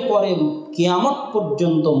 ইব্রাহিমের পরে কিয়ামত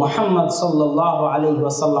পর্যন্ত, মুহাম্মদ সাল্লাল্লাহু আলাইহি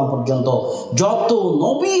ওয়াসাল্লাম পর্যন্ত যত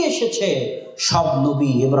নবী এসেছে, সব নবী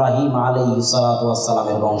ইব্রাহিম আলাইহিস সালাতু ওয়াস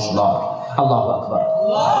সালামের বংশধর। আল্লাহু আকবার।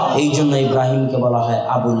 এই জন্য ইব্রাহিমকে বলা হয়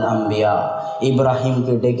আবুল আম্বিয়া।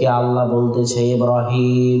 ইব্রাহিমকে ডেকে আল্লাহ বলতেছে,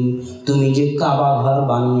 ইব্রাহিম, তুমি যে কাবা ঘর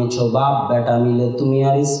বানিয়েছো, বাপ বেটা মিলে, তুমি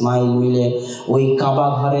আর ইসমাইল মিলে, ওই কাবা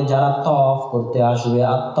ঘরে যারা তওয়াফ করতে আসবে,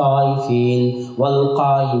 আত-তাইফিন ওয়াল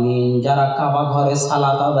কাইমিন, যারা কাবা ঘরে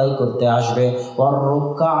সালাত আদায় করতে আসবে, ওয়ার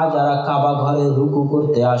রুকআ, যারা কাবা ঘরে রুকু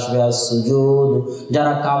করতে আসবে, আর সুজুদ,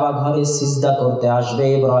 যারা কাবা ঘরে সিজদা করতে আসবে।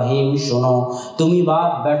 ইব্রাহিম শোনো, তুমি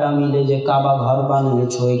বাপ বেটা মিলে যে কাবা ঘর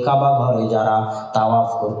বানিয়েছো, ওই কাবা ঘরে যারা তাওয়াফ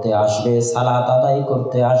করতে আসবে, সালাত সালাত আদায়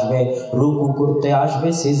করতে আসবে, রুকু করতে আসবে,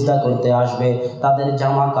 সিজদা করতে আসবে, তাদের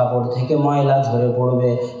জামা কাপড় থেকে ময়লা ঝরে পড়বে,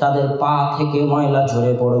 তাদের পা থেকে ময়লা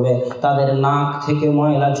ঝরে পড়বে, তাদের নাক থেকে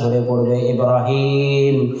ময়লা ঝরে পড়বে।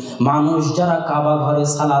 ইব্রাহিম, মানুষ যারা কাবা ঘরে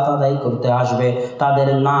সালাত আদায় করতে আসবে তাদের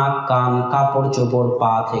নাক, কান, কাপড় চোপড়,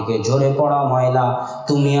 পা থেকে ঝরে পড়া ময়লা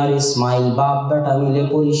তুমি আর ইসমাইল বাপ বেটা মিলে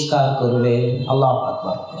পরিষ্কার করবে। আল্লাহু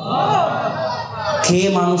আকবার। কে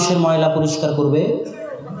মানুষের ময়লা পরিষ্কার করবে?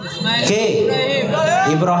 কে?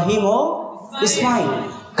 ইব্রাহিম ও ইসমাইল।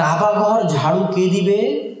 কাবা ঘর ঝাড়ু কে দিবে?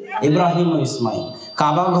 ইব্রাহিম ও ইসমাইল।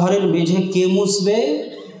 কাবা ঘরের মেঝে কে মুছবে?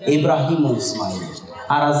 ইব্রাহিম ও ইসমাইল।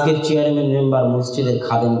 আর আজকের চেয়ারম্যান মেম্বার মসজিদের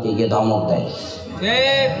খাদেমকে গিয়ে ধমক দেয়।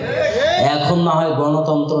 এখন না হয়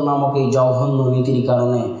গণতন্ত্র নামক এই জঘন্য নীতির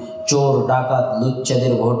কারণে চোর, ডাকাত,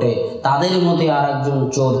 লুচ্চাদের ভোটে তাদের মধ্যে আর একজন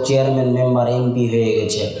চোর চেয়ারম্যান মেম্বার এমপি হয়ে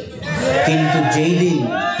গেছে। কিন্তু যেই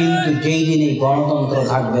দিন এই গণতন্ত্র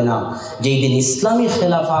থাকবে না, যেই দিন ইসলামী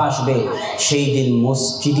খেলাফা আসবে, সেই দিন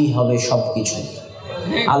মসজিদই হবে সব কিছু।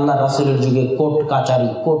 আল্লাহ রাসূলের যুগে কোর্ট কাচারি,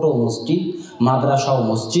 কোর্টও মসজিদ, মাদ্রাসাও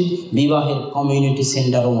মসজিদ, বিবাহের কমিউনিটি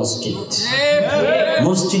সেন্টারও মসজিদ।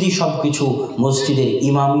 মসজিদই সব কিছু, মসজিদের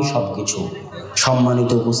ইমামই সব কিছু।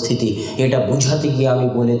 সম্মানিত উপস্থিতি, এটা বুঝাতে গিয়ে আমি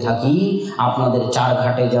বলে থাকি, আপনাদের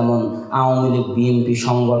চারঘাটে যেমন আওয়ামী লীগ, বিএনপি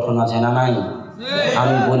সংগঠন আছে না নাই,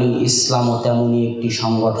 আমি বলি ইসলামও তেমনই একটি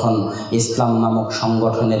সংগঠন। ইসলাম নামক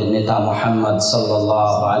সংগঠনের নেতা মুহাম্মদ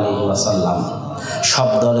সাল্লাল্লাহু আলাইহি ওয়াসাল্লাম। সব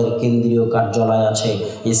দলের কেন্দ্রীয় কার্যালয় আছে,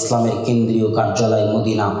 ইসলামের কেন্দ্রীয় কার্যালয়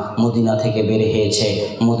মদিনা। মদিনা থেকে বের হয়েছে,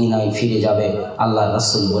 মদিনায় ফিরে যাবে, আল্লাহ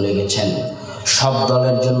রাসূল বলে গেছেন। সব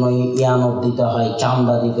দলের জন্যই ইয়ানত দিতে হয়,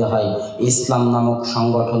 চাঁদা দিতে হয়। ইসলাম নামক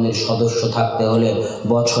সংগঠনের সদস্য থাকতে হলে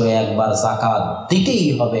বছরে একবার যাকাত দিতেই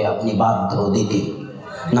হবে, আপনি বাধ্য দিতে,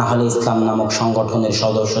 না হলে ইসলাম নামক সংগঠনের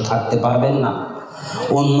সদস্য থাকতে পারবেন না।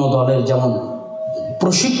 অন্য দলের যেমন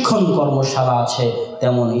প্রশিক্ষণ কর্মশালা আছে,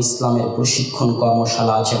 তেমন ইসলামের প্রশিক্ষণ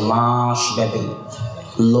কর্মশালা আছে মাসব্যাপী।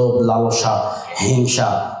 লোভ, লালসা, হিংসা,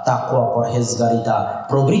 তাকওয়া, পরহেজগারিতা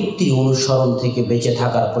প্রবৃত্তির অনুসরণ থেকে বেঁচে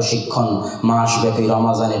থাকার প্রশিক্ষণ মাসব্যাপী।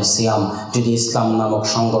 রমাজানের সিয়াম। যদি ইসলাম নামক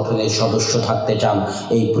সংগঠনের সদস্য থাকতে চান,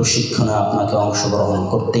 এই প্রশিক্ষণে আপনাকে অংশগ্রহণ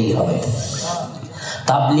করতেই হবে।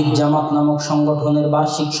 তাবলিগ জামাত নামক সংগঠনের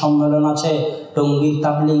বার্ষিক সম্মেলন আছে, টঙ্গীর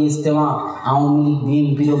তাবলিগ ইজতেমা। আওয়ামী লীগ,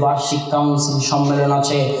 বিএনপিরও বার্ষিক কাউন্সিল সম্মেলন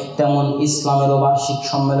আছে, তেমন ইসলামেরও বার্ষিক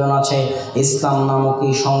সম্মেলন আছে। ইসলাম নামক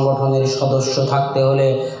এই সংগঠনের সদস্য থাকতে হলে,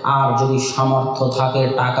 আর যদি সামর্থ্য থাকে,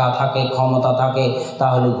 টাকা থাকে, ক্ষমতা থাকে,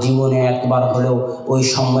 তাহলে জীবনে একবার হলেও ওই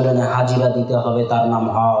সম্মেলনে হাজিরা দিতে হবে, তার নাম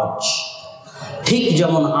হজ। ঠিক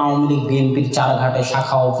যেমন আওয়ামী লীগ, বিএনপির চারঘাটে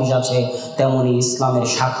শাখা অফিস আছে, তেমনি ইসলামের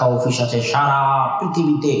শাখা অফিস আছে সারা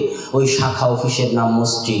পৃথিবীতে। ওই শাখা অফিসের নাম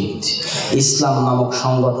মসজিদ। ইসলাম নামক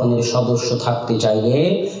সংগঠনের সদস্য থাকতে চাইলে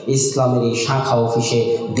ইসলামের এই শাখা অফিসে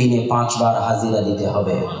দিনে 5 বার হাজিরা দিতে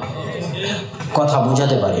হবে। কথা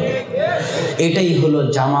বুঝাতে পারি? এটাই হলো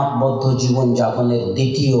জামাতবদ্ধ জীবনযাপনের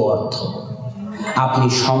দ্বিতীয় অর্থ। আপনি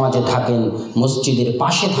সমাজে থাকেন, মসজিদের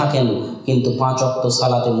পাশে থাকেন, কিন্তু 5 ওয়াক্ত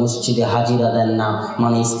সালাতে মসজিদে হাজিরা দেন না,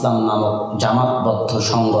 মানে ইসলাম নামক জামাতবদ্ধ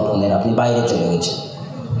সংগঠনের আপনি বাইরে চলে গেছেন।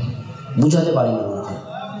 বুঝাতে পারিনি মনে হয়।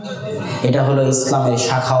 এটা হলো ইসলামের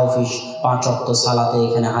শাখা অফিস। 5 ওয়াক্ত সালাতে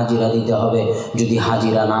এখানে হাজিরা দিতে হবে। যদি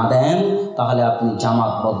হাজিরা না দেন, তাহলে আপনি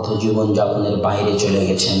জামাতবদ্ধ জীবনযাপনের বাইরে চলে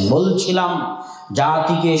গেছেন। বলছিলাম,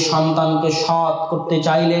 জাতিকে, সন্তানকে সৎ করতে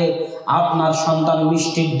চাইলে আপনার সন্তান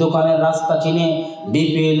মিষ্টির দোকানের রাস্তা চিনে,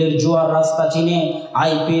 বিপিএল এর জুয়ার রাস্তা চিনে,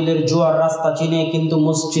 আইপিএল এর জুয়ার রাস্তা চিনে, কিন্তু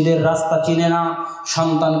মসজিদের রাস্তা চিনে না।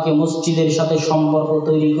 সন্তানকে মসজিদের সাথে সম্পর্ক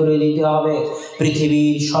তৈরি করে দিতে হবে।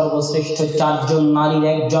 পৃথিবীর সর্বশ্রেষ্ঠ 4 জন নারীর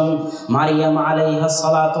একজন মারিয়াম আলাইহিস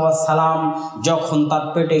সালাতু ওয়াস সালাম, যখন তার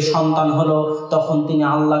পেটে সন্তান হলো, তখন তিনি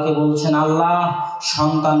আল্লাহকে বলছেন, আল্লাহ,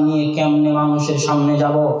 সন্তান নিয়ে কেমনে মানুষের সামনে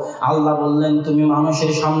যাব? আল্লাহ বললেন, তুমি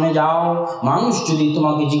মানুষের সামনে যাও, মানুষ যদি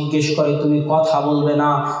তোমাকে জিজ্ঞেস করে তুমি কথা বলবে না,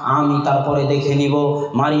 আমি তারপরে দেখে নিব।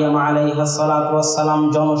 মারিয়াম আলাইহিস সালাতু ওয়াস সালাম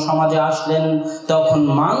জনসমাজে আসলেন, তখন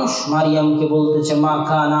মানুষ মারিয়ামকে বলতেছে, মা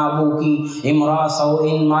কানা আবুকি ইমরা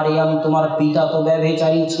সাউইন, মারিয়াম তোমার পিতা তো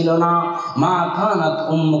ব্যভিচারী ছিল না। মা কানাত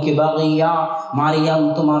উম্মুকি বাগিয়া, মারিয়াম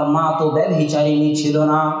তোমার মা তো ব্যভিচারিণী ছিল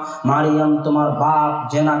না। মারিয়াম তোমার বাপ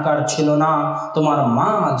জেনাকার ছিল না, তোমার মা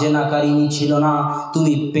জেনাকারিণী ছিল না।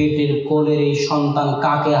 তুমি পেটের কোলের এই সন্তান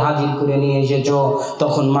কাকে হাজির করে নিয়ে এসেছো?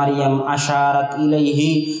 তখন মারিয়াম আশারাত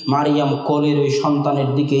ইলাইহি, মারিয়াম কোলের ওই সন্তানের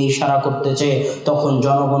দিকে ইশারা করতেছে। তখন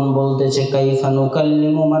জনগণ বলতেছে, কাইফা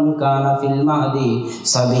নুকাল্লিমু মান কানা ফিল মাহদি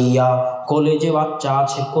সাবিয়া, কোলে যে বাচ্চা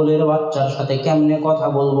আছে, কোলের বাচ্চার সাথে কেমনে কথা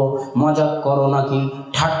বলবো, মজাক করো নাকি,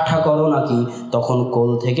 ঠাট্টা করো নাকি? তখন কোল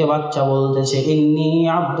থেকে বাচ্চা বলতেছে, ইন্নী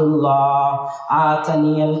আব্দুল্লাহ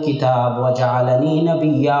আতানিয়াল কিতাব ওয়া জাআলানি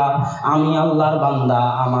নাবিয়্যা, আমি আল্লাহর বান্দা,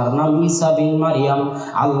 আমার নাম ঈসা বিন মারিয়াম,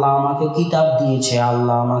 আল্লাহ আমাকে কিতাব দিয়েছে,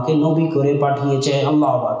 আল্লাহ আমাকে নবী করে পাঠিয়েছে।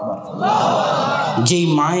 আল্লাহু আকবার। যেই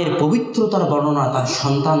মায়ের পবিত্রতার বর্ণনা তার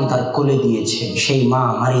সন্তান তার কোলে দিয়েছে, সেই মা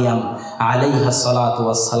মারিয়াম আলাইহা সালাতু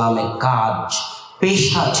ওয়াস সালামের কাজ,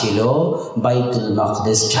 পেশা ছিল বাইতুল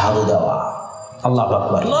মাকদিস ঝাড়ু দেওয়া। আল্লাহু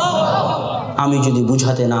আকবার। আমি যদি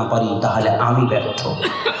বুঝাতে না পারি তাহলে আমি ব্যর্থ।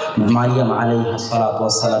 মারিয়াম আলাইহা সালাতু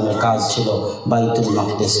ওয়াস সালামের কাজ ছিল বাইতুল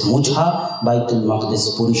মাকদিস মুছা, বাইতুল মাকদিস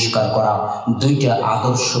পরিষ্কার করা। দুইটা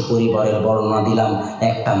আদর্শ পরিবারের বর্ণনা দিলাম,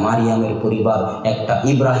 একটা মারিয়ামের পরিবার, একটা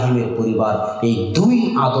ইব্রাহিমের পরিবার। এই দুই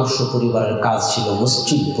আদর্শ পরিবারের কাজ ছিল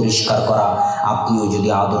মসজিদ পরিষ্কার করা। আপনিও যদি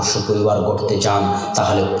আদর্শ পরিবার গড়তে চান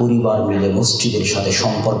তাহলে পরিবার মিলে মসজিদের সাথে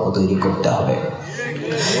সম্পর্ক তৈরি করতে হবে।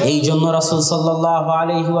 এই জন্য রাসূল সাল্লাল্লাহু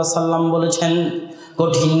আলাইহি ওয়াসাল্লাম বলেছেন,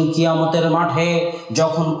 কঠিন কিয়ামতের মাঠে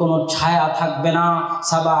যখন কোনো ছায়া থাকবে না,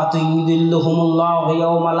 সাবাতুন ইউযিল্লুহুমুল্লাহু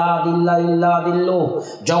ইয়াওমা লা যিল্লা ইল্লা যিল্লুহ,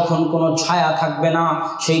 যখন কোনো ছায়া থাকবে না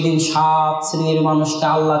সেই দিন 7 শ্রেণীর মানুষকে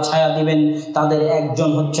আল্লাহ ছায়া দিবেন। তাদের একজন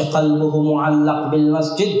হচ্ছে কলবুহু মুআল্লাক বিল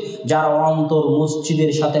মসজিদ, যার অন্তর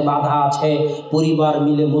মসজিদের সাথে বাঁধা আছে, পরিবার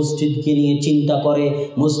মিলে মসজিদকে নিয়ে চিন্তা করে,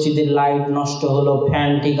 মসজিদের লাইট নষ্ট হলো, ফ্যান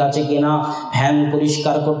ঠিক আছে কিনা, ফ্যান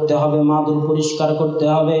পরিষ্কার করতে হবে, মাদুর পরিষ্কার করতে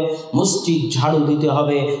হবে, মসজিদ ঝাড়ু দিতে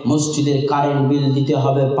হবে, মসজিদের কারেন্ট বিল দিতে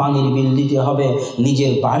হবে, পানির বিল দিতে হবে।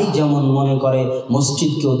 নিজের বাড়ি যেমন মনে করে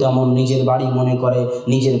মসজিদকেও তেমন নিজের বাড়ি মনে করে,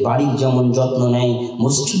 নিজের বাড়ির যেমন যত্ন নেয়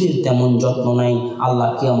মসজিদের তেমন যত্ন নেয়। আল্লাহ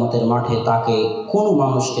কিয়ামতের মাঠে তাকে কোনো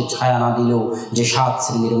মানুষকে ছায়া না দিলেও যে 7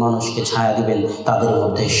 শ্রেণীর মানুষকে ছায়া দিবেন তাদের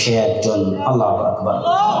মধ্যে সে একজন। আল্লাহু আকবার।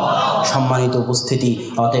 সম্মানিত উপস্থিতি,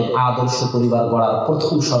 অতএব আদর্শ পরিবার গড়ার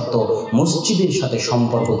প্রথম শর্ত মসজিদের সাথে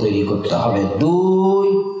সম্পর্ক তৈরি করতে হবে। 2,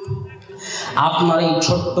 আপনার এই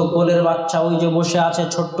ছোট্ট কোলের বাচ্চা, ওই যে বসে আছে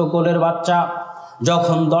ছোট্ট কোলের বাচ্চা,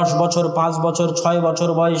 যখন 10 বছর, 5 বছর, 6 বছর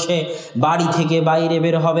বয়সে বাড়ি থেকে বাইরে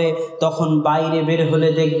বের হবে, তখন বাইরে বের হলে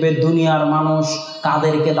দেখবে দুনিয়ার মানুষ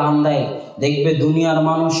কাদেরকে দাম দেয়, দেখবে দুনিয়ার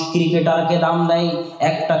মানুষ ক্রিকেটারকে দাম দেয়।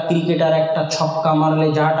 একটা ক্রিকেটার একটা ছক্কা মারলে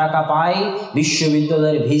যা টাকা পায়,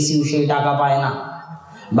 বিশ্ববিদ্যালয়ের ভিসিও সেই টাকা পায় না।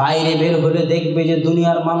 বাইরে বের হলে দেখবে যে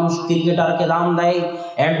দুনিয়ার মানুষ ক্রিকেটারকে দাম দেয়।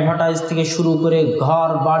 অ্যাডভার্টাইজ থেকে শুরু করে ঘর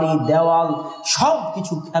বাড়ি দেওয়াল সব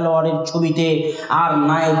কিছু খেলোয়াড়ের ছবিতে আর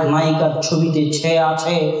নায়ক নায়িকার ছবিতে ছেয়ে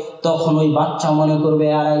আছে। তখন ওই বাচ্চা মনে করবে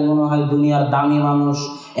এরাই মনে হয় দুনিয়ার দামি মানুষ,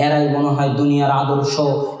 এরাই মনে হয় দুনিয়ার আদর্শ,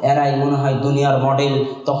 এরাই মনে হয় দুনিয়ার মডেল।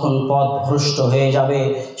 তখন পথ ভ্রষ্ট হয়ে যাবে।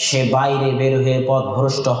 সে বাইরে বের হয়ে পথ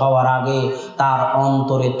ভ্রষ্ট হওয়ার আগে তার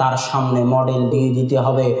অন্তরে তার সামনে মডেল দিয়ে দিতে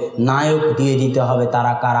হবে, নায়ক দিয়ে দিতে হবে।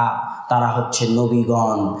 তারা কারা? তারা হচ্ছে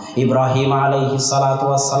নবীগণ। ইব্রাহিম আলাইহিস সালাতু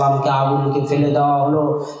ওয়াস সালামকে আগুনকে ফেলে দেওয়া হলো,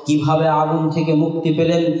 কিভাবে আগুন থেকে মুক্তি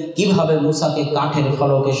পেলেন? কিভাবে মুসাকে কাঠের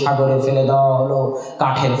ফলকে সাগরে ফেলে দেওয়া হলো,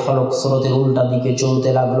 কাঠের ফলক স্রোতের উল্টা দিকে চলতে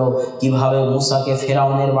লাগলো। কিভাবে মুসাকে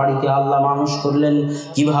ফেরাউনের বাড়িতে আল্লাহ মানুষ করলেন,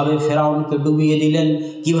 কিভাবে ফেরাউনকে ডুবিয়ে দিলেন,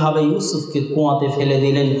 কিভাবে ইউসুফকে কুয়াতে ফেলে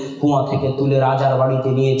দিলেন, কুয়া থেকে তুলে রাজার বাড়িতে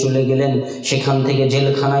নিয়ে চলে গেলেন, সেখান থেকে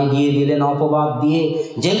জেলখানায় দিয়ে দিলেন অপবাদ দিয়ে,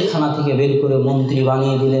 জেলখানা থেকে বের করে মন্ত্রী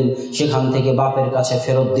বানিয়ে দিলেন, সেখান থেকে বাপের কাছে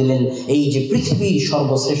ফেরত দিলেন। এই যে পৃথিবীর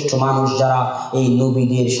সর্বশ্রেষ্ঠ মানুষ যারা, এই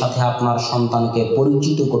নবীদের সাথে আপনার সন্তানকে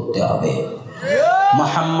পরিচিত করতে হবে।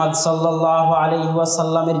 মুহাম্মদ সাল্লাল্লাহু আলাইহি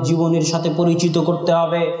ওয়াসাল্লামের জীবনের সাথে পরিচিত করতে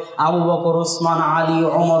হবে। আবু বকর, ওসমান, আলী,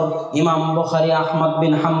 ওমর, ইমাম বুখারী, আহমদ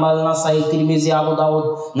বিন হাম্বল, নাসাই, তিরমিজি, আবু দাউদ,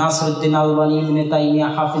 নাসরুদ্দিন আলবানী, ইবনে তাইমিয়া,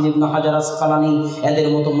 হাফিজ ইবনে হাজার আসকালানী, এদের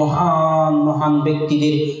মতো মহান মহান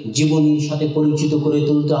ব্যক্তিদের জীবনীর সাথে পরিচিত করে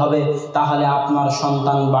তুলতে হবে। তাহলে আপনার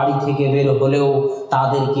সন্তান বাড়ি থেকে বের হলেও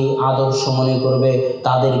তাদেরকে আদর্শ মনে করবে,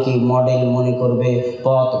 তাদেরকে মডেল মনে করবে,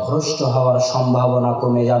 পথ ভ্রষ্ট হওয়ার সম্ভাবনা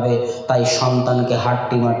কমে যাবে। তাই সন্তানকে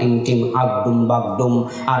হাট্টিমা টিমটিম, আগডুম বাগডুম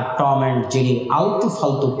আর টম অ্যান্ড জেরির আলতু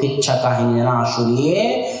ফালতু কিচ্ছা কাহিনী না শুনিয়ে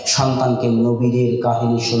সন্তানকে নবীদের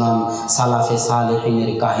কাহিনী শোনান, সালাফে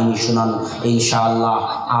সালেহিনের কাহিনী শোনান। ইনশাআল্লাহ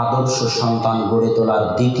আদর্শ সন্তান গড়ে তোলার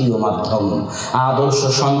দ্বিতীয় মাধ্যম, আদর্শ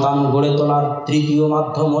সন্তান গড়ে তোলার তৃতীয়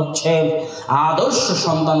মাধ্যম হচ্ছে, আদর্শ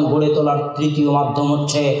সন্তান গড়ে তোলার তৃতীয় মাধ্যম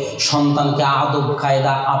হচ্ছে সন্তানকে আদব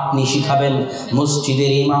কায়দা আপনি শিখাবেন।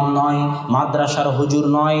 মসজিদের ইমাম নয়, মাদ্রাসার হুজুর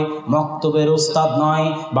নয়, মক্তবের ওস্তাদ নয়।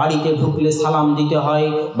 বাড়িতে ঢুকলে সালাম দিতে হয়,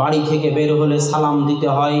 বাড়ি থেকে বের হলে সালাম দিতে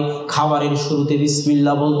হয়, খাবারের শুরুতে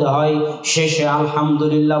বিসমিল্লাহ বলতে হয়, শেষে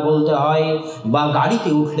আলহামদুলিল্লাহ বলতে হয়, বা গাড়িতে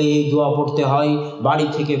উঠলে এই দোয়া পড়তে হয়, বাড়ি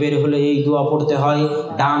থেকে বের হলে এই দোয়া পড়তে হয়,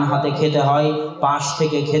 ডান হাতে খেতে হয়, পাশ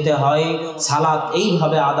থেকে খেতে হয়, সালাত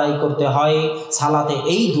এইভাবে আদায় করতে হয়, সালাতে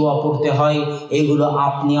এই দোয়া পড়তে হয়, এগুলো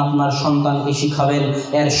আপনি আপনার সন্তানকে শিখাবেন।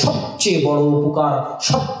 এর সবচেয়ে বড় উপকার,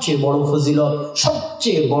 সবচেয়ে বড় ফজিলত,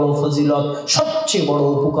 সবচেয়ে বড় ফজিলত, সবচেয়ে বড়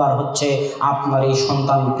উপকার হচ্ছে আপনার এই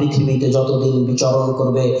সন্তান পৃথিবীতে যতদিন বিচরণ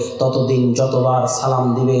করবে ততদিন যতবার সালাম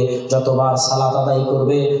দিবে, যতবার সালাত আদায়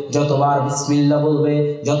করবে, যতবার বিসমিল্লাহ বলবে,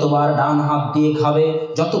 যতবার ডান হাত দিয়ে খাবে,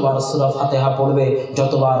 যতবার সূরা ফাতিহা পড়বে,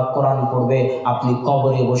 যতবার কোরআন পড়বে, আপনি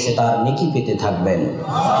কবরে বসে তার নেকি পেতে থাকবেন।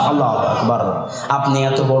 আল্লাহু আকবার। আপনি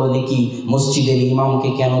এত বড় নেকি মসজিদের ইমামকে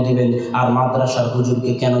কেন দিবেন আর মাদ্রাসার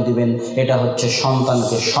হুজুরকে কেন দিবেন? এটা হচ্ছে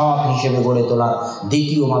সন্তানকে সৎ হিসেবে গড়ে তোলার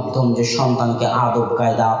দ্বিতীয় মাধ্যম, যে সন্তানকে আদব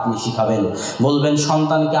কায়দা আপনি শিখাবেন। বলবেন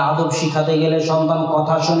সন্তানকে আদব শিখাতে গেলে সন্তান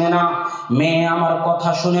কথা শোনে না, মেয়ে আমার কথা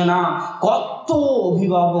শোনে না। কত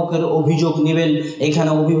অভিভাবকের অভিযোগ নেবেন,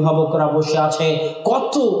 এখানে অভিভাবকরা বসে আছে,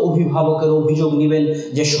 কত অভিভাবকের অভিযোগ নেবেন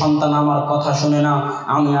যে সন্তান আমার কথা শোনে না।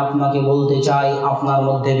 আমি আপনাকে বলতে চাই, আপনার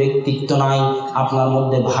মধ্যে ব্যক্তিত্ব নাই, আপনার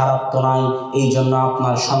মধ্যে ভারাত্ব নাই, এই জন্য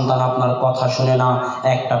আপনার সন্তান আপনার কথা শোনে না।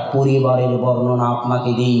 একটা পরিবারের বর্ণনা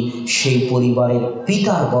আপনাকে দিই, সেই পরিবারের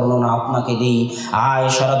পিতার বর্ণনা আপনাকে দিই।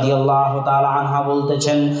 আয়েশা রাদিয়াল্লাহু তাআলা আনহা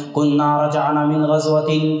বলতেছেন, কুন্না রাজআনা মিন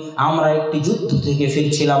গাজওয়াতিন, আমরা একটি যুদ্ধ থেকে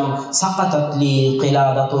ফিরছিলাম, সাকাতাতলি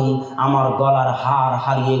কিলাদাতুন, আমার গলার হার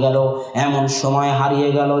হারিয়ে গেল। এমন সময় হারিয়ে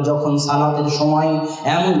গেল যখন সালাতের সময়,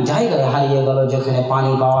 এমন জায়গায় হারিয়ে গেল যেখানে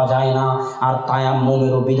পানি পাওয়া যায় না, আর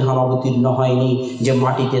তায়াম্মুমেরও বিধান অবতীর্ণ হয়নি যে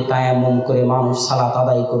মাটিতে তায়াম্মুম করে মানুষ সালাত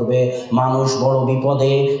আদায় করবে। মানুষ বড়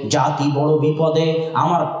বিপদে, জাতি বড় বিপদে।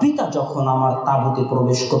 আমার পিতা যখন আমার তাঁবুতে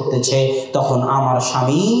প্রবেশ করতেছে, তখন আমার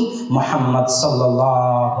স্বামী মুহাম্মদ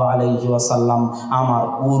সাল্লাল্লাহু আলাইহি ওয়াসাল্লাম আমার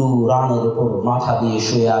উরু রানের উপর মাথা দিয়ে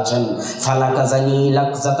শুয়ে আছেন। ফালাকাজানি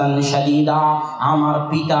লাকজাতান শাদীদা, আমার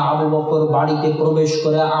পিতা আবু বকর বাড়িতে প্রবেশ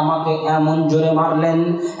করে আমাকে এমন জোরে মারলেন,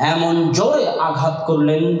 এমন জোরে আঘাত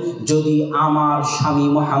করলেন, যদি আমার স্বামী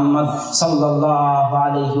মুহাম্মদ সাল্লাল্লাহু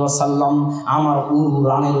আলাইহি ওয়াসাল্লাম আমার উরু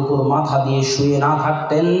রানের উপর মাথা দিয়ে শুয়ে না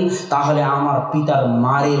থাকতেন, তাহলে আমার পিতার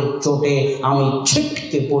মারের চোটে আমি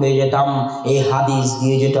ছিটকে পড়ে যেতাম। এই হাদিস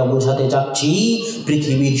দিয়ে যেটা বোঝাতে চাচ্ছি,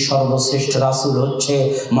 পৃথিবীর সর্বশ্রেষ্ঠ রাসূল হচ্ছে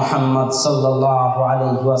মুহাম্মদ সাল্লাল্লাহু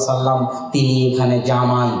আলাইহি ওয়াসাল্লাম, তিনি এখানে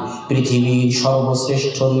জামাই। পৃথিবীর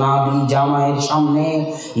সর্বশ্রেষ্ঠ নবী জামাইয়ের সামনে,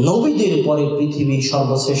 নবীদের পরে পৃথিবীর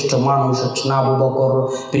সর্বশ্রেষ্ঠ মানুষ হচ্ছে আবু বকর,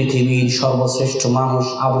 পৃথিবীর সর্বশ্রেষ্ঠ মানুষ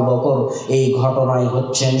আবু বকর। এই ঘটনায়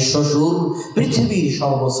হচ্ছেন শ্বশুর, পৃথিবীর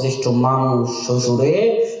সর্বশ্রেষ্ঠ মানুষ শ্বশুরে,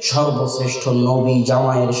 সর্বশ্রেষ্ঠ নবী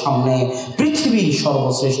জামাইয়ের সামনে পৃথিবীর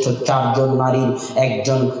সর্বশ্রেষ্ঠ চারজন নারীর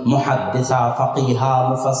একজন মুহাদ্দিসা, ফাকিহা,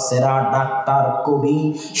 মুফাসসিরা, ডাক্তার, কবি,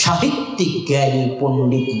 সাহিত্যিক, জ্ঞানী,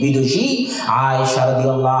 পণ্ডিত, বিদুষী আয়েশা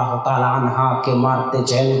রাদিয়াল্লাহু তাআলা আনহাকে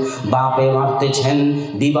মারতেছেন, বাপে মারতেছেন,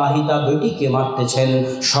 বিবাহিতা বেটিকে মারতেছেন,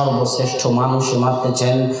 সর্বশ্রেষ্ঠ মানুষে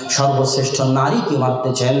মারতেছেন, সর্বশ্রেষ্ঠ নারীকে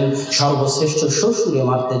মারতেছেন, সর্বশ্রেষ্ঠ শ্বশুরে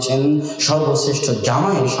মারতেছেন, সর্বশ্রেষ্ঠ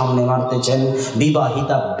জামাইয়ের সামনে মারতেছেন,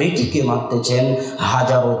 বিবাহিতা বেটিকে মারতেছেন,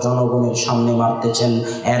 হাজারো জনগণের সামনে মারতেছেন।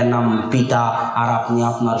 এর নাম পিতা। আর আপনি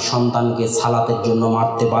আপনার সন্তানকে সালাতের জন্য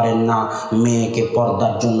মারতে পারেন না, মেয়েকে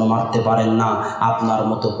পর্দার জন্য মারতে পারেন না। আপনার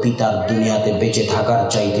মতো পিতার দুনিয়াতে বেঁচে থাকার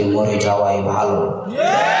চাইতে মরে যাওয়াই ভালো।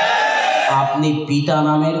 আপনি পিতা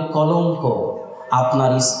নামের কলঙ্ক,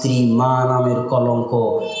 আপনার স্ত্রী মা নামের কলঙ্ক।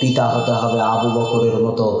 পিতা হতে হবে আবু বকরের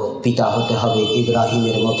মতো, পিতা হতে হবে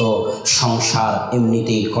ইব্রাহিমের মতো। সংসার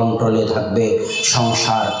এমনিতেই কন্ট্রোলে থাকবে,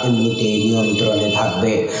 সংসার এমনিতেই নিয়ন্ত্রণে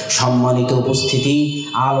থাকবে। সম্মানিত উপস্থিতি,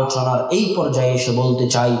 আলোচনার এই পর্যায়ে এসে বলতে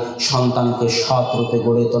চাই, সন্তানকে সৎ রূপে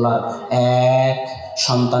গড়ে তোলার এক,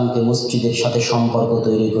 সন্তানকে মসজিদের সাথে সম্পর্ক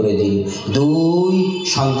তৈরি করে দিন। 2,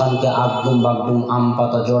 সন্তানকে আগডুম বাগডুম, আম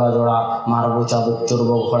পাতা জোড়া জোড়া, মারবো চাবুক,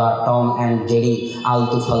 চড়বো ঘোড়া, টম অ্যান্ড জেরি,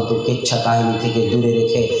 আলতু ফালতু কেচ্ছা কাহিনী থেকে দূরে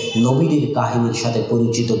রেখে নবীদের কাহিনীর সাথে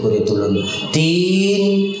পরিচিত করে তুলুন। 3,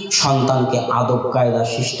 সন্তানকে আদব কায়দা,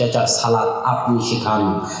 শিষ্টাচার, সালাত আপনি শিখান।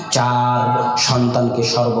 4, সন্তানকে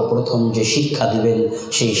সর্বপ্রথম যে শিক্ষা দিবেন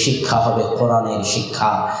সেই শিক্ষা হবে কোরআনের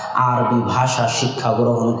শিক্ষা। আরবি ভাষা শিক্ষা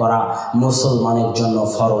গ্রহণ করা মুসলমানের জন্য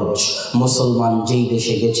ফরজ। মুসলমান যেই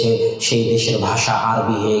দেশে গেছে সেই দেশের ভাষা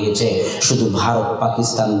আরবি হয়ে গেছে। শুধু Bharat,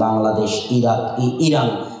 Pakistan, Bangladesh,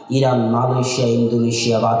 Iran, Malaysia,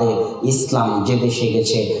 Indonesia বাদে ইসলাম যে দেশে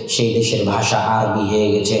গেছে সেই দেশের ভাষা আরবি হয়ে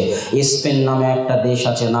গেছে। স্পেন নামে একটা দেশ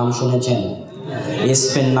আছে, নাম শুনেছেন?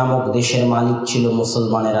 স্পেন নামক দেশের মালিক ছিল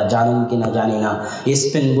মুসলমানেরা, জানেন কিনা জানি না,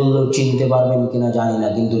 স্পেন বললেও চিনতে পারবেন কিনা জানি না,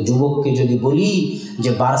 কিন্তু যুবককে যদি বলি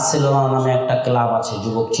যে বার্সেলোনা নামে একটা ক্লাব আছে,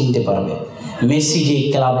 যুবক চিনতে পারবে। মেসি যেই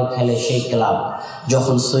ক্লাবে খেলে সেই ক্লাব।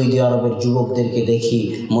 যখন সৌদি আরবের যুবকদেরকে দেখি,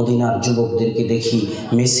 মদিনার যুবকদেরকে দেখি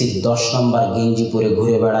মেসির 10 নম্বর গেঞ্জি পরে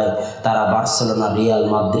ঘুরে বেড়ায়, তারা বার্সেলোনা, রিয়াল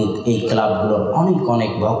মাদ্রিদ এই ক্লাবগুলোর অনেক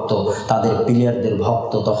অনেক ভক্ত, তাদের প্লেয়ারদের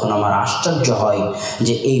ভক্ত। তখন আমার আশ্চর্য হয়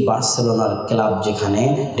যে এই বার্সেলোনার ক্লাব যেখানে,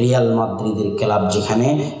 রিয়াল মাদ্রিদের ক্লাব যেখানে,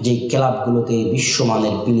 যেই ক্লাবগুলোতে এই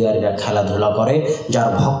বিশ্বমানের প্লেয়াররা খেলাধুলা করে, যার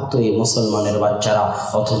ভক্ত এই মুসলমানের বাচ্চারা,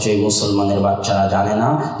 অথচ এই মুসলমানের বাচ্চারা জানে না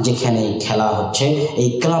যেখানে এই খেলা হচ্ছে, এই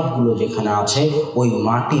ক্লাবগুলো যেখানে আছে, ওই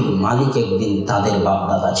মাটির মালিক একদিন তাদের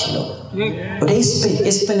বাপদাদা ছিল। ওটা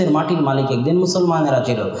স্পেনের মাটির মালিক একদিন মুসলমানেরা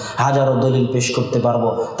ছিল। হাজারো দলিল পেশ করতে পারবো।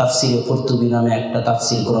 তাফসিরে কুরতুবি নামে একটা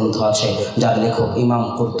তাফসির গ্রন্থ আছে, যার লেখক ইমাম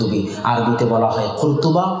কুরতুবি, আরবিতে বলা হয়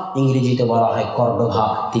কুরতুবা, ইংরেজিতে বলা হয় কর্ডোভা।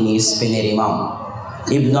 তিনি স্পেনের ইমাম।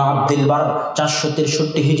 ইবনে আব্দুল বার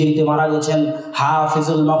 463 হিজরিতে মারা গেছেন,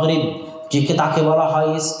 হাফিজুল মাগরিব, যে তাকে বলা হয়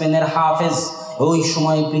স্পেনের হাফেজ। ওই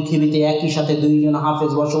সময় পৃথিবীতে একই সাথে 2 জন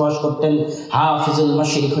হাফেজ বসবাস করতেন। হাফিজুল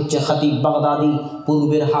মাশরিক হচ্ছে খতিব বাগদাদি,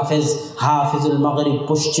 পূর্বের হাফেজ। হাফিজুল মাগরিব,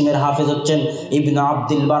 পশ্চিমের হাফেজ হচ্ছেন ইবনে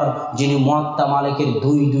আব্দুল বার, যিনি মুয়াত্তা মালিকের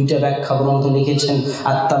দুইটা ব্যাখ্যা গ্রন্থ লিখেছেন,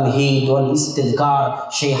 আত-তামহিদ ওয়াল ইস্তিযকার।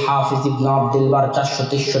 সেই হাফিজ ইবনে আব্দুল বার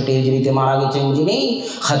 463 হিজরিতে মারা গেছেন, যিনি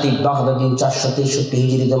খতিব বাগদাদি 463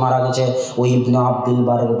 হিজরিতে মারা গেছে। ওই ইবনে আব্দুল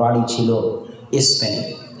বারের বাড়ি ছিল স্পেনে।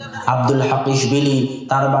 আব্দুল হাকিশ বিলি,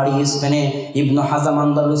 তার বাড়ি স্পেনে। ইবনে হাজাম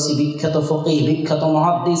আন্দালুসি, বিখ্যাত ফকিহ, বিখ্যাত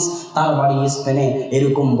মুহাদ্দিস, তার বাড়ি স্পেনে।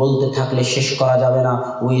 এরকম বলতে থাকলে শেষ করা যাবে না।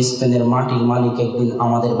 ওই স্পেনের মাটির মালিক একদিন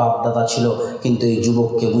আমাদের বাপদাদা ছিল। কিন্তু এই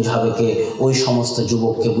যুবককে বুঝাবে কে? ওই সমস্ত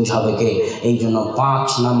যুবককে বুঝাবে কে? এই জন্য 5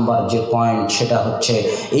 নাম্বার যে পয়েন্ট, সেটা হচ্ছে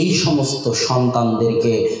এই সমস্ত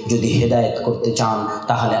সন্তানদেরকে যদি হেদায়েত করতে চান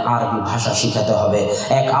তাহলে আরবি ভাষা শিখাতে হবে।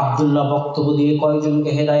 এক আব্দুল্লাহ বক্তব্য দিয়ে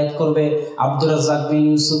কয়জনকে হেদায়েত করবে? আব্দুর রাজ্জাক বিন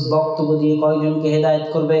ইউসুফ বক্তব্য দিয়ে কয়জনকে হেদায়েত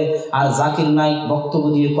করবে? আর জাকির নাইক বক্তব্য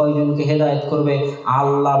দিয়ে কয়জনকে হেদায়েত করবে?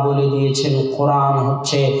 আল্লাহ বলে দিয়েছেন কোরআন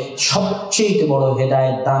হচ্ছে সবচেয়ে বড়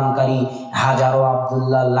হেদায়েত দানকারী। হাজারো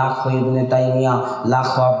আব্দুল্লাহ, লাখো ইবনে তাইমিয়া,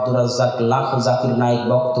 লাখো আব্দুর রাজ্জাক, লাখো জাকির নাইক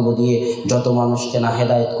বক্তব্য দিয়ে যত মানুষকে না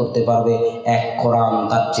হেদায়েত করতে পারবে, এক কোরআন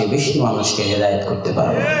তার চেয়ে বেশি মানুষকে হেদায়েত করতে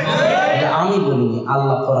পারবে। এটা আমি বলিনি,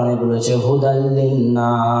 আল্লাহ কোরআনে বলেছে হুদাল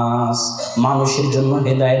লিন্নাস, মানুষের জন্য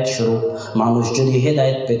হেদায়েত স্বরূপ। মানুষ যদি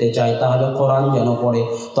হেদায়েত পেতে চায় তাহলে কোরআন যেন পড়ে।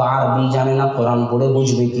 তো আরবি জানে না, কোরআন পড়ে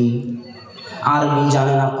বুঝবে কি? আরবি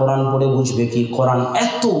জানে না, কোরআন পড়ে বুঝবে কি? কোরআন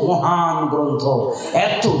এত মহান গ্রন্থ,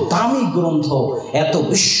 এত দামি গ্রন্থ, এত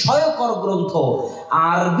বিস্ময়কর গ্রন্থ।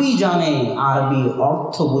 আরবি জানে, আরবি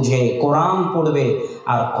অর্থ বুঝে, কোরআন পড়বে,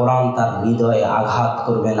 আর কোরআন তার হৃদয়ে আঘাত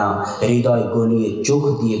করবে না, হৃদয় গলিয়ে চোখ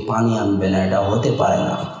দিয়ে পানি আনবে না, এটা হতে পারে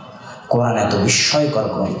না। কোরআন এত বিস্ময়কর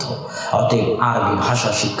গ্রন্থ। অতএব আরবি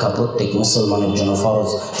ভাষা শিক্ষা প্রত্যেক মুসলমানের জন্য ফরজ,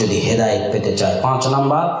 যদি হেদায়েত পেতে চায়। 5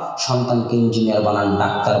 নাম্বার, সন্তানকে ইঞ্জিনিয়ার বানান,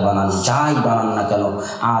 ডাক্তার বানান, যাই বানান না কেন,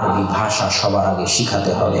 আরবি ভাষা সবার আগে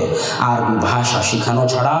শিখাতে হবে। আরবি ভাষা শিখানো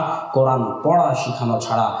ছাড়া, কোরআন পড়া শিখানো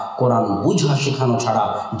ছাড়া, কোরআন বুঝা শেখানো ছাড়া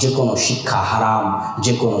যে কোনো শিক্ষা হারাম,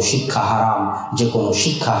 যে কোনো শিক্ষা হারাম, যে কোনো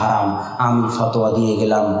শিক্ষা হারাম। আমি ফতোয়া দিয়ে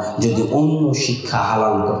গেলাম, যদি অন্য শিক্ষা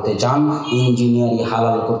হালাল করতে চান, ইঞ্জিনিয়ারি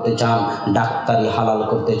হালাল করতে চান, ডাক্তারি হালাল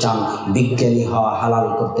করতে চান, বিজ্ঞানী হওয়া হালাল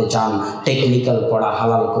করতে চান, টেকনিক্যাল পড়া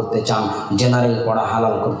হালাল করতে চান, জেনারেল পড়া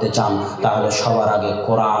হালাল করতে চান, তাহলে সবার আগে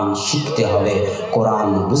কোরআন শিখতে হবে, কোরআন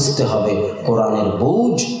বুঝতে হবে। কোরআনের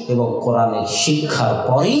বুঝ এবং কোরআনের শিক্ষার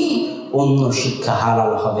পরেই অন্য শিক্ষা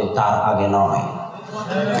হালাল হবে, তার আগে নয়।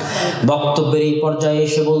 বক্তব্যের এই পর্যায়ে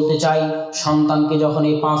এসে বলতে চাই, সন্তানকে যখন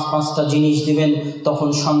এই 5টা জিনিস দিবেন, তখন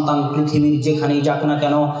সন্তান পৃথিবীর যেখানেই যাক না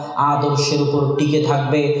কেন আদর্শের উপর টিকে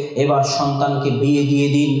থাকবে। এবার সন্তানকে বিয়ে দিয়ে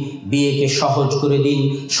দিন, বিয়েকে সহজ করে দিন।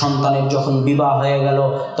 সন্তানের যখন বিবাহ হয়ে গেল,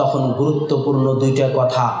 তখন গুরুত্বপূর্ণ 2টা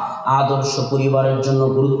কথা, আদর্শ পরিবারের জন্য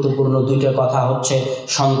গুরুত্বপূর্ণ 2টা কথা হচ্ছে,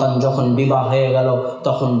 সন্তান যখন বিবাহ হয়ে গেল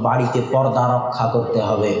তখন বাড়িতে পর্দা রক্ষা করতে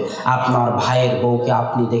হবে। আপনার ভাইয়ের বউকে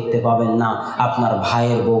আপনি দেখতে পাবেন না, আপনার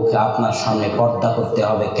ভাইয়ের বউকে আপনার সামনে পর্দা করতে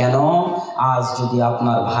হবে। কেন? আজ যদি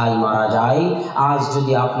আপনার ভাই মারা যায়, আজ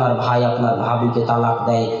যদি আপনার ভাই আপনার ভাবিকে তালাক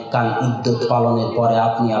দেয়, কারণ ইদ্যত পালনের পরে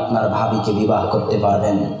আপনি আপনার ভাবিকে বিবাহ করতে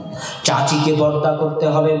পারবেন। চাচিকে পর্দা করতে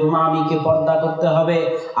হবে, মামিকে পর্দা করতে হবে।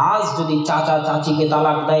 আজ যদি চাচা চাচিকে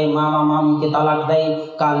তালাক দেয়, মামা মামিকে তালাক দেয়,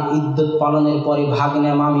 কাল ইদ্যত পালনের পরে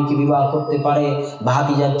ভাগ্নে মামিকে বিবাহ করতে পারে,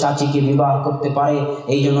 ভাতিজার চাচিকে বিবাহ করতে পারে।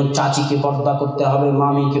 এই জন্য চাচিকে পর্দা করতে হবে,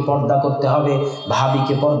 মামিকে পর্দা করতে হবে,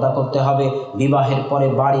 ভাবিকে পর্দা করতে হবে। বিবাহের পরে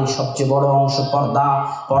বাড়ির সবচেয়ে বড় অংশ পর্দা।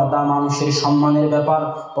 পর্দা মানুষের সম্মানের ব্যাপার,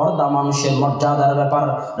 পর্দা মানুষের মর্যাদার ব্যাপার।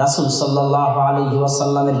 রাসূল সাল্লাল্লাহু আলাইহি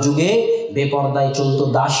ওয়াসাল্লামের যুগে বেপর্দায় চলতো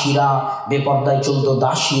দাসীরা, বেপর্দায় চলতো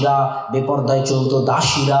দাসীরা, বেপর্দায় চলতো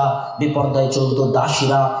দাসীরা, বেপর্দায় চলতো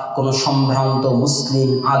দাসীরা। কোনো সম্ভ্রান্ত মুসলিম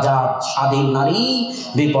আজাদ স্বাধীন নারী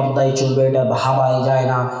বেপর্দায় চলবে, এটা ভাবাই যায়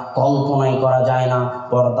না, কল্পনাই করা যায় না।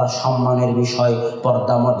 পর্দা সম্মানের বিষয়,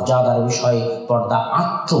 পর্দা মর্যাদার বিষয়, পর্দা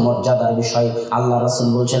আত্মমর্যাদার বিষয়। আল্লাহ রাসূল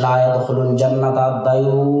বলছে লা ইয়াদখুলুল জান্নাতা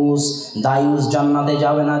দায়ুস, দায়ুস জান্নাতে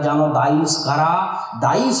যাবে না। জানো দায়ুস কারা?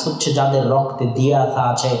 দায়ুস হচ্ছে যাদের রক্তে দিয়াসা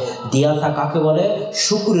আছে। দিয়াসা কাকে বলে?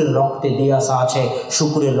 শুকুরের রক্তে দিয়াসা আছে।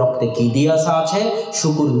 শুকুরের রক্তে কি দিয়াসা আছে?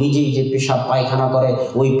 শুকুর নিজেই যে পেশাব পায়খানা করে,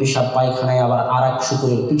 ওই পেশাব পায়খানায় আবার আর এক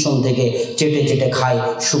শুকুরের পিছন থেকে চেটে চেটে খায়।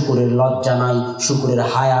 শুকুরের লজ্জা নাই, শুকুরের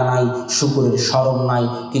হায়া নাই, শুকুরের শরম নাই।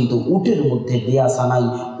 কিন্তু উটের মধ্যে দিয়াসা নাই।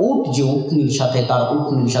 উট যে উটনির সাথে, তার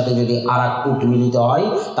উটনির সাথে যদি আর এক উট মিলিত হয়,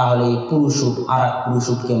 তাহলে এই পুরুষ উট আর এক পুরুষ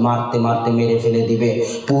উটকে মারতে মারতে মেরে ফেলে দিবে।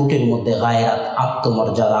 উটের মধ্যে গায়রাত,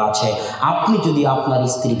 আত্মমর্যাদা আছে। আপনি যদি আপনার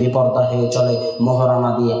স্ত্রী বেপর্দা হয়ে চলে,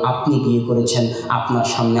 মহারানা দিয়ে আপনি বিয়ে করেছেন, আপনার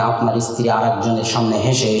সামনে আপনার স্ত্রী আর একজনের সামনে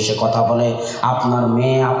হেসে হেসে কথা বলে, আপনার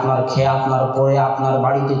মেয়ে আপনার খেয়ে আপনার পরে আপনার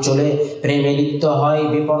বাড়িতে চলে প্রেমে লিপ্ত হয়,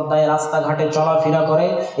 বেপর্দায় রাস্তাঘাটে চলাফেরা করে,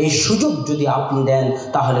 এই সুযোগ যদি আপনি দেন,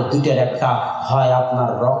 তাহলে দুইটার একটা হয়, আপনার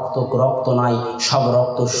রক্ত নাই, সব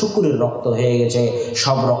রক্ত শুকুরের রক্ত হয়ে গেছে,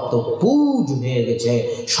 সব রক্ত পুজ হয়ে গেছে,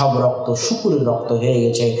 সব রক্ত শুকুরের রক্ত হয়ে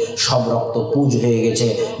গেছে, সব রক্ত পুজ হয়ে গেছে।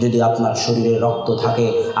 যদি আপনার শরীরে রক্ত থাকে,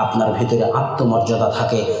 আপনার ভেতরে আত্মমর্যাদা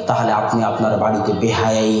থাকে, তাহলে আপনি আপনার বাড়িতে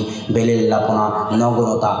বেহায়াই, বেলেল্লাপনা,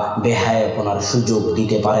 নগরতা, বেহায়াপনার সুযোগ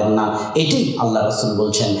দিতে পারেন না। এটাই আল্লাহ রাসূল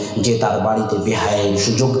বলছেন যে তার বাড়িতে বেহায়াইর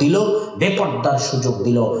সুযোগ দিল, বেপর্দার সুযোগ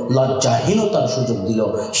দিল, লজ্জাহীনতার সুযোগ দিল,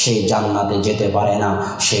 সে জান্নাতে যেতে পারে না,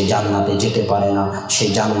 সে জান্নাতে যেতে পারে না, সে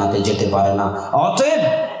জান্নাতে যেতে পারে না। অতএব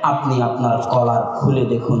আপনি আপনার কলার খুলে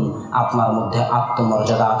দেখুন, আপনার মধ্যে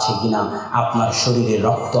আত্মমর্যাদা আছে কিনা, আপনার শরীরে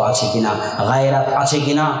রক্ত আছে কিনা, গায়রাত আছে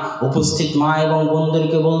কিনা। উপস্থিত মা এবং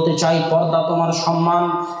বোনদেরকে বলতে চাই, পর্দা তোমার সম্মান,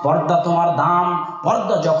 পর্দা তোমার দাম।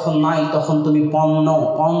 পর্দা যখন নাই, তখন তুমি পণ্য।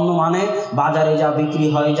 পণ্য মানে বাজারে যা বিক্রি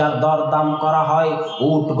হয়, যার দরদাম করা হয়,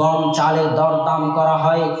 উট গম চালের দরদাম করা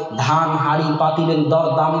হয়, ধান হাঁড়ি পাতিলের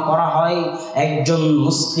দরদাম করা হয়। একজন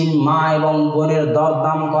মুসলিম মা এবং বোনের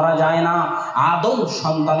দরদাম করা যায় না, আদম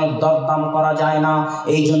সন্তানের দরদাম করা যায় না।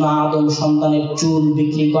 এই জন্য আদম সন্তানের চুল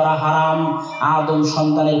বিক্রি করা হারাম, আদম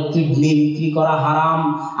সন্তানের কিডনি বিক্রি করা হারাম।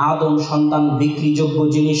 আদম সন্তান বিক্রিযোগ্য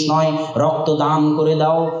জিনিস নয়। রক্ত দান করে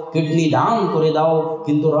দাও, কিডনি দান করে দাও,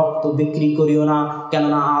 কিন্তু রক্ত বিক্রি করিও না,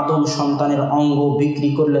 কেননা আদম সন্তানের অঙ্গ বিক্রি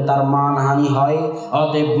করলে তার মানহানি হয়।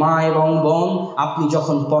 অতএব মা এবং বোন, আপনি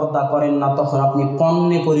যখন পর্দা করেন না, তখন আপনি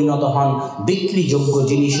পণ্যে পরিণত হন, বিক্রিযোগ্য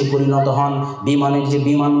জিনিসে পরিণত হন। বিমানের যে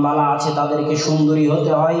বিমানবালা আছে তাদেরকে সুন্দরী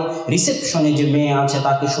হতে হয়, রিসেপশনে যে মেয়ে আছে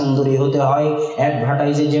তাকে সুন্দরী হতে হয়,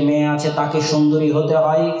 অ্যাডভার্টাইজে যে মেয়ে আছে তাকে সুন্দরী হতে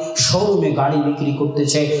হয়, শোরুমে গাড়ি বিক্রি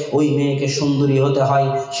করতেছে ওই মেয়েকে সুন্দরী হতে হয়।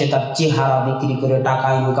 সে তার চেহারা বিক্রি করে টাকা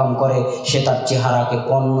ইনকাম করে, সে তার চেহারাকে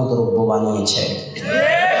পণ্যদ্রব্য বানিয়েছে।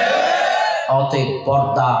 অতএব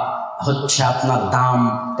পর্দা হচ্ছে আপনার দাম,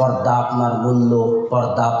 পর্দা আপনার মূল্য,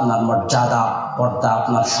 পর্দা আপনার মর্যাদা, পর্দা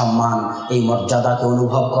আপনার সম্মান। এই মর্যাদাকে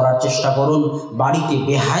অনুভব করার চেষ্টা করুন। বাড়িতে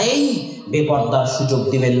বেহায়াই, বেপর্দার সুযোগ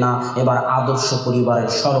দিবেন না। এবার আদর্শ পরিবারের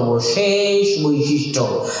সর্বশেষ বৈশিষ্ট্য,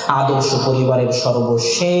 আদর্শ পরিবারের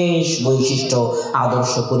সর্বশেষ বৈশিষ্ট্য,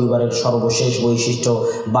 আদর্শ পরিবারের সর্বশেষ বৈশিষ্ট্য,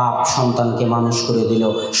 বাপ সন্তানকে মানুষ করে দিল,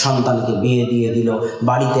 সন্তানকে বিয়ে দিয়ে দিল,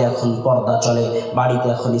 বাড়িতে এখন পর্দা চলে, বাড়িতে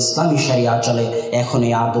এখন ইসলামী শরিয়া চলে। এখন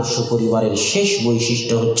এই আদর্শ পরিবারের শেষ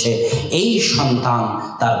বৈশিষ্ট্য হচ্ছে এই সন্তান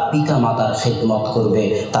তার পিতামাতার খেদমত করবে,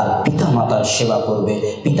 তার পিতামাতার সেবা করবে,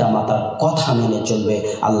 পিতামাতার কথা মেনে চলবে।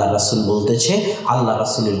 আল্লাহ রাসূল বলতেছে, আল্লাহ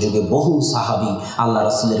রাসূলের যুগে বহু সাহাবী আল্লাহ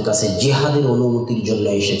রাসূলের কাছে জিহাদের অনুমতির জন্য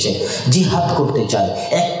এসেছে, জিহাদ করতে চায়।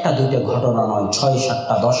 একটা দুইটা ঘটনা নয়, 6,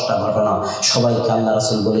 7টা 10টা ঘটনা। সবাইকে আল্লাহ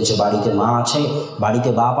রাসূল বলেছে, বাড়িতে মা আছে, বাড়িতে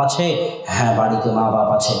বাপ আছে? হ্যাঁ, বাড়িতে মা বাপ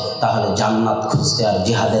আছে। তাহলে জান্নাত খুঁজতে আর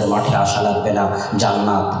জিহাদের মাঠে আসা লাগবে না,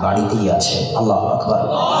 জান্নাত বাড়িতেই আছে। আল্লাহু আকবার।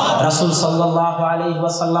 রাসূল সাল্লাল্লাহু আলাইহি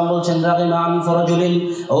ওয়াসাল্লাম বলছেন, রাগিমা আনফু রাজুলিন,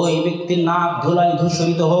 ওই ব্যক্তির নাক ধুলায়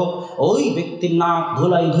ধূসরিত হোক, ওই ব্যক্তির নাক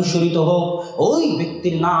ধুলায় ধূসরিত হোক, ওই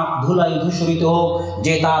ব্যক্তির নাক ধুলায় ধূসরিত হোক,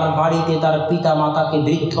 যে তার বাড়িতে তার পিতা মাতাকে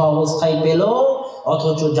বৃদ্ধ অবস্থায় পেল,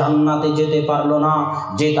 অথচ জান্নাতে যেতে পারলো না।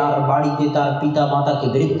 যে তার বাড়িতে তার পিতা মাতাকে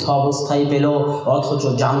বৃদ্ধ অবস্থায় পেল অথচ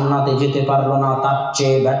জান্নাতে যেতে পারলো না, তার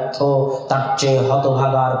চেয়ে ব্যর্থ, তার চেয়ে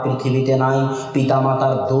হতভাগা আর পৃথিবীতে নাই।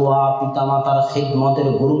 পিতামাতার দোয়া, পিতামাতার খিদমতের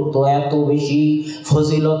গুরুত্ব এত বেশি,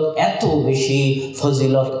 ফজিলত এত বেশি,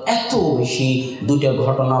 ফজিলত এত বেশি। দুটো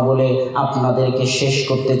ঘটনা বলে আপনাদেরকে শেষ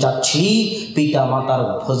করতে চাচ্ছি। পিতামাতার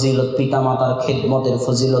ফজিলত, পিতামাতার খিদমতের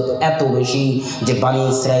ফজিলত এত বেশি যে বনী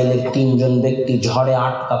ইসরাইলের 3 জন ব্যক্তি ঝড়ে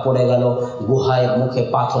আটকা পড়ে গেল, গুহায় মুখে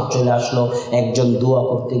পাথর চলে আসলো। একজন দোয়া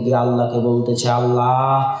করতে গিয়ে আল্লাহকে বলতেছে, আল্লাহ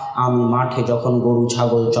আমি মাঠে যখন গরু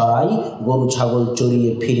ছাগল চড়াই, গরু ছাগল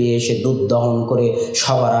চড়িয়ে ফিরে এসে দুধ দহন করে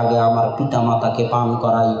সবার আগে আমার পিতামাতাকে পান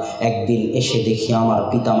করাই। একদিন এসে দেখি আমার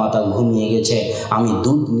পিতামাতা ঘুমিয়ে গেছে। আমি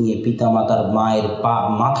দুধ নিয়ে পিতামাতার মায়ের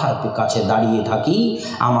মাথার কাছে দাঁড়িয়ে থাকি,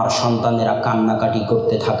 আমার সন্তানেরা কান্নাকাটি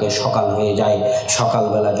করতে থাকে। সকাল হয়ে যায়,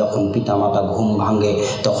 সকালবেলা যখন পিতামাতা ঘুম ভাঙে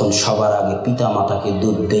তখন সবার আগে পিতামাতাকে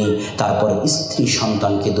দুধ দেই, তারপরে স্ত্রী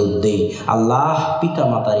সন্তানকে দুধ দেই। আল্লাহ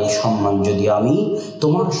পিতামাতার এই সম্মান যদি আমি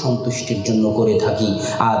তোমার সন্তুষ্টির জন্য করে থাকি,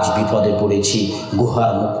 আজ বিপদে পড়েছি,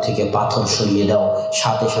 গুহার মুখ থেকে পাথর সরিয়ে দাও।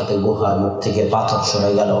 সাথে সাথে গুহার মুখ থেকে পাথর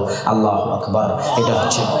সরে গেল। আল্লাহু আকবার। এটা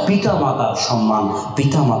হচ্ছে পিতামাতার সম্মান,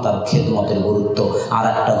 পিতামাতার খেদমতের গুরুত্ব। আর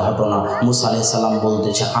একটা ঘটনা, মুসা আলাইহিস সালাম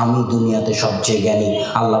বলতেছে আমি দুনিয়াতে সবচেয়ে জ্ঞানী।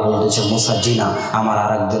 আল্লাহ বলতেছে মুসা, জি না, আমার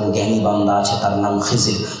আর একজন জ্ঞানী বান্দা আছে, তার নাম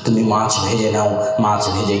খিজির। তুমি মাছ ভেজে নাও, মাছ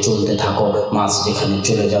ভেজে চলতে থাকো, মাছ যেখানে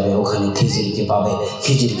চলে যাবে ওখানে খিজিরকে পাবে।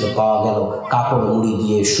 খিজিরকে পাওয়া গেল, কাপড় মুড়ি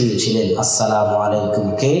দিয়ে শুয়েছিলেন। আসসালামু আলাইকুম,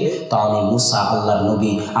 কে? তো আমি মুসা, আল্লাহর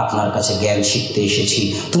নবী, আপনার কাছে জ্ঞান শিখতে এসেছি।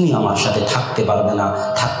 তুমি আমার সাথে থাকতে পারবে না?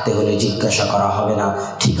 থাকতে হলে জিজ্ঞাসা করা হবে না।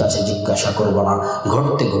 ঠিক আছে, জিজ্ঞাসা করব না।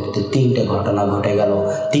 ঘটতে ঘটতে 3টে ঘটনা ঘটে গেল।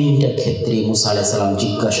 3টে ক্ষেত্রে মুসা আলাইহিস সালাম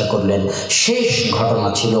জিজ্ঞাসা করলেন। শেষ ঘটনা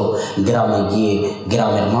ছিল গ্রামে গিয়ে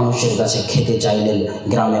গ্রামের মানুষের কাছে খেতে চাইলেন,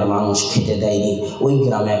 গ্রামের মানুষ খেতে দেয়নি। ওই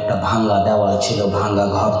গ্রামে একটা ভাঙ্গা দেওয়াল ছিল, ভাঙ্গা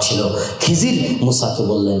ঘর ছিল। খিজির মুসাকে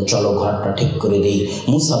বললেন চলো ঘরটা ঠিক করে দিই।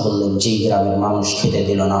 মুসা বললেন যেই গ্রামের মানুষ খেতে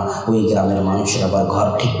দিল না ওই গ্রামের মানুষের আবার ঘর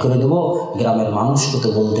ঠিক করে দেবো? গ্রামের মানুষকে তো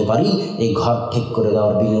বলতে পারি এই ঘর ঠিক করে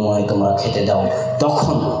দেওয়ার বিনিময়ে তোমরা খেতে দাও।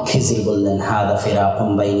 তখন খিজির বললেন হাদা ফিরাকুম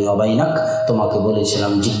বাইনি ওয়া বাইনাক, তোমাকে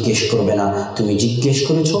বলেছিলাম জিজ্ঞেস করবে না, তুমি জিজ্ঞেস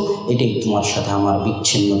করেছো, এটাই তোমার সাথে আমার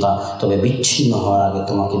বিচ্ছিন্নতা। তবে বিচ্ছিন্ন হওয়ার আগে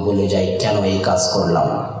তোমাকে বলে যাই কেন এই কাজ করলাম।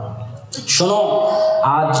 শোনো,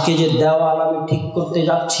 আজকে যে দেওয়াল আমি ঠিক করতে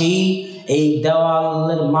যাচ্ছি, এই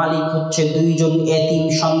দেওয়ালের মালিক হচ্ছে 2 জন এতিম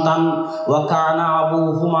সন্তান। ওয়া কানা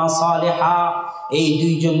আবুহুমা সালিহা, এই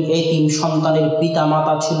 2 জন এতিম সন্তানের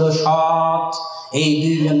পিতামাতা ছিল সৎ। এই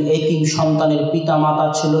 2 জন এতিম সন্তানের পিতামাতা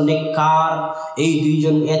ছিল নেককার। এই 2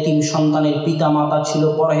 জন এতিম সন্তানের পিতামাতা ছিল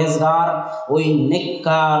পরহেজগার। ওই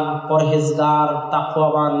নেককার, পরহেজগার,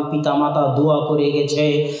 তাকওয়াবান পিতামাতা দোয়া করে গেছে,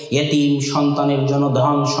 এতিম সন্তানের জন্য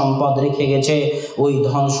ধন সম্পদ রেখে গেছে। ওই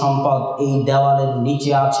ধন সম্পদ এই দেওয়ালের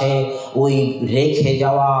নিচে আছে। ওই রেখে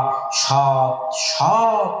যাওয়া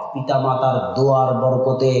সৎ পিতামাতার দোয়ার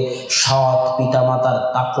বরকতে, সৎ পিতামাতার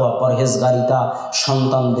তাকওয়া পরহেজগারিতা,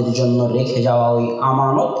 সন্তানদের জন্য রেখে যাওয়া ওই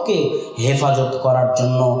আমানতকে হেফাজত করার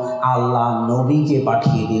জন্য আল্লাহ নবীকে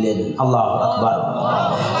পাঠিয়ে দিলেন। আল্লাহু আকবার।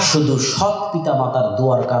 শুধু সৎ পিতামাতার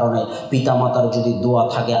দোয়ার কারণে, পিতামাতার যদি দোয়া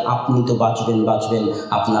থাকে আপনি তো বাঁচবেন,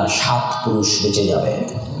 আপনার 7 পুরুষ বেঁচে যাবে।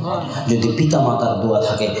 যদি পিতামাতার দোয়া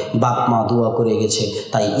থাকে, বাপ মা দোয়া করে গেছে,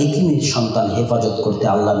 তাই এতিমের সন্তান হেফাজত করতে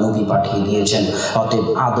আল্লাহ নবী পাঠিয়ে দিয়েছেন। অতএব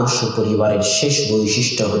আদর্শ পরিবারের শেষ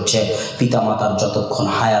বৈশিষ্ট্য হচ্ছে পিতামাতার যতক্ষণ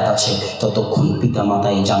হায়াত আছে ততক্ষণ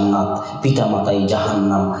পিতামাতাই জান্নাত, পিতামাতাই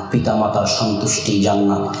জাহান্নাম। পিতামাতার সন্তুষ্টি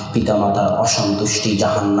জান্নাত, পিতামাতার অসন্তুষ্টি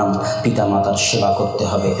জাহান্নাম। পিতামাতার সেবা করতে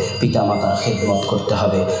হবে, পিতামাতার খেদমত করতে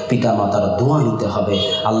হবে, পিতামাতার দোয়া নিতে হবে।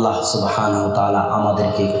 আল্লাহ সুবহানাহু ওয়া তাআলা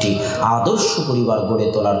আমাদেরকে একটি আদর্শ পরিবার গড়ে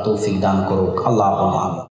তোলার তৌফিক দান করুক। আল্লাহুম্মা আমিন।